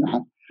realize it or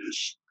not.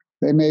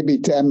 They may be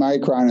 10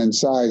 micron in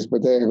size,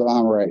 but they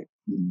agglomerate.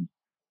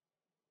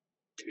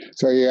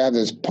 So you have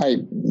this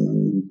pipe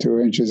 2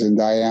 inches in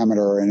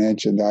diameter or an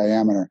inch in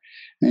diameter,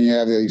 and you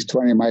have these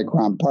 20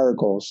 micron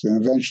particles,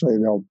 and eventually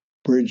they'll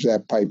bridge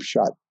that pipe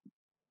shut.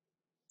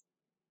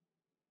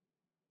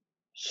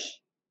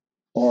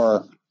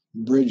 Or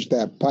bridge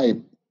that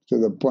pipe to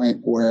the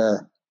point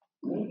where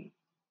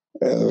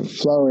the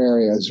flow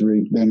area has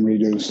been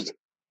reduced.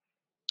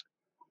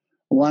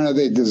 One of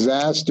the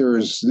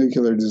disasters,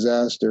 nuclear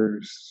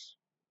disasters,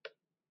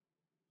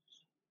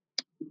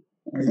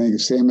 I think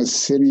San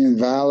Jacinto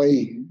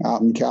Valley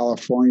out in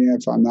California,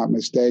 if I'm not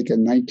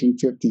mistaken,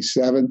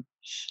 1957.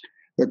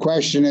 The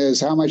question is,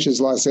 how much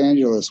is Los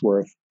Angeles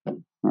worth?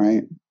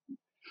 Right?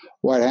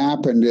 What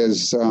happened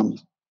is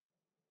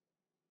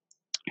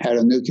had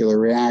a nuclear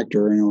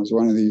reactor, and it was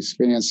one of these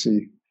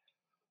fancy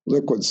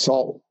liquid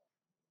salt,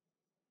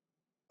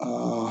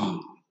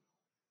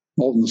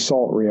 molten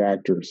salt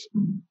reactors,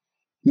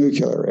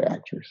 nuclear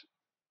reactors.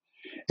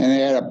 And they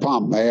had a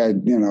pump. They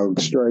had,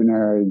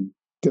 extraordinary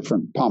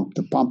different pump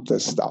to pump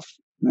this stuff.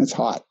 And it's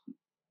hot,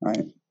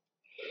 right?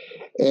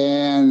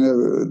 And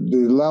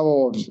the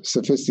level of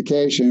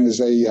sophistication is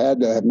they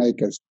had to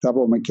make a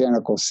double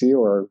mechanical seal,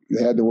 or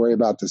they had to worry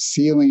about the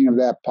sealing of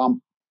that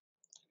pump.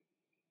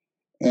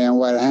 And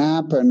what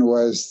happened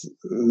was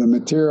the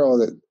material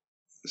that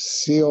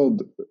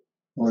sealed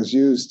was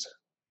used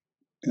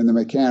in the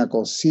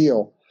mechanical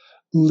seal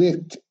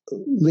leaked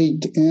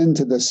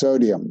into the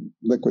sodium,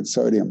 liquid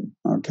sodium.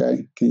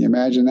 Okay, can you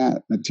imagine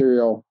that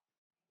material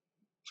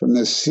from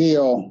the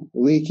seal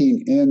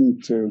leaking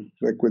into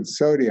liquid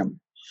sodium?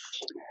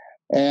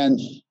 And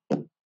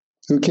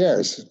who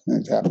cares?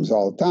 It happens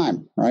all the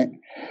time, right?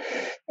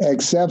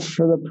 Except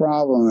for the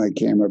problem that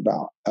came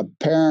about.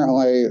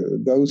 Apparently,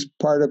 those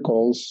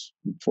particles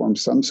form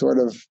some sort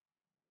of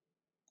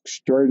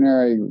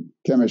extraordinary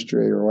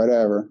chemistry or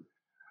whatever,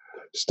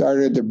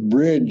 started to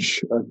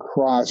bridge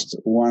across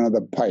one of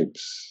the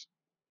pipes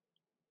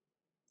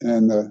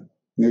in the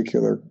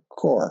nuclear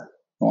core,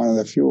 one of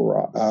the fuel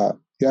rods.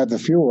 You have the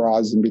fuel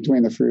rods, and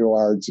between the fuel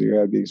rods, you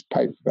have these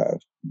pipe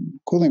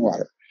cooling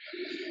water.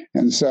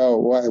 And so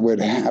what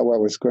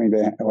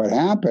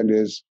happened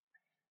is,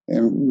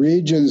 in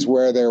regions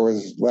where there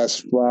was less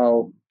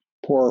flow,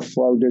 poor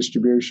flow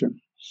distribution,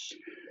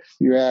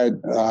 you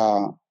had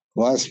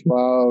less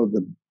flow.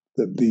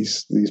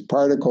 These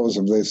particles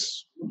of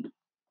this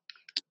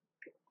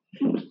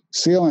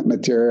sealant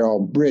material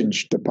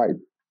bridged the pipe.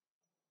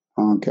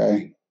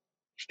 Okay,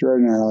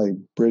 extraordinarily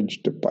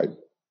bridged the pipe.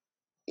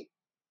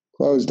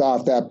 Closed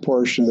off that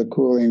portion of the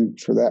cooling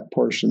for that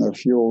portion of the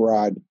fuel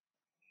rod.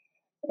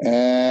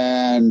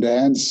 And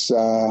hence,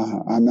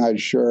 I'm not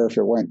sure if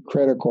it went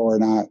critical or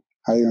not.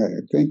 I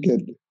think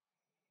it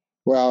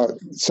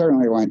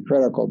certainly went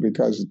critical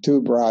because the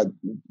tube rod,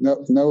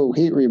 no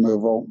heat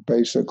removal,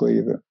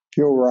 basically the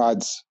fuel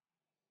rods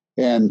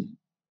and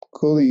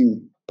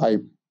cooling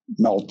pipe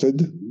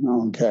melted,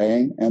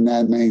 okay, and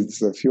that means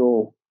the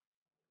fuel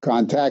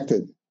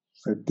contacted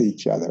with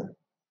each other,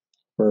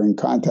 or in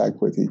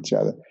contact with each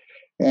other.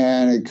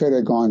 And it could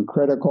have gone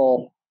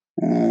critical,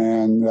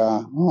 and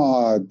I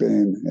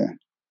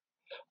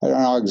don't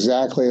know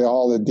exactly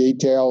all the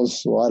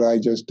details. What I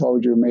just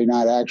told you may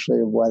not actually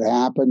have what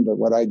happened, but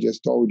what I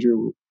just told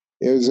you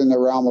is in the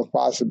realm of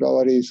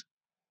possibilities.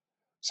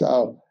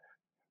 So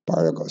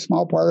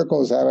small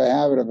particles have a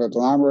habit of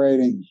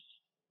agglomerating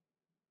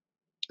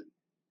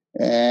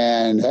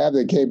and have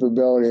the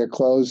capability of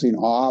closing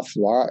off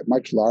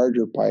much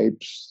larger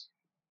pipes.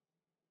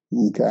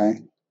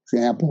 Okay.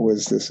 Example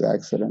was this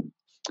accident.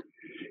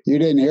 You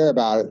didn't hear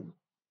about it,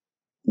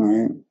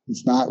 right?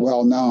 It's not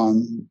well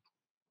known.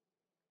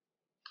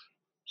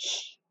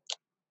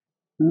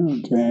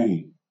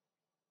 Okay.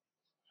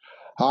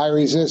 High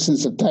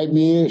resistance of type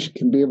meters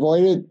can be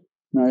avoided,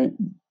 right?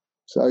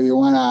 So you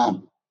want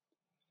to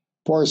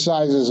pore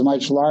sizes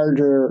much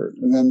larger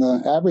than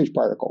the average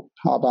particle.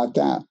 How about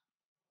that?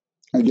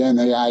 Again,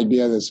 the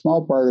idea that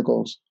small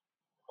particles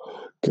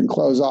can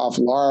close off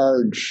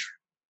large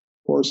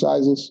pore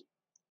sizes,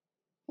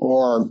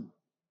 or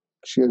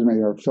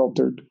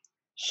filtered.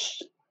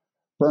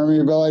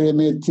 Permeability of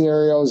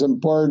material is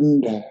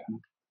important.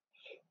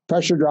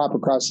 Pressure drop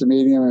across the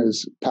medium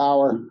is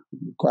power.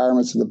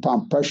 Requirements of the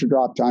pump: pressure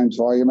drop times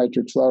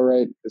volumetric flow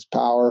rate is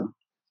power.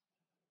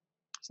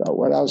 So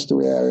what else do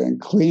we have?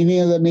 And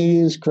cleaning of the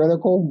medium is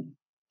critical.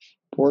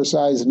 Pore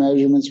size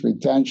measurements,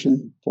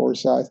 retention, pore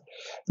size.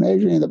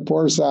 Measuring the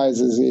pore size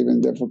is even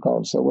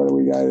difficult. So what do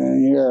we got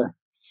in here?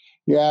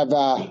 You have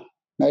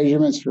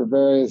measurements for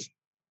various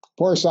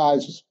pore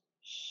sizes.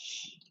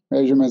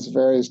 Measurements of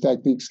various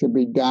techniques can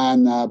be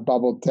done.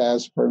 Bubble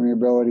tests,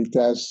 permeability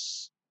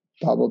tests,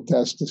 bubble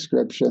test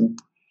description.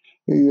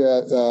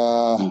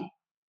 Not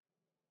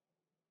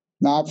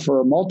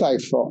for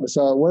multi-filament.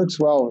 So it works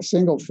well with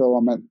single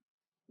filament,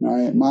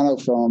 right?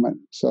 Monofilament.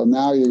 So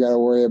now you got to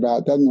worry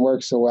about, doesn't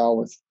work so well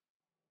with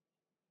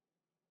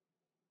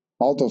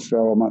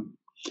multifilament.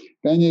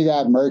 Then you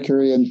got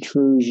mercury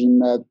intrusion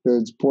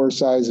methods, pore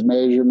size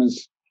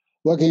measurements,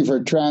 looking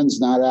for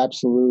trends, not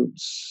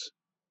absolutes.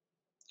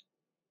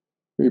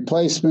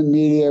 Replacement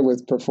media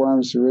with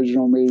performance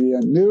original media,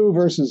 new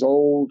versus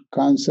old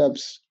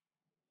concepts,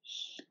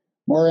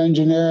 more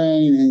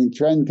engineering and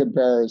trend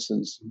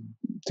comparisons,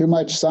 too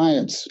much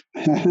science,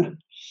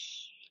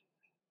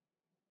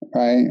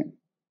 right?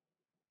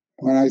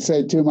 When I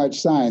say too much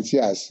science,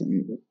 yes,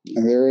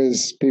 there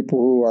is people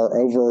who are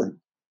over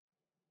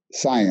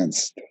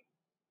scienced.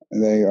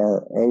 They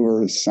are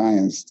over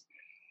scienced.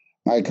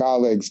 My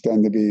colleagues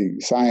tend to be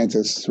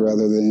scientists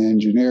rather than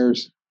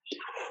engineers.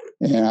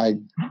 And I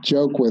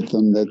joke with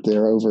them that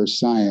they're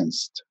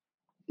over-scienced,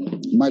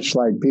 much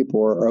like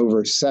people are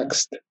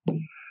over-sexed.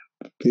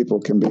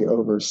 People can be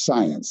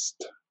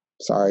over-scienced.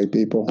 Sorry,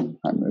 people.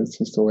 It's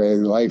just the way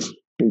life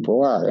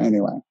people are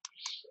anyway.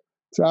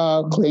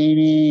 So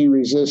cleaning,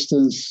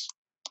 resistance.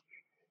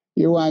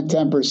 You want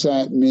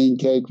 10% mean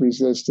cake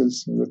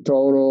resistance. The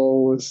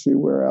total, let's see,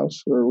 where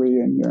else were we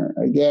in here?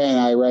 Again,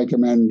 I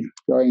recommend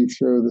going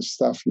through the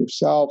stuff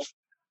yourself.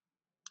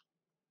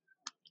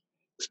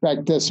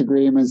 Expect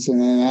disagreements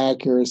and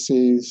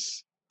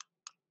inaccuracies.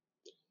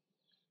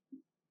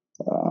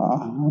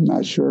 I'm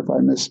not sure if I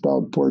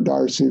misspelled poor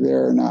Darcy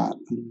there or not.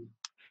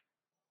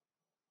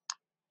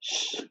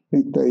 I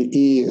think the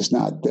E is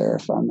not there,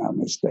 if I'm not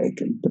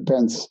mistaken.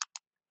 Depends.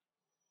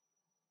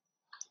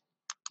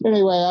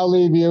 Anyway, I'll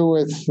leave you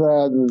with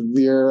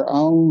your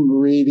own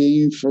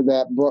reading for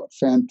that book,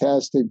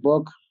 fantastic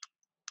book.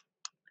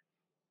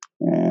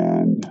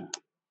 And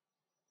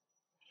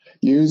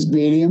use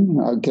medium.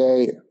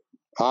 Okay,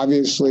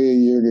 obviously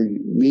your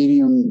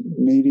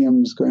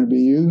medium is going to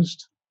be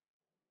used.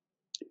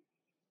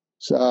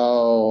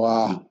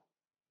 So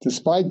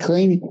despite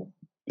cleaning,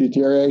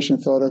 deterioration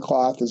of filter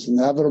cloth is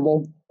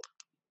inevitable.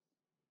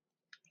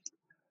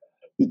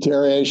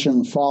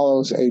 Deterioration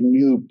follows a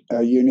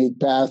unique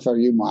path. Are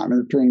you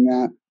monitoring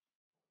that?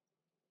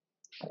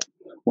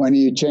 When do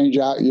you change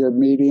out your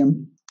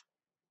medium?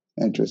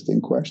 Interesting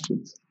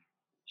questions.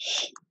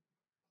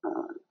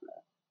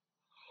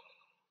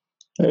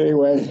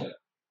 Anyway,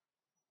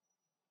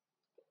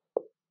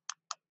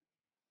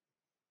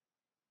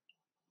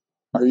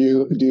 do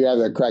you have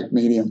the correct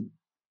medium?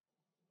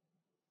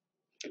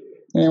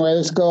 Anyway,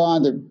 let's go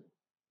on to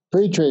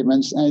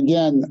pre-treatments. And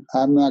again,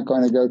 I'm not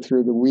going to go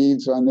through the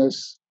weeds on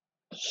this.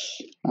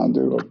 I'll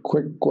do a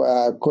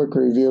quick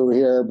review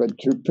here. But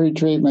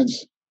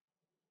pre-treatments,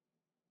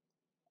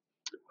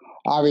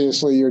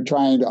 obviously, you're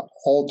trying to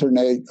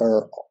alternate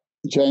or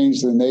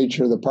change the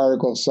nature of the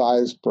particle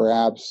size,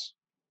 perhaps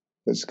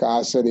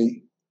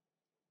viscosity.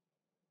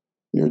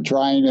 You're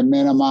trying to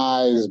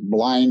minimize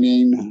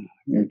blinding.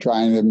 You're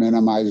trying to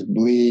minimize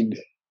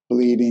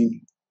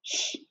bleeding.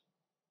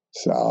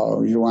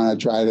 So you want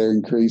to try to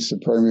increase the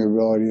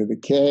permeability of the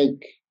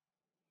cake.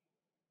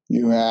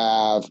 You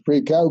have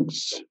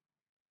pre-coats,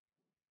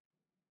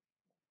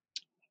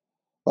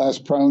 less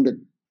prone to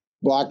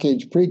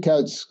blockage.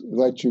 Pre-coats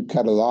let you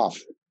cut it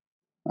off,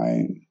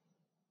 right?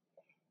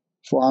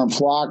 Form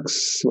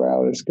flocks.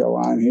 Well, let's go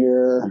on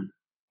here.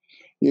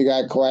 You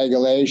got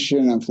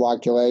coagulation and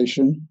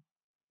flocculation.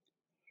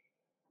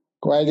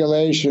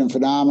 Coagulation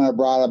phenomena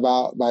brought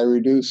about by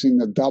reducing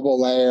the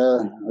double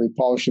layer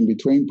repulsion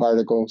between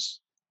particles.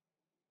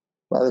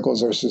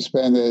 Particles are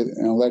suspended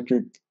in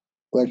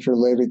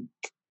electrolytic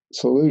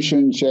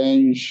solution,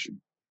 changing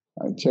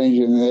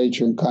the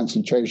nature and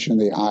concentration of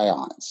the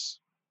ions.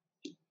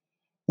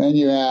 Then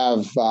you have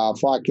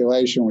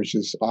flocculation, which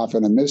is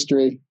often a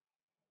mystery,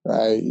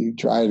 right? You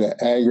try to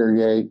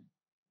aggregate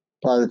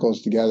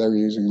particles together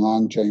using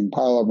long-chain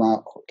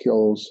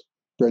polymolecules,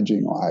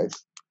 bridging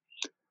wise.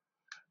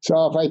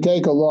 So if I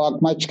take a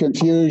look, much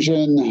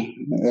confusion.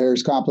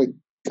 There's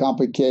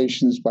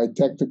complications by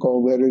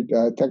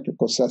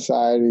technical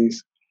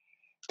societies,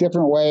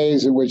 different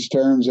ways in which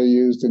terms are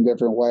used in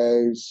different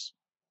ways.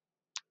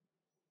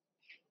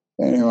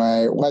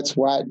 Anyway, what's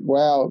what?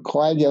 Well,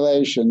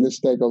 coagulation.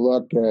 Let's take a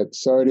look at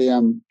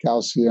sodium,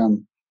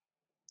 calcium,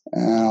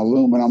 and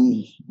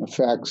aluminum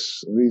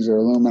effects. These are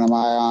aluminum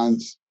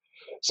ions.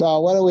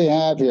 So what do we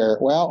have here?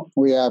 Well,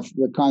 we have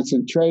the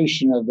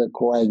concentration of the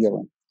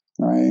coagulant,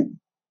 right?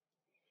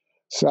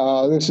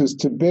 So this is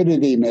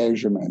turbidity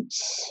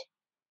measurements.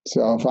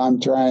 So if I'm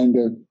trying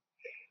to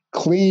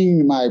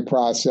clean my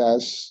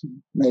process,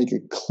 make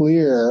it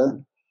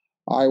clear,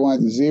 I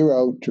want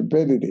zero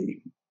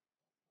turbidity,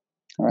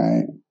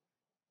 right?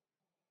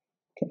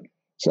 Okay.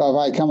 So if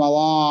I come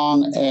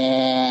along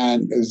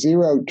and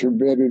zero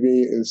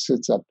turbidity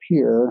sits up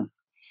here,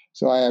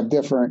 so I have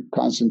different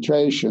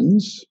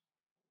concentrations.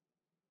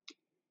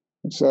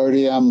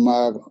 Sodium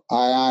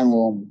ion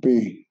will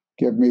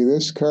give me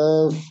this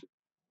curve.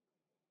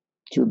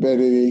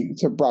 Turbidity,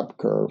 it's an abrupt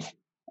curve.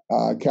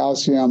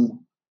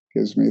 Calcium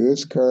gives me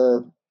this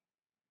curve.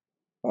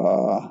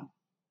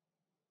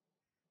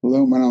 Aluminum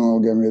will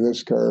give me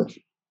this curve.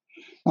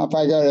 Now, if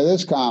I go to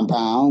this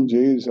compound,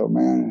 geez, oh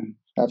man,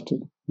 I have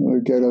to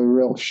really get a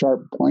real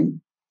sharp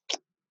point.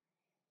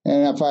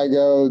 And if I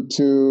go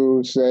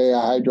to, say, a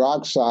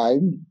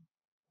hydroxide,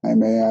 I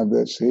may have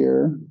this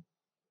here,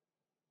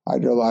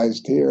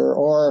 hydrolyzed here.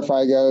 Or if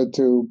I go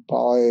to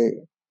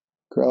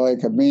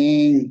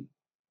polyacrylamine,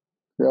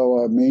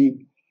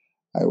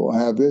 I will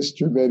have this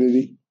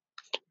turbidity.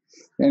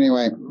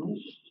 Anyway,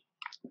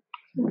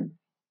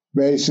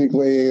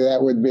 basically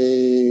that would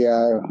be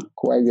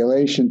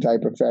coagulation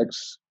type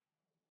effects.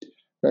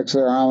 Effects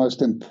that are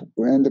almost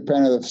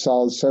independent of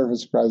solid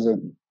surface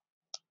present.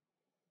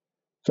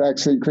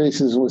 Effects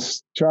increases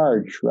with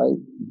charge, right?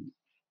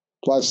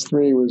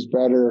 +3 was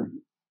better.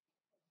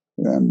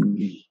 Down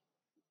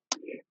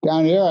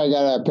here I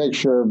got a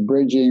picture of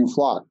bridging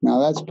flock. Now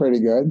that's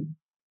pretty good.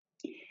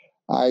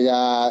 I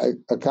got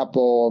a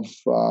couple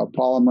of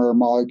polymer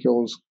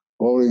molecules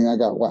holding. I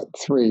got what,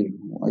 3?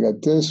 I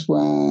got this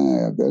one.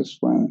 I have this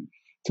one.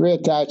 3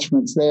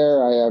 attachments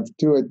there. I have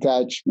 2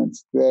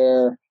 attachments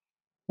there,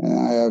 and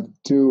I have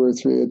 2 or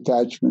 3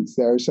 attachments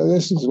there. So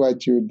this is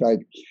what you'd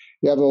like.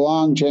 You have a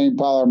long chain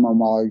polymer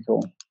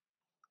molecule.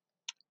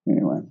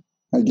 Anyway,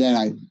 again,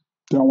 I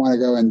don't want to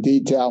go in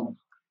detail.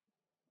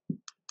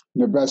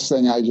 The best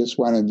thing I just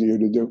wanted you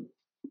to do.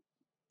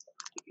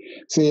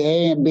 See,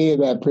 A and B of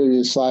that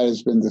previous slide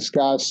has been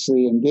discussed,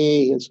 C and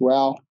D as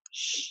well.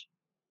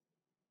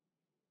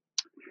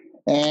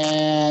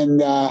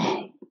 And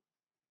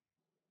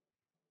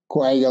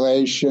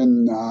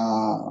coagulation,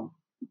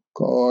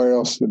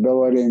 colloidal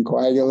stability and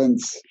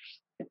coagulants.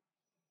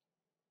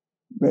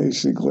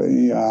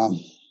 Basically,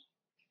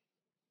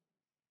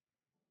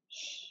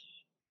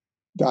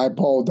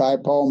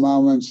 dipole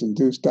moments,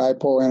 induced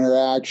dipole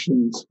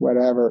interactions,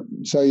 whatever.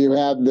 So you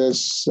have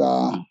this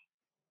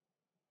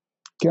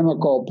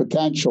chemical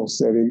potential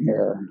sitting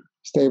here.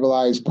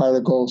 Stabilized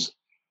particles,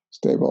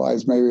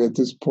 stabilized maybe at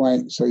this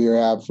point. So you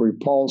have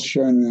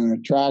repulsion and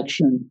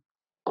attraction.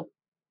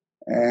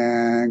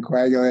 And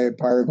coagulated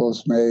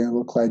particles may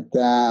look like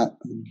that.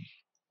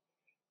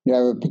 You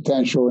have a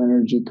potential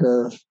energy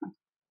curve.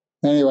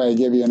 Anyway, to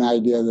give you an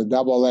idea of the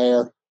double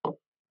layer,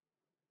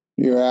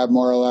 you have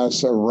more or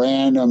less a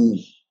random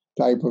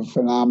type of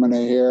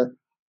phenomena here.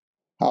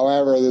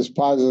 However, this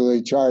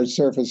positively charged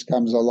surface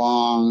comes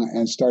along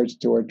and starts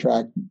to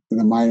attract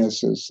the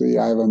minuses. See,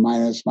 I have a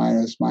minus,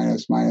 minus,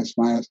 minus, minus,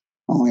 minus.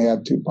 Only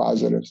have 2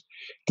 positives.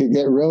 It could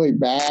get really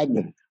bad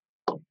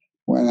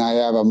when I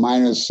have a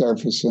minus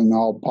surface and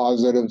all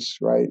positives,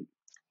 right?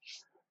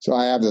 So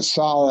I have the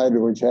solid,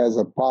 which has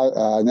a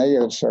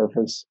negative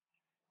surface,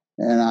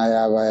 and I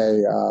have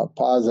a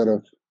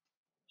positive.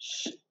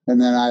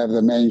 And then I have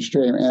the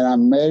mainstream, and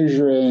I'm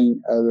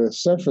measuring the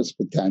surface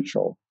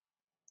potential,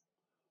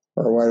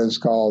 or what is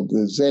called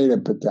the zeta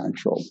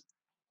potential.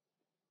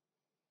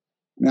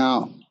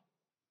 Now,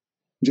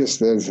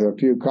 just as a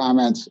few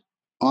comments,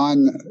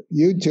 on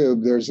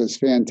YouTube, there's this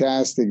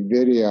fantastic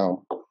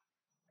video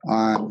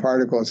on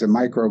particles in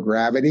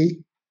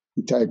microgravity.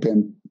 You type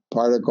in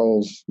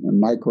particles in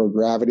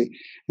microgravity,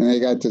 and they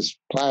got this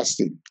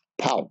plastic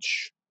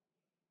pouch.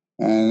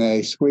 And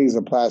they squeeze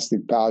the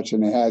plastic pouch,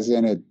 and it has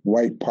in it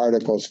white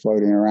particles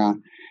floating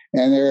around.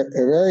 And they're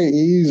very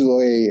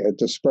easily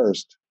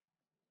dispersed.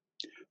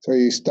 So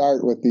you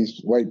start with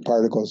these white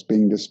particles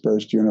being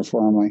dispersed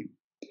uniformly.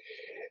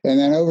 And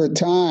then over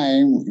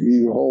time,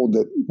 you hold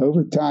it.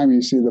 Over time,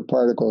 you see the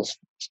particles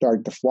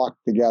start to flock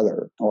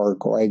together or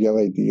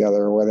coagulate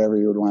together or whatever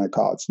you would want to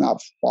call it. It's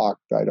not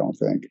flocked, I don't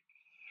think,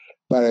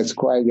 but it's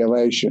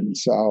coagulation.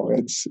 So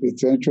it's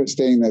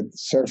interesting that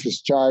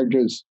surface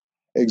charges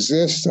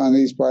exist on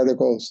these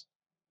particles,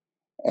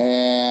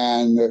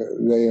 and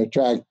they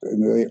attract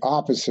the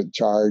opposite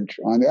charge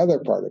on the other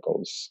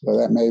particles. So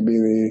that may be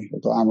the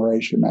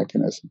agglomeration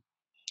mechanism.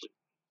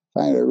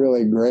 I find it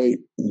really great.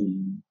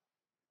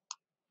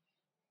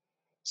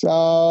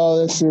 So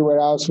let's see what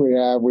else we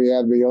have. We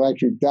have the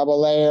electric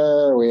double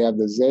layer. We have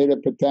the zeta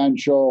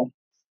potential.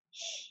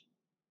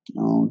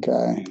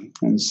 Okay,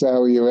 and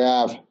so you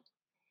have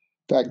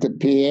effective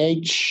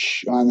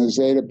pH on the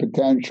zeta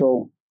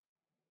potential.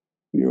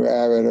 You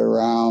have it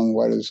around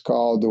what is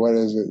called, what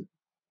is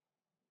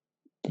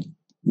it?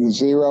 The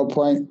 0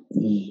 point.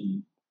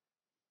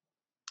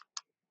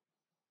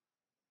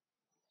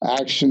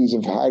 Actions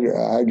of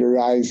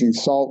hydrolyzing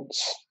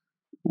salts.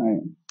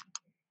 Right.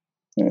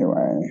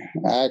 Anyway,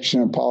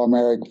 action of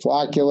polymeric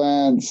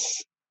flocculants.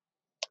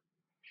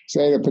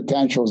 Zeta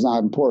potential is not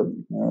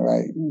important, all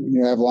right?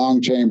 You have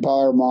long chain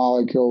polymer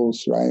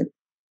molecules, right?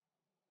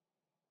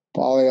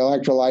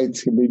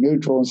 Polyelectrolytes can be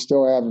neutral and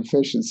still have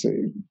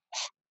efficiency.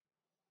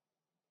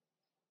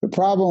 The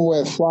problem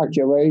with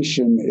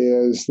flocculation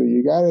is that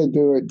you got to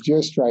do it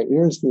just right.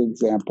 Here's the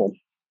example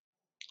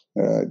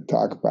that I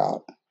talk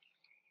about.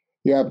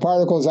 You have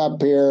particles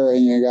up here,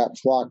 and you got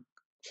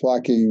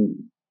flocking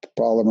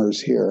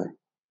polymers here.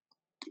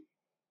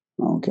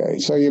 Okay,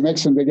 so you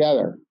mix them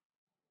together,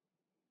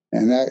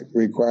 and that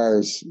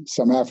requires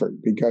some effort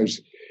because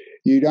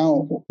you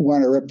don't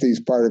want to rip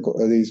these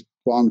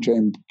long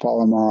chain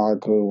polymer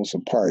molecules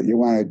apart. You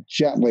want to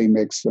gently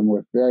mix them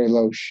with very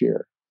low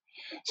shear.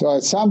 So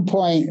at some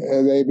point,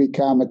 they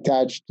become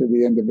attached to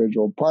the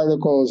individual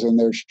particles, and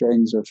their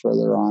strings are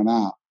further on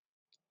out.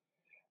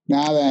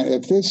 Now then,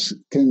 if this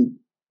can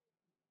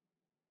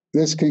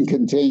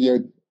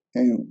continue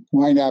and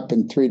wind up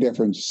in 3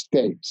 different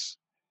states.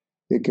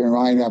 It can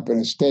wind up in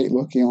a state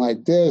looking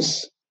like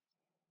this,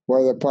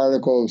 where the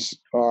particles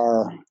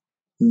are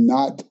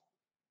not,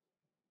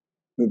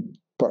 the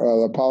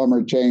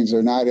polymer chains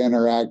are not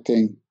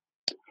interacting.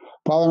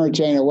 Polymer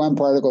chain of one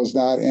particle is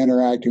not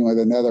interacting with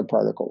another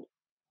particle.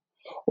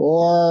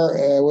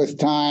 Or with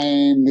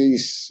time,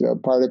 these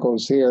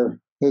particles here,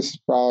 this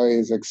probably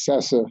is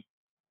excessive.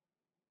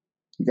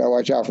 You got to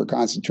watch out for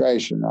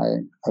concentration,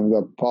 right, of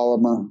the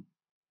polymer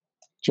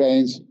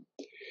chains.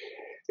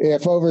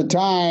 If over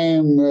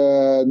time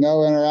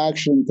no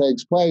interaction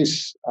takes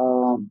place,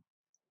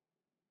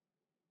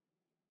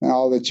 and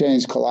all the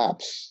chains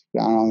collapse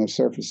down on the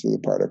surface of the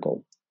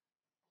particle.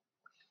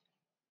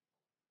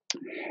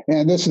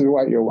 And this is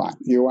what you want.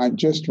 You want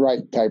just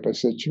right type of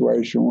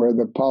situation where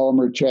the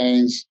polymer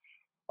chains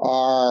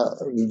are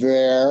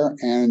there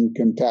and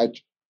can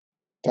touch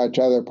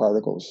other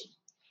particles.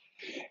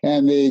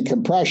 And the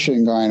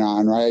compression going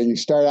on, right? You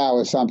start out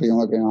with something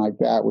looking like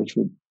that, which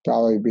would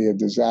probably be a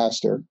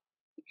disaster.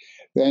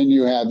 Then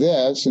you have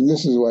this, and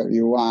this is what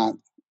you want,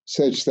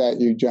 such that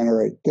you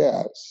generate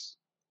this.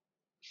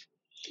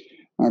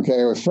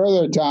 Okay, with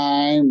further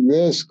time,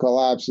 this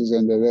collapses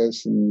into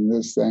this, and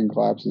this thing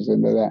collapses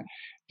into that.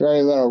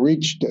 Very little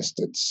reach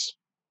distance,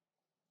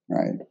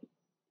 right?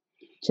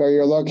 So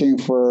you're looking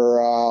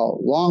for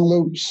long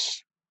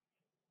loops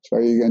so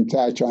you can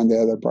attach onto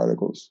other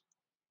particles.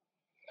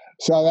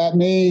 So that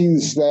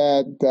means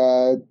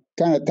that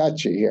kind of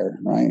touchy here,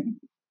 right?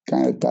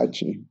 Kind of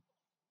touchy.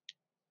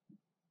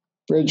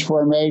 Bridge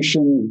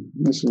formation,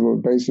 this is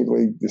what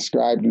basically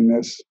described in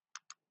this.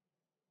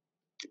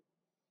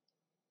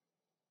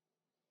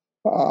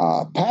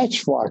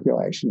 Patch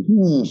flocculation,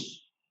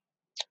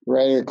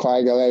 rate of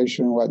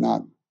coagulation,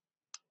 whatnot.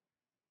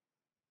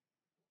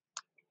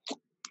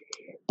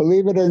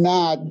 Believe it or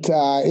not,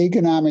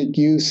 economic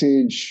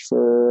usage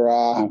for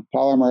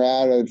polymer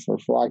added for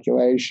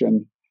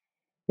flocculation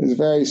is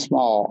very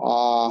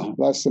small,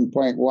 less than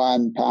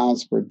 0.1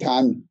 pounds per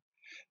ton.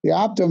 The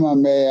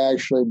optimum may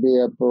actually be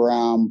up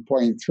around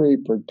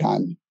 0.3 per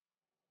ton.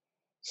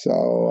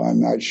 So I'm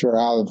not sure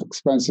how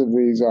expensive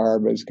these are,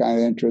 but it's kind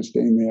of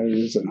interesting.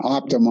 There's an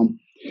optimum.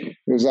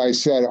 As I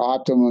said,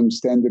 optimums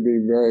tend to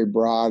be very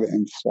broad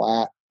and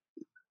flat.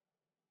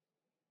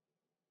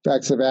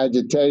 Effects of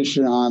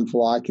agitation on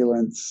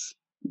flocculants,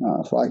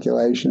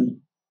 flocculation.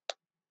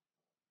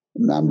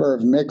 Number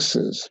of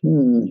mixes.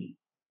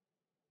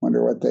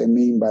 Wonder what they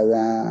mean by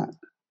that.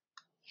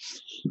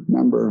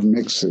 Number of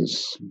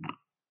mixes.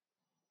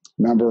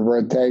 Number of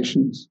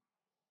rotations.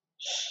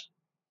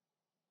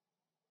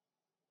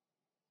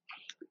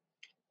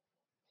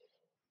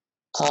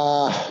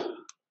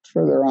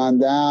 Further on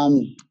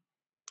down,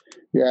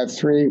 you have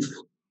three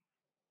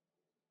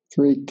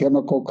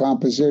chemical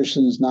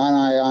compositions: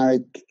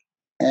 non-ionic,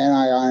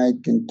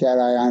 anionic, and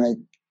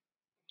cationic,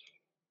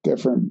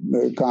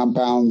 different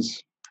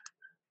compounds.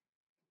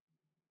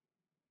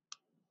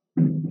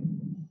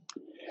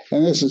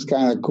 And this is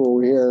kind of cool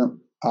here.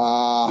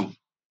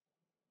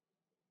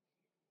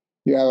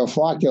 You have a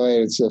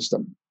flocculated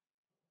system,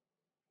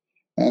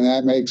 and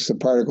that makes the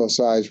particle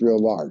size real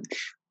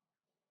large.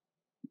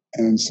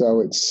 And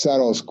so it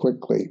settles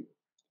quickly.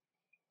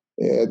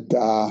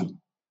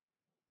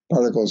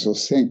 Particles will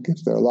sink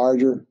if they're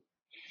larger.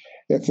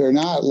 If they're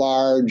not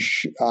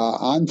large,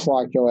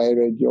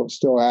 unflocculated, you'll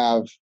still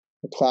have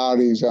a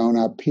cloudy zone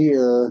up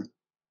here.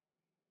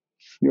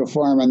 You'll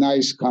form a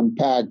nice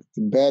compact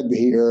bed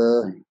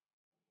here,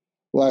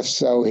 less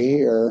so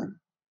here.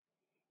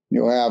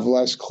 You'll have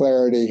less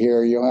clarity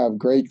here. You'll have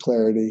great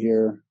clarity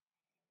here.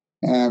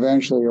 And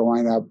eventually you'll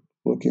wind up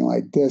looking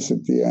like this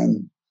at the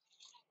end.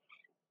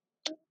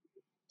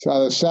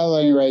 So the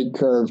settling rate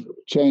curve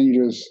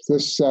changes.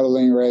 This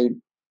settling rate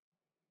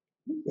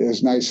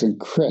is nice and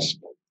crisp.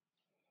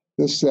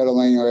 This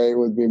settling rate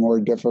would be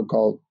more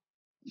difficult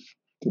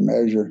to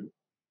measure.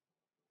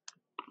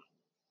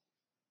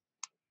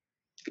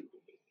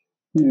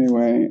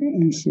 Anyway,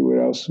 let's see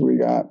what else we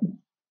got.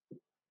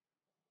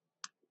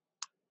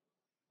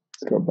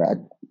 Let's go back.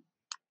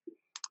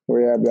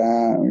 We have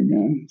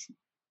that.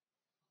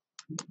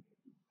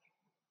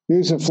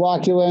 Use of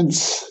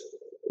flocculants.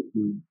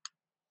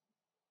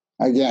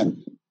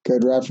 Again,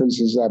 good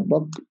references that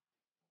book.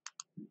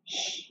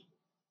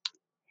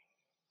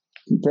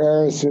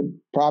 Comparison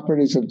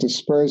properties of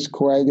dispersed,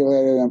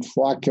 coagulated, and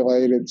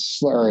flocculated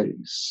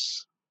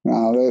slurries.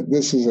 Now,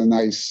 this is a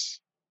nice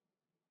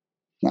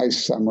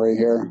summary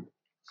here.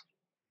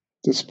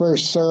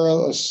 Dispersed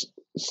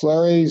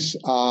slurries,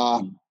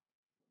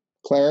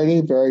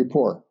 clarity, very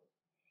poor.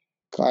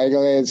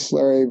 Coagulated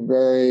slurry,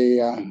 very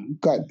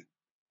good.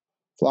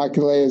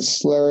 Flocculated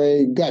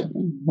slurry, good.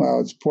 Well,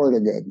 it's poor to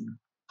good.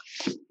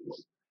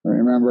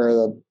 Remember,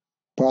 the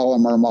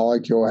polymer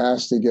molecule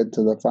has to get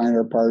to the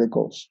finer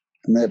particles.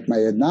 And if it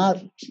may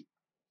not,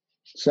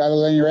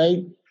 settling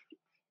rate,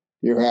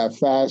 you have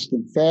fast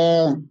and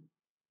fair.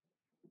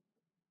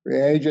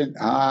 Reagent,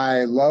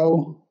 high,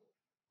 low,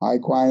 high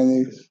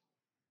quantities.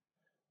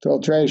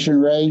 Filtration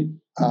rate,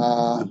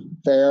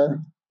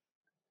 fair.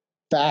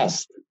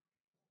 Fast,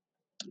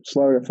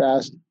 slow to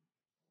fast.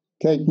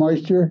 Cake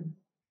moisture,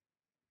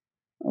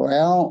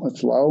 well,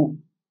 it's low.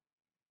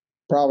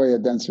 Probably a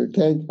denser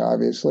cake,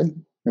 obviously,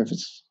 if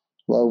it's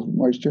low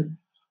moisture.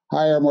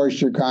 Higher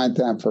moisture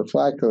content for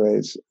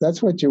flocculates.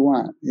 That's what you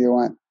want. You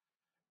want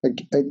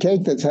a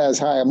cake that has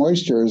higher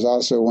moisture is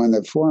also one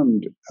that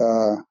formed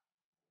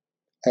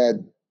at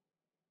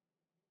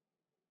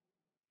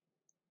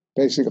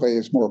basically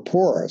it's more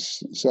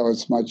porous, so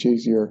it's much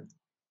easier.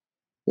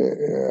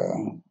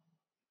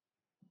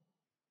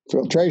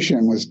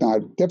 Filtration was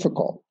not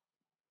difficult.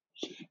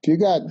 If you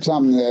got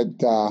something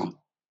that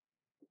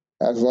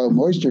has low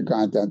moisture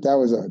content. That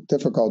was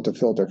difficult to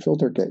filter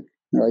cake,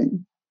 right?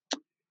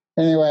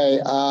 Anyway,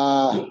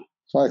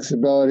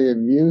 flexibility of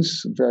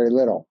use, very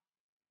little.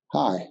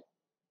 High.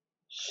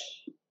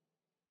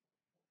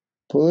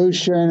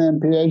 Pollution and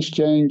pH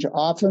change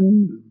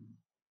often,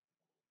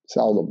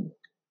 seldom.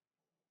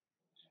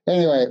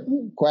 Anyway,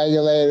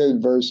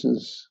 coagulated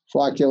versus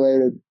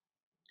flocculated.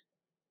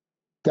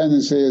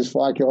 Tendency is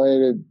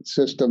flocculated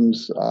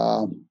systems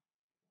are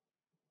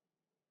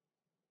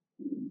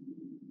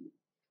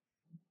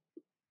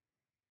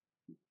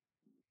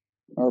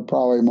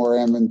probably more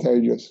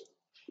advantageous.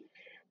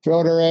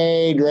 Filter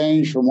aid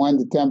range from 1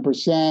 to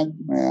 10%.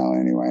 Well,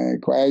 anyway,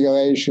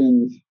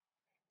 coagulation,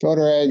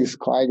 filter eggs,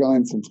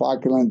 coagulants, and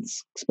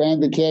flocculants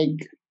expand the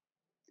cake.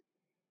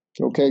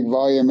 So cake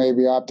volume may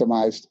be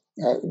optimized.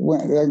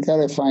 I've got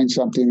to find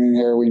something in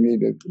here we need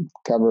to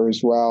cover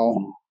as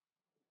well.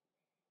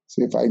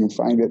 See if I can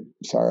find it.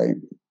 Sorry.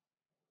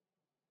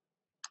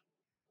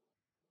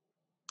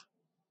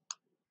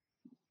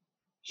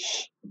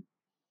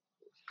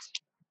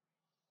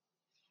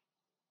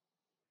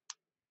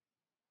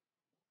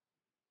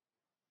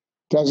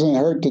 Doesn't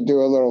hurt to do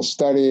a little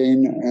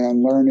studying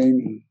and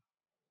learning.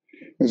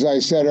 As I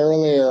said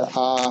earlier,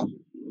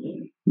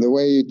 the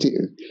way you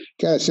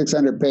got a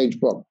 600-page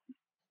book,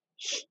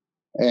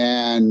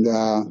 and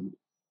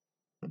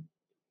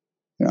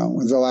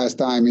when's the last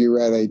time you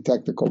read a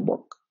technical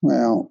book?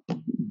 Well,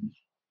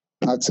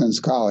 not since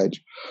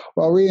college.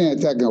 Well, reading a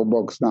technical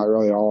book is not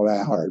really all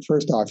that hard.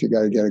 First off, you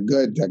got to get a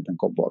good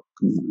technical book,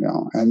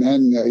 and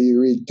then you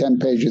read 10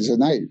 pages a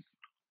night.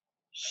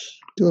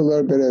 Do a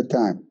little bit at a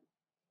time.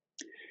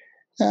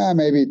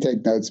 Maybe you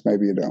take notes,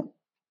 maybe you don't.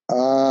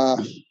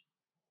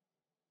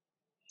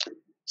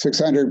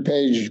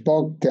 600-page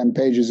book, 10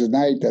 pages a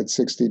night, that's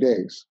 60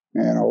 days.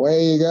 And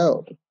away you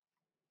go.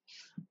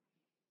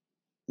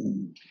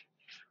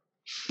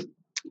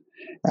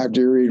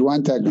 After you read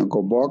one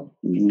technical book,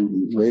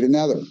 read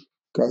another.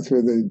 Go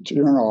through the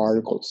journal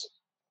articles.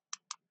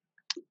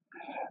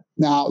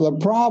 Now, the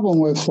problem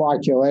with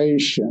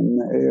flocculation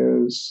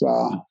is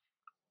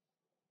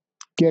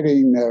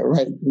getting the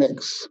right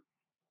mix.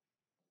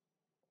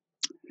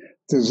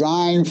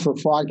 Designed for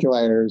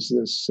flocculators,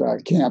 this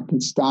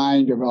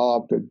Campenstein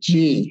developed a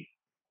G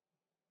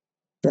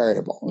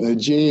variable. The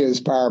G is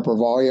power per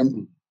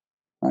volume,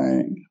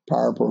 right?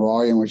 Power per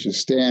volume, which is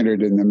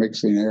standard in the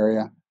mixing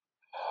area,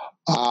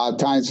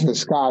 times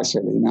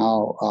viscosity.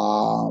 Now,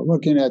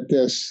 looking at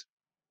this,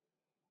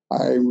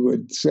 I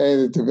would say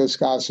that the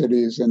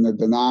viscosity is in the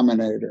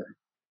denominator,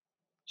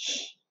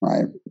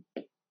 right?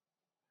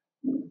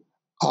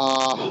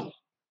 To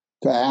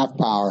half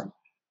power.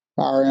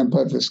 Power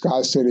input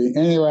viscosity.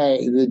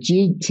 Anyway, the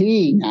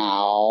GT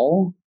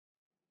now,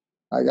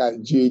 I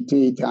got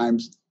GT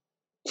times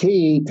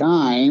T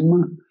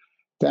time,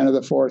 10 to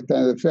the fourth, 10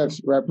 to the fifth,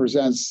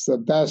 represents the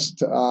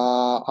best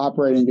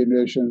operating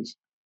conditions,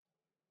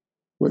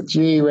 with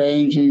G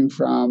ranging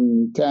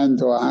from 10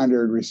 to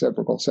 100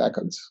 reciprocal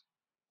seconds.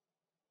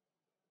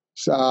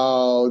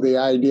 So the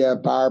idea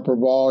of power per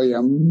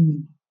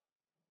volume,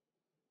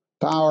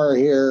 power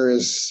here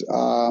is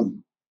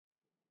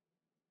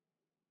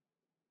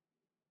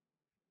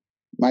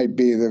might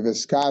be the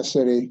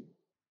viscosity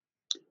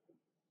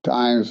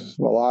times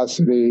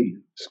velocity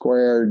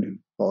squared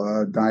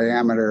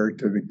diameter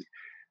to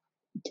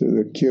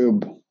the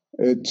cube.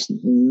 It's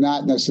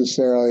not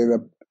necessarily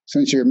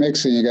since you're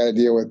mixing, you got to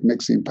deal with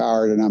mixing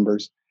power to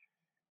numbers,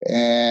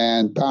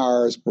 and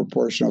power is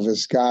proportional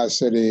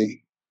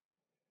viscosity,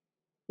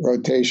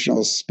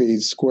 rotational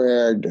speed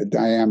squared,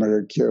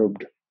 diameter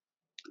cubed.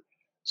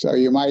 So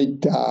you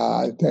might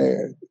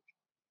pay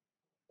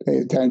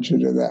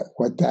attention to that,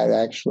 what that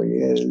actually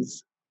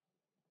is.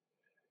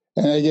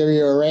 And they give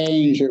you a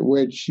range at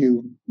which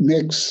you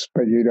mix,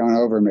 but you don't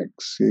overmix.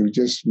 You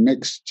just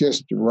mix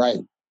just right.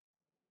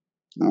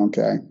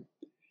 Okay.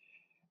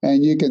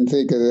 And you can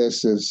think of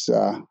this as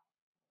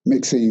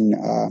mixing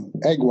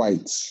egg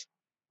whites.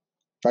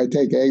 If I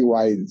take egg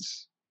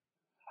whites,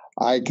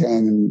 I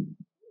can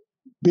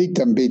beat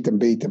them,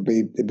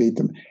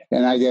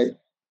 and I get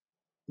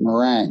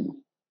meringue.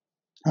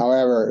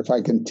 However, if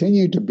I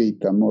continue to beat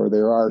them, or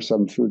there are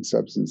some food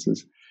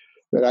substances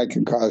that I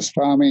can cause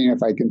foaming,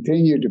 if I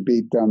continue to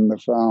beat them, the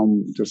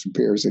foam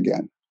disappears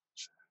again.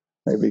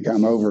 They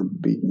become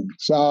overbeaten.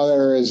 So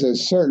there is a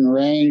certain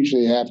range that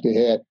you have to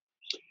hit.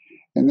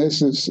 And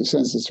this is,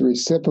 since it's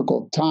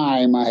reciprocal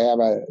time, I have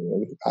an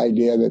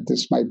idea that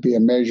this might be a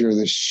measure of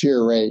the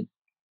shear rate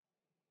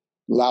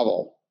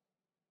level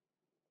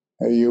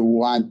that you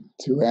want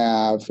to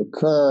have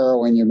occur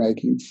when you're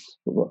making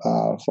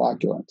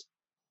flocculants.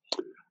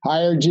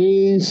 Higher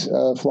G's,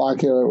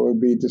 flocculant would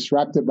be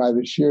disrupted by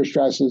the shear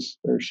stresses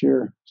or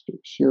shear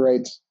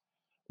rates.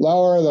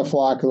 Lower, the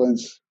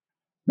flocculants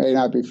may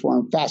not be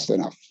formed fast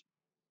enough.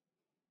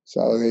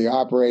 So the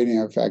operating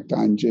effect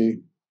on G.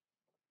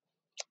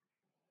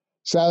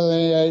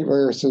 Cellulose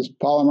versus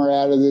polymer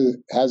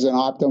additive has an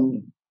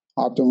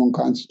optimum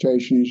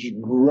concentration, is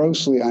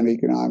grossly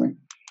uneconomic.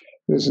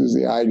 This is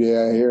the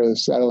idea here, the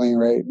settling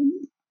rate.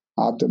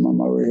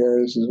 optimum over here.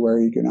 This is where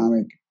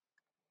economic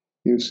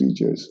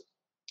usage is.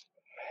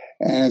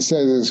 And it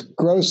says it's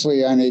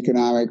grossly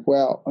uneconomic.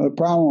 Well, the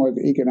problem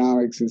with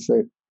economics is that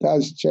it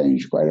does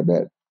change quite a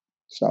bit.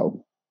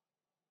 So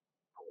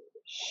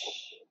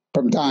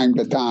from time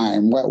to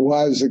time, what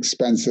was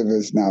expensive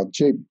is now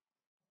cheap.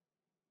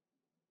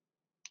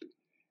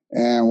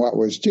 And what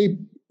was cheap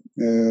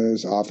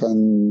is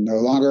often no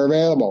longer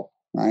available,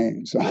 right?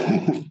 So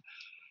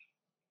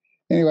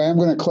anyway, I'm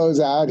going to close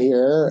out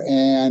here,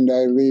 and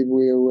I leave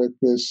you with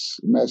this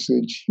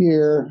message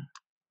here.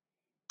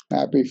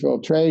 Happy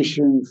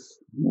filtration,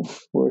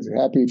 with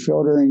happy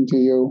filtering to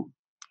you.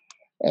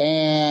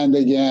 And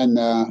again,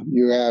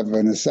 you have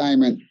an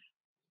assignment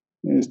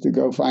is to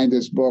go find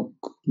this book,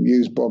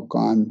 used book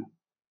on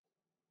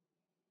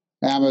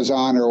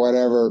Amazon or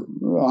whatever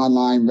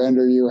online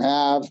vendor you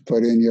have,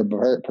 put in your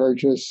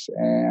purchase,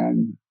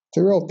 and it's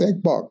a real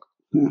thick book.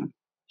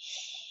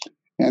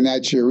 And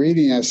that's your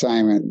reading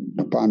assignment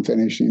upon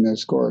finishing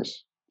this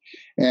course.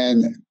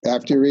 And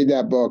after you read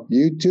that book,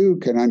 you too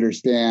can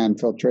understand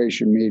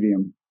filtration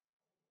medium.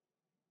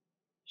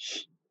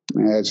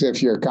 As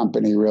if your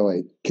company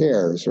really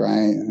cares,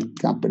 right? The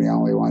company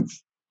only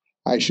wants,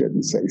 I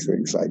shouldn't say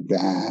things like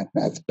that.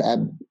 That's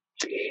bad.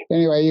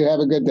 Anyway, you have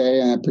a good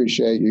day, and I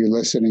appreciate you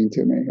listening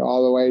to me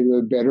all the way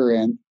to the bitter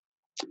end.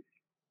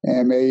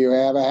 And may you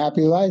have a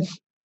happy life.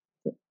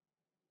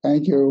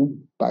 Thank you.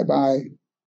 Bye-bye.